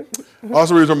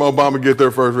 Austin Reeves or Mo Bamba get their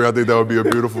first ring. I think that would be a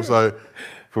beautiful sight.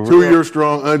 2 years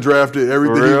strong, undrafted,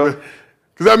 everything.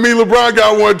 Because that means LeBron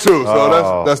got one, too.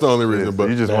 So that's the only reason. But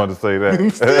you just wanted to say that.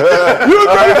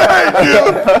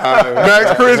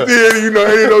 Max Christie and,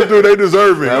 any of those dudes, they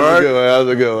deserving, all right? That was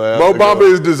a good one. Mo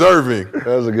Bamba is deserving. That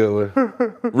was a good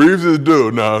one. Reeves is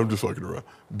due. No, I'm just fucking around.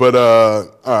 But,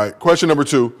 all right, question number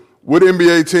 2. What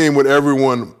NBA team would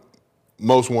everyone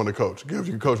most want to coach? If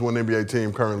you could coach one NBA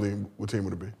team currently, what team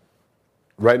would it be?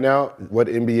 Right now, what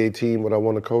NBA team would I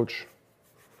want to coach?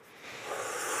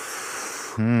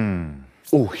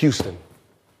 Oh, Houston.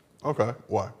 Okay,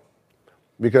 why?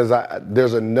 Because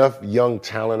there's enough young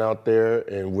talent out there,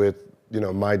 and with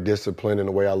my discipline and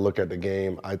the way I look at the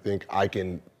game, I think I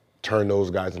can turn those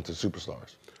guys into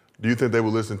superstars. Do you think they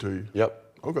would listen to you? Yep.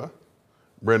 Okay.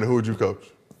 Brandon, who would you coach?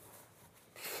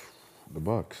 The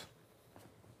Bucks.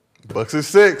 Bucks is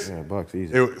 6. Yeah, Bucks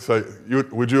easy. So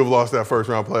would you have lost that first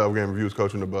round playoff game if you was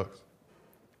coaching the Bucks?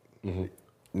 Mm-hmm.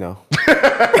 No.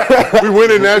 We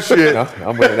winning that shit. No,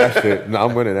 I'm winning that shit. No,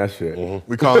 I'm winning that shit.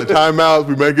 Mm-hmm. We calling timeouts.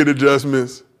 We making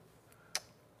adjustments.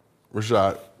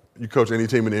 Rashad, you coach any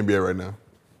team in the NBA right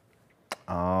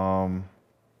now?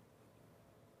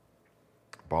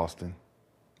 Boston.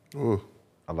 Ooh.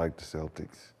 I like the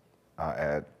Celtics. I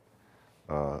add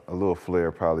a little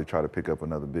flair. Probably try to pick up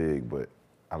another big, but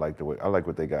I like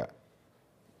what they got.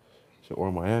 Or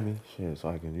Miami, so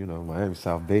I can, Miami,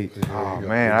 South Beach. Oh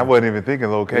man, I wasn't even thinking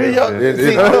location. I'm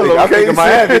thinking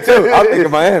Miami too. I'm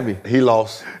thinking Miami. He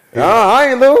lost. I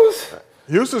ain't lose.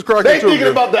 Houston's cracking They thinking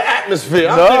about the atmosphere.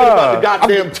 I'm thinking about the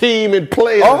goddamn team and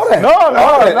players. No.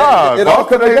 It all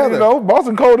come together.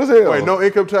 Boston cold as hell. Wait, no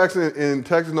income tax in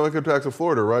Texas, no income tax in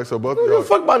Florida, right? So both of y'all.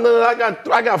 Fuck about none of that.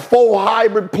 I got 4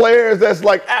 hybrid players that's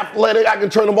like athletic. I can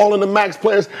turn them all into max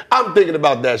players. I'm thinking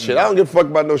about that shit. I don't give a fuck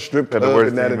about no strip club. Got the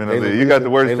worst team in the league. You got the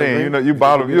worst team.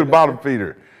 You're the bottom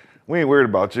feeder. We ain't worried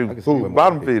about you.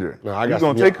 Bottom feeder. No, I got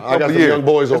some young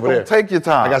boys over there. Take your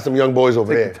time. I got some young boys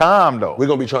over there. Take your time though. We're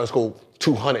gonna be trying to score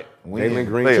 200. Jalen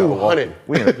Green, 200.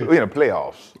 We in the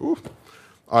playoffs. All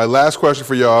right, last question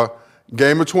for y'all.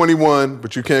 Game of 21,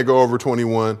 but you can't go over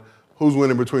 21. Who's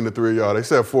winning between the 3 of y'all? They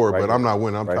said 4, but I'm not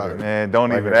winning. I'm tired. Man,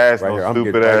 don't even ask no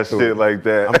stupid ass shit like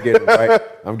that.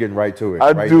 I'm getting right to it.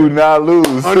 I do not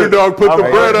lose. Underdog put the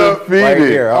bread up. Right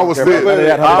here. I was sitting.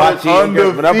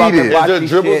 I'm undefeated. Is there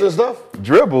dribbles and stuff?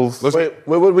 Dribbles? Wait,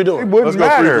 what are we doing? Let's go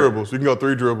 3 dribbles. You can go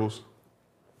 3 dribbles.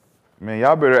 Man,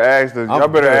 y'all better ask players.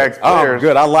 I'm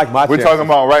good. I like my We're chances. talking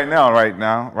about right now, right?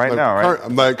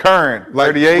 Current,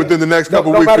 38. Within the next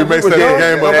couple weeks, we may set the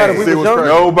game up and see what's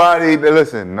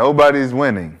crazy. Nobody's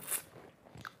winning.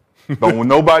 But when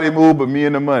nobody move but me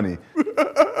and the money.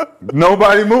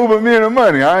 Nobody move but me and the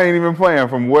money. I ain't even playing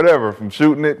from whatever, from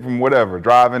shooting it, from whatever,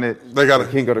 driving it. They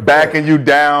got backing you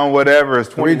down, whatever. It's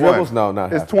 21. 3 dribbles? No,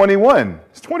 not It's 21.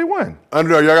 It's 21.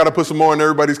 Underdog, y'all got to put some more in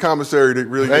everybody's commissary to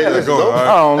really get that going. I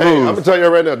don't lose. I'm gonna tell you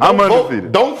right now. I'm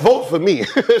undefeated. Don't vote for me.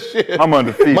 Shit. I'm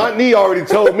undefeated. My knee already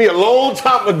told me a long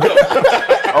time ago.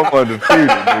 I'm undefeated,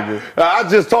 nigga. I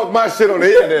just talked my shit on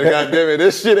the internet, goddammit.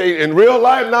 This shit ain't in real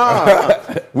life,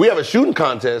 nah. We have a shooting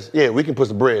contest. Yeah, we can put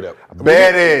some bread up.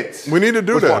 Bet it. We need to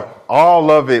do that.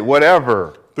 All of it,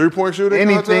 whatever. 3-point shooting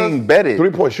Anything, contest? bet it.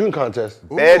 3-point shooting contest.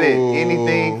 Bet it.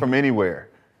 Anything from anywhere.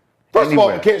 First of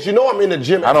all, Kent, I'm in the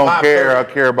gym at I don't 5:30. care. I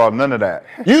care about none of that.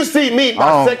 You see me,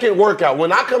 my second workout.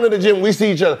 When I come to the gym, we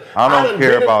see each other. I don't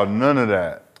care about none of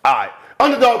that. All right.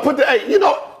 Underdog, put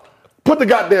the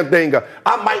goddamn thing up.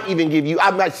 I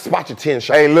might spot you 10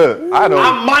 shots. Hey, look, I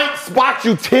might spot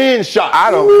you 10 shots. I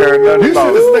don't care nothing You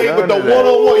about should have stayed with the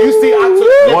one-on-one. You see,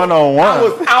 I took one-on-one. I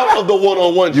was out of the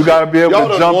one-on-one. You got to be able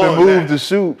to jump and move to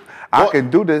shoot. I can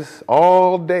do this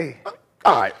all day.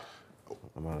 All right.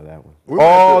 I'm out of that one.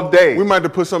 All day. We might have to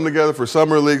put something together for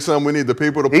Summer League. We need the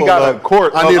people to pull up. He got a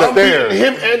court upstairs.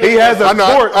 He has a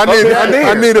court. I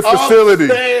need a facility.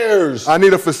 Upstairs. I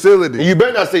need a facility. You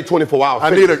better not say 24 hours. I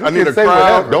need a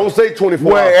crowd. Don't say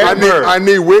 24 hours. I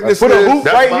need witnesses. Put a hoop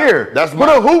right here. Put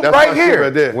a hoop right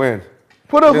here. When?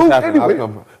 Put a hoop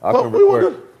anywhere. I'll come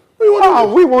record.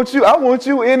 Oh, we want you. I want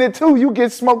you in it too. You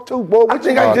get smoked too, boy. I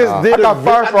think I just did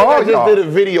a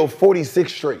video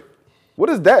 46 straight. What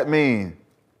does that mean?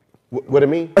 What it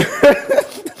mean?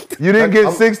 You didn't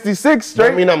get 66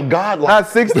 straight. I mean, I'm godlike. Not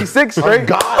 66 straight. I'm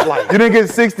godlike. You didn't get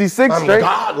 66 I'm straight.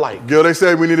 godlike. Gil, they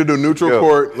said we need to do neutral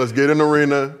court. Let's get an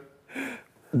arena.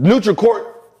 Neutral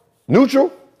court.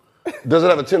 Neutral? Does it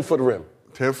have a 10-foot rim?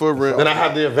 10-foot rim. Then I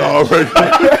have the advantage.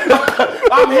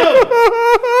 I'm him.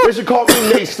 They should call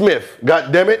me Nate Smith.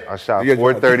 God damn it. I shot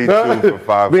 432 for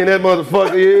 500. Being that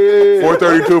motherfucker, yeah.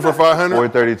 432 for 500?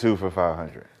 432 for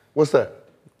 500. What's that?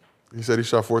 He said he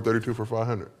shot 432 for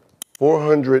 500.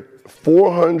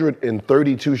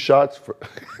 432 shots for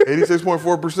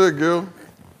 86.4%, Gil.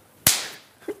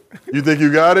 You think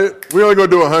you got it? We only gonna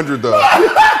do 100 though.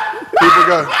 People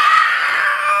got.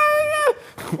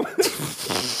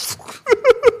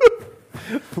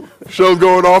 Show's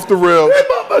going off the rails. That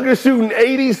motherfucker shooting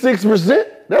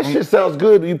 86%. That shit sounds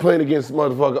good. You playing against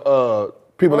motherfucker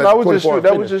people Well, that that was 24 just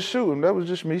that was just shooting. That was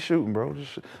just me shooting, bro.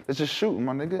 That's just shooting,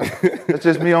 my nigga. That's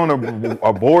just me on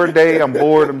a bored day. I'm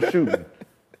bored. I'm shooting.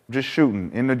 Just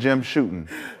shooting in the gym, shooting.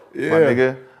 My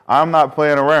nigga, I'm not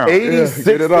playing around. 86%.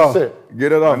 Get it off.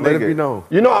 Get it off. My Let it nigga. be known.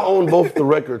 You know I own both the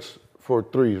records for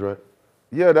threes, right?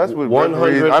 Yeah, that's what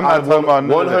 100. I'm not talking about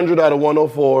 100 out of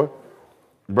 104.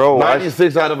 Bro,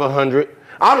 96 out of 100.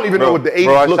 I don't even know what the 80s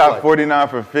Bro, I look shot like. 49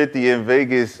 for 50 in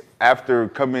Vegas after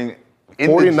coming in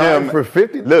 49 the gym. for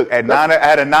 50? Look, at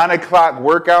 9 o'clock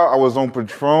workout, I was on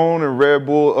Patron and Red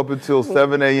Bull up until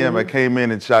 7 a.m. I came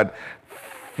in and shot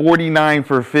 49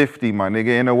 for 50, my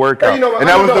nigga, in a workout. Hey, you know what, and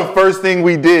that was underdog. the first thing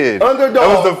we did. Underdog.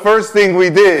 That was the first thing we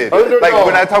did. Underdog. Like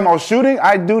when I talk about shooting,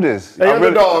 I do this. Hey,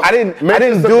 underdog. I didn't Make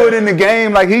do this a it bet. in the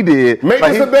game like he did. Make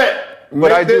Like this a bet.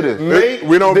 But I do this.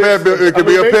 We don't bet. It could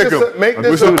be a pick 'em. Make We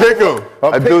this should pick 'em.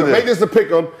 I do this. Make this a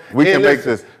pick 'em. We can And make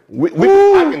listen, this.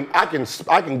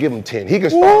 I can give him 10. He can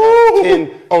start off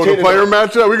 10. Oh, 10 the player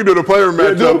matchup? We can do the player do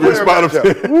matchup. the We player spot him.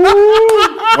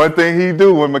 matchup. One thing he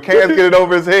do, when McCann get it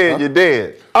over his head, you're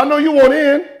dead. I know you want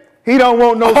in. He don't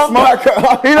want no smoke.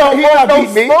 He don't want no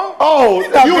smoke. Oh,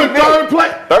 you in third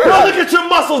place? Third. Bro, look at your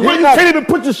muscles, bro. You can't even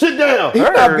put your shit down. He's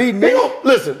not beating me.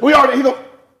 Listen, we already, he gonna.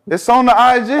 It's on the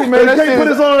IG, man. He That can't shit put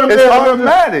is- his arm It's there.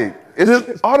 automatic.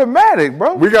 It's automatic,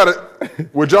 bro. We got it.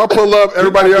 Would y'all pull up?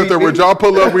 Everybody out there, would y'all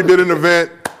pull up? We did an event,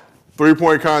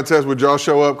 3-point contest. Would y'all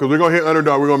show up? Because we're going to hit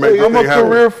underdog. We're going to make this I'm a thing happen.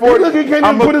 career 40. Look, he can't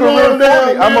I'm a even put his career arm down,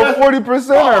 40. I'm a man.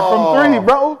 40%er from three,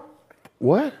 bro.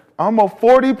 What? I'm a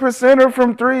 40%er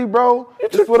from three, bro.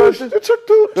 That's what I do. It took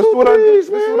two That's what I do. threes,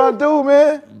 That's man. what I do,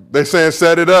 man. They saying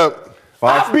set it up.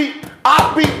 I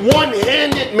beat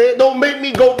one-handed, man. Don't make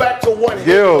me go back to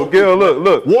one-handed. Gil,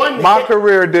 look. My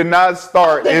career did not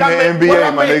start in the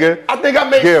NBA, my nigga. I think I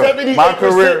made Gil,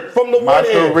 78% from the one my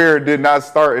hand. career did not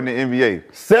start in the NBA.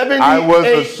 78% I was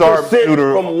a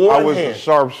sharpshooter. from one I was a hand.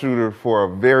 sharpshooter for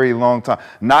a very long time.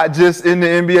 Not just in the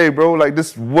NBA, bro. Like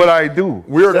this is what I do.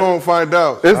 We're going to find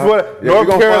out. This is what Yeah, North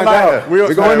we gonna find Carolina. out. We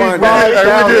gonna find out.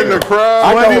 Hey, we get in the crowd.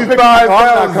 I know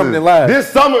I'm not coming in last.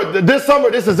 This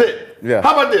summer, this is it. Yeah.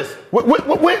 How about this?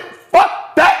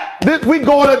 Fuck that. We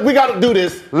got to do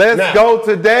this. Let's now. go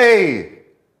today.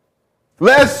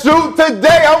 Let's shoot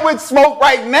today. I'm with Smoke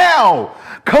right now.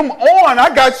 Come on. I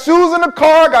got shoes in the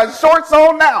car. I got shorts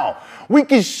on now. We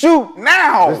can shoot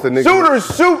now. This the nigga- Shooters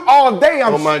shoot all day.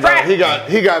 I'm Oh my strapped. God,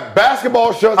 he got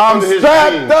basketball shorts I'm under his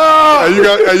strapped jeans. up. Hey, you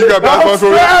got basketball I'm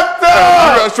shorts. strapped Hey,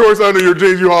 up. you got shorts under your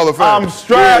jeans. You Hall of Fame. I'm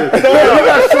strapped You up.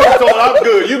 got shorts on. I'm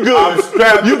good. You good. I'm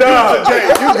strapped You up. good today.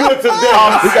 You good today.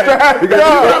 I'm strapped You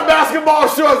got up. basketball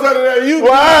shorts under there. You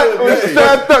What? good We today.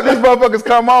 strapped up. These motherfuckers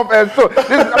come off as short.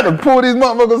 I can pull these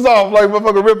motherfuckers off like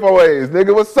motherfucking Rippo A's,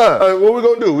 nigga. What's up? What we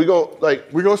gonna do? We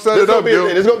gonna set it up, Gil.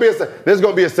 This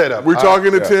gonna be a setup. We're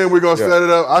talking to 10. We're going to Yeah. set it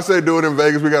up. I say do it in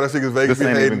Vegas. We got to see because Vegas This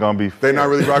ain't be even gonna be They're not fair.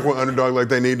 really rocking with underdog like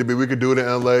they need to be. We could do it in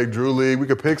LA, Drew League. We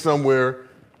could pick somewhere,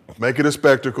 make it a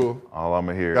spectacle. All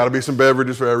I'ma hear. Got to be some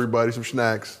beverages for everybody, some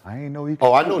snacks. I ain't know he. Could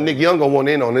Oh, I know Nick Young gonna want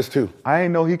in on this too. I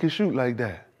ain't know he could shoot like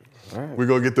that. We're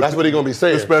going to get the That's what he gonna be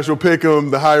saying. the special pick 'em,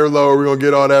 the higher lower. We're going to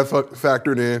get all that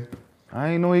factored in.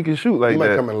 I ain't know he could shoot like He might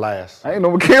that. come in last. I ain't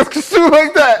know McCann could shoot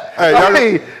like that. Hey,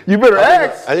 y'all- You better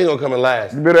ask. I think gonna come in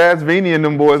last. You better ask Vinny and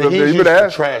them boys up He's there. You used better to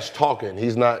ask. trash talking.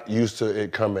 He's not used to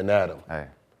it coming at him. Hey.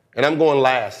 And I'm going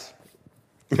last.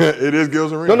 It is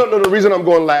Gil's Arena. No. The reason I'm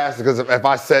going last is because if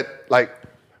I set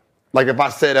if I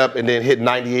set up and then hit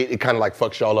 98, it kind of like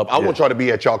fucks y'all up. I want y'all to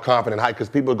be at y'all confident height because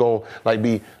people are gonna like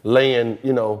be laying,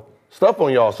 stuff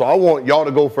on y'all. So I want y'all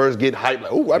to go first, get hyped.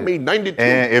 Like, oh, I made 92.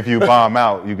 And if you bomb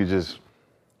out, you could just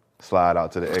slide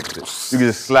out to the exit. You can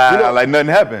just slide out like nothing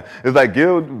happened. It's like,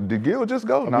 did Gil just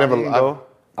go? No, never- he didn't go.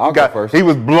 I'll go first. He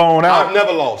was blown out. I've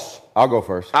never lost. I'll go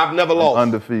first. I've never lost.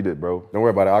 Undefeated, bro. Don't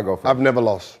worry about it. I'll go first. I've never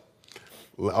lost.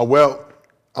 Well,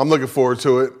 I'm looking forward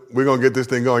to it. We're going to get this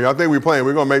thing going. Y'all think we're playing.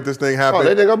 We're going to make this thing happen. Oh,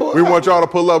 they think I'm bored. We want y'all to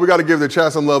pull up. We got to give the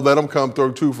chat some love. Let them come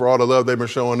through, too, for all the love they've been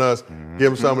showing us.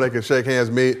 Give them something they can shake hands,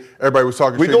 meet. Everybody was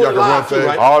talking shit. Y'all can run things.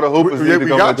 Right? All the hoopers need to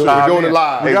come to We're doing it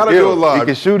live. We got to do it live. He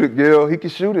can shoot it, Gil. He can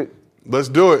shoot it. Let's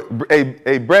do it.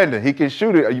 Hey, Brandon, he can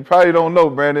shoot it. You probably don't know,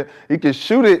 Brandon. He can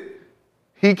shoot it.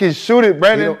 He can shoot it,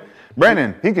 Brandon.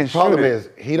 Brandon, he can shoot it. Problem is,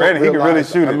 he don't Brandon, he can really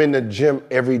shoot it. I'm in the gym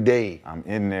every day. I'm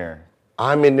in there.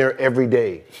 I'm in there every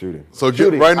day. Shooting. So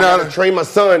right now, I gotta train my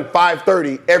son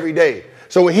 5:30 every day.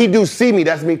 So when he do see me,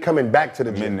 that's me coming back to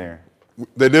the gym. In there.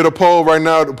 they did a poll right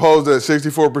now. The poll's at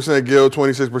 64% Gil,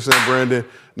 26% Brandon,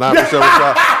 9%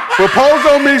 Rashad. But polls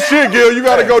don't mean shit, Gil. You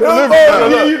gotta go deliver.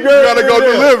 You gotta go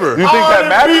deliver. You think that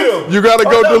matters? You gotta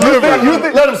go deliver.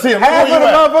 Let them see him. Half of the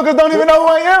motherfuckers don't even know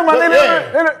who I am.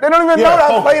 They don't even know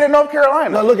that I played in North Carolina.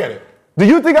 Now look at it. Do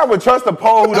you think I would trust a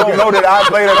poll who don't know that I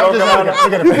played in North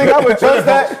Carolina? You think I would trust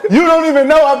that? You don't even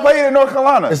know I played in North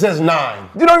Carolina. It says 9.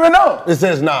 You don't even know. It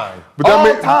says 9. But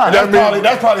that time.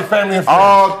 That's probably family and friends.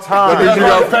 All time. That's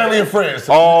probably family and friends.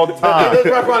 All time. That's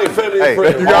probably family and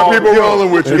friends. You got people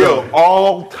rolling with you, though.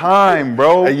 All time,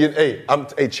 bro. Hey,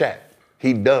 chat.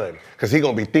 He done. Because he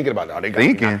going to be thinking about that.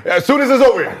 Thinking? As soon as it's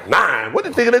over, 9. What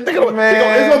the thinking about? He's going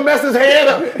to mess his head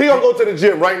up. He going to go to the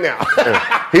gym right now.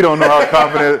 He don't know how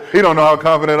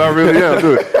confident I really am,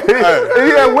 dude. He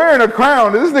wearing a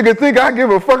crown. This nigga think I give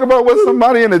a fuck about what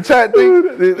somebody in the chat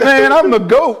thinks. Man, I'm the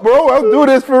GOAT, bro. I'll do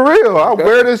this for real. I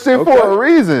wear this shit for a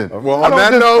reason. Well, I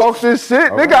don't just talk this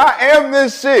shit. Nigga, I am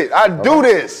this shit. I do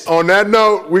this. On that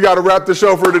note, we got to wrap the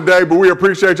show for today, but we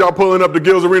appreciate y'all pulling up to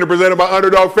Gil's Arena presented by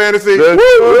Underdog Fantasy. We'll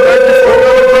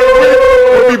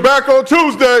be back on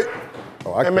Tuesday.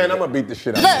 Hey, man, I'm going to beat the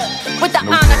shit out of you. Look, with the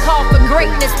honor call for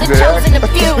greatness, the chosen, the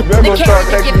few, the carry,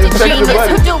 the gifted genius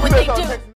who do what they do.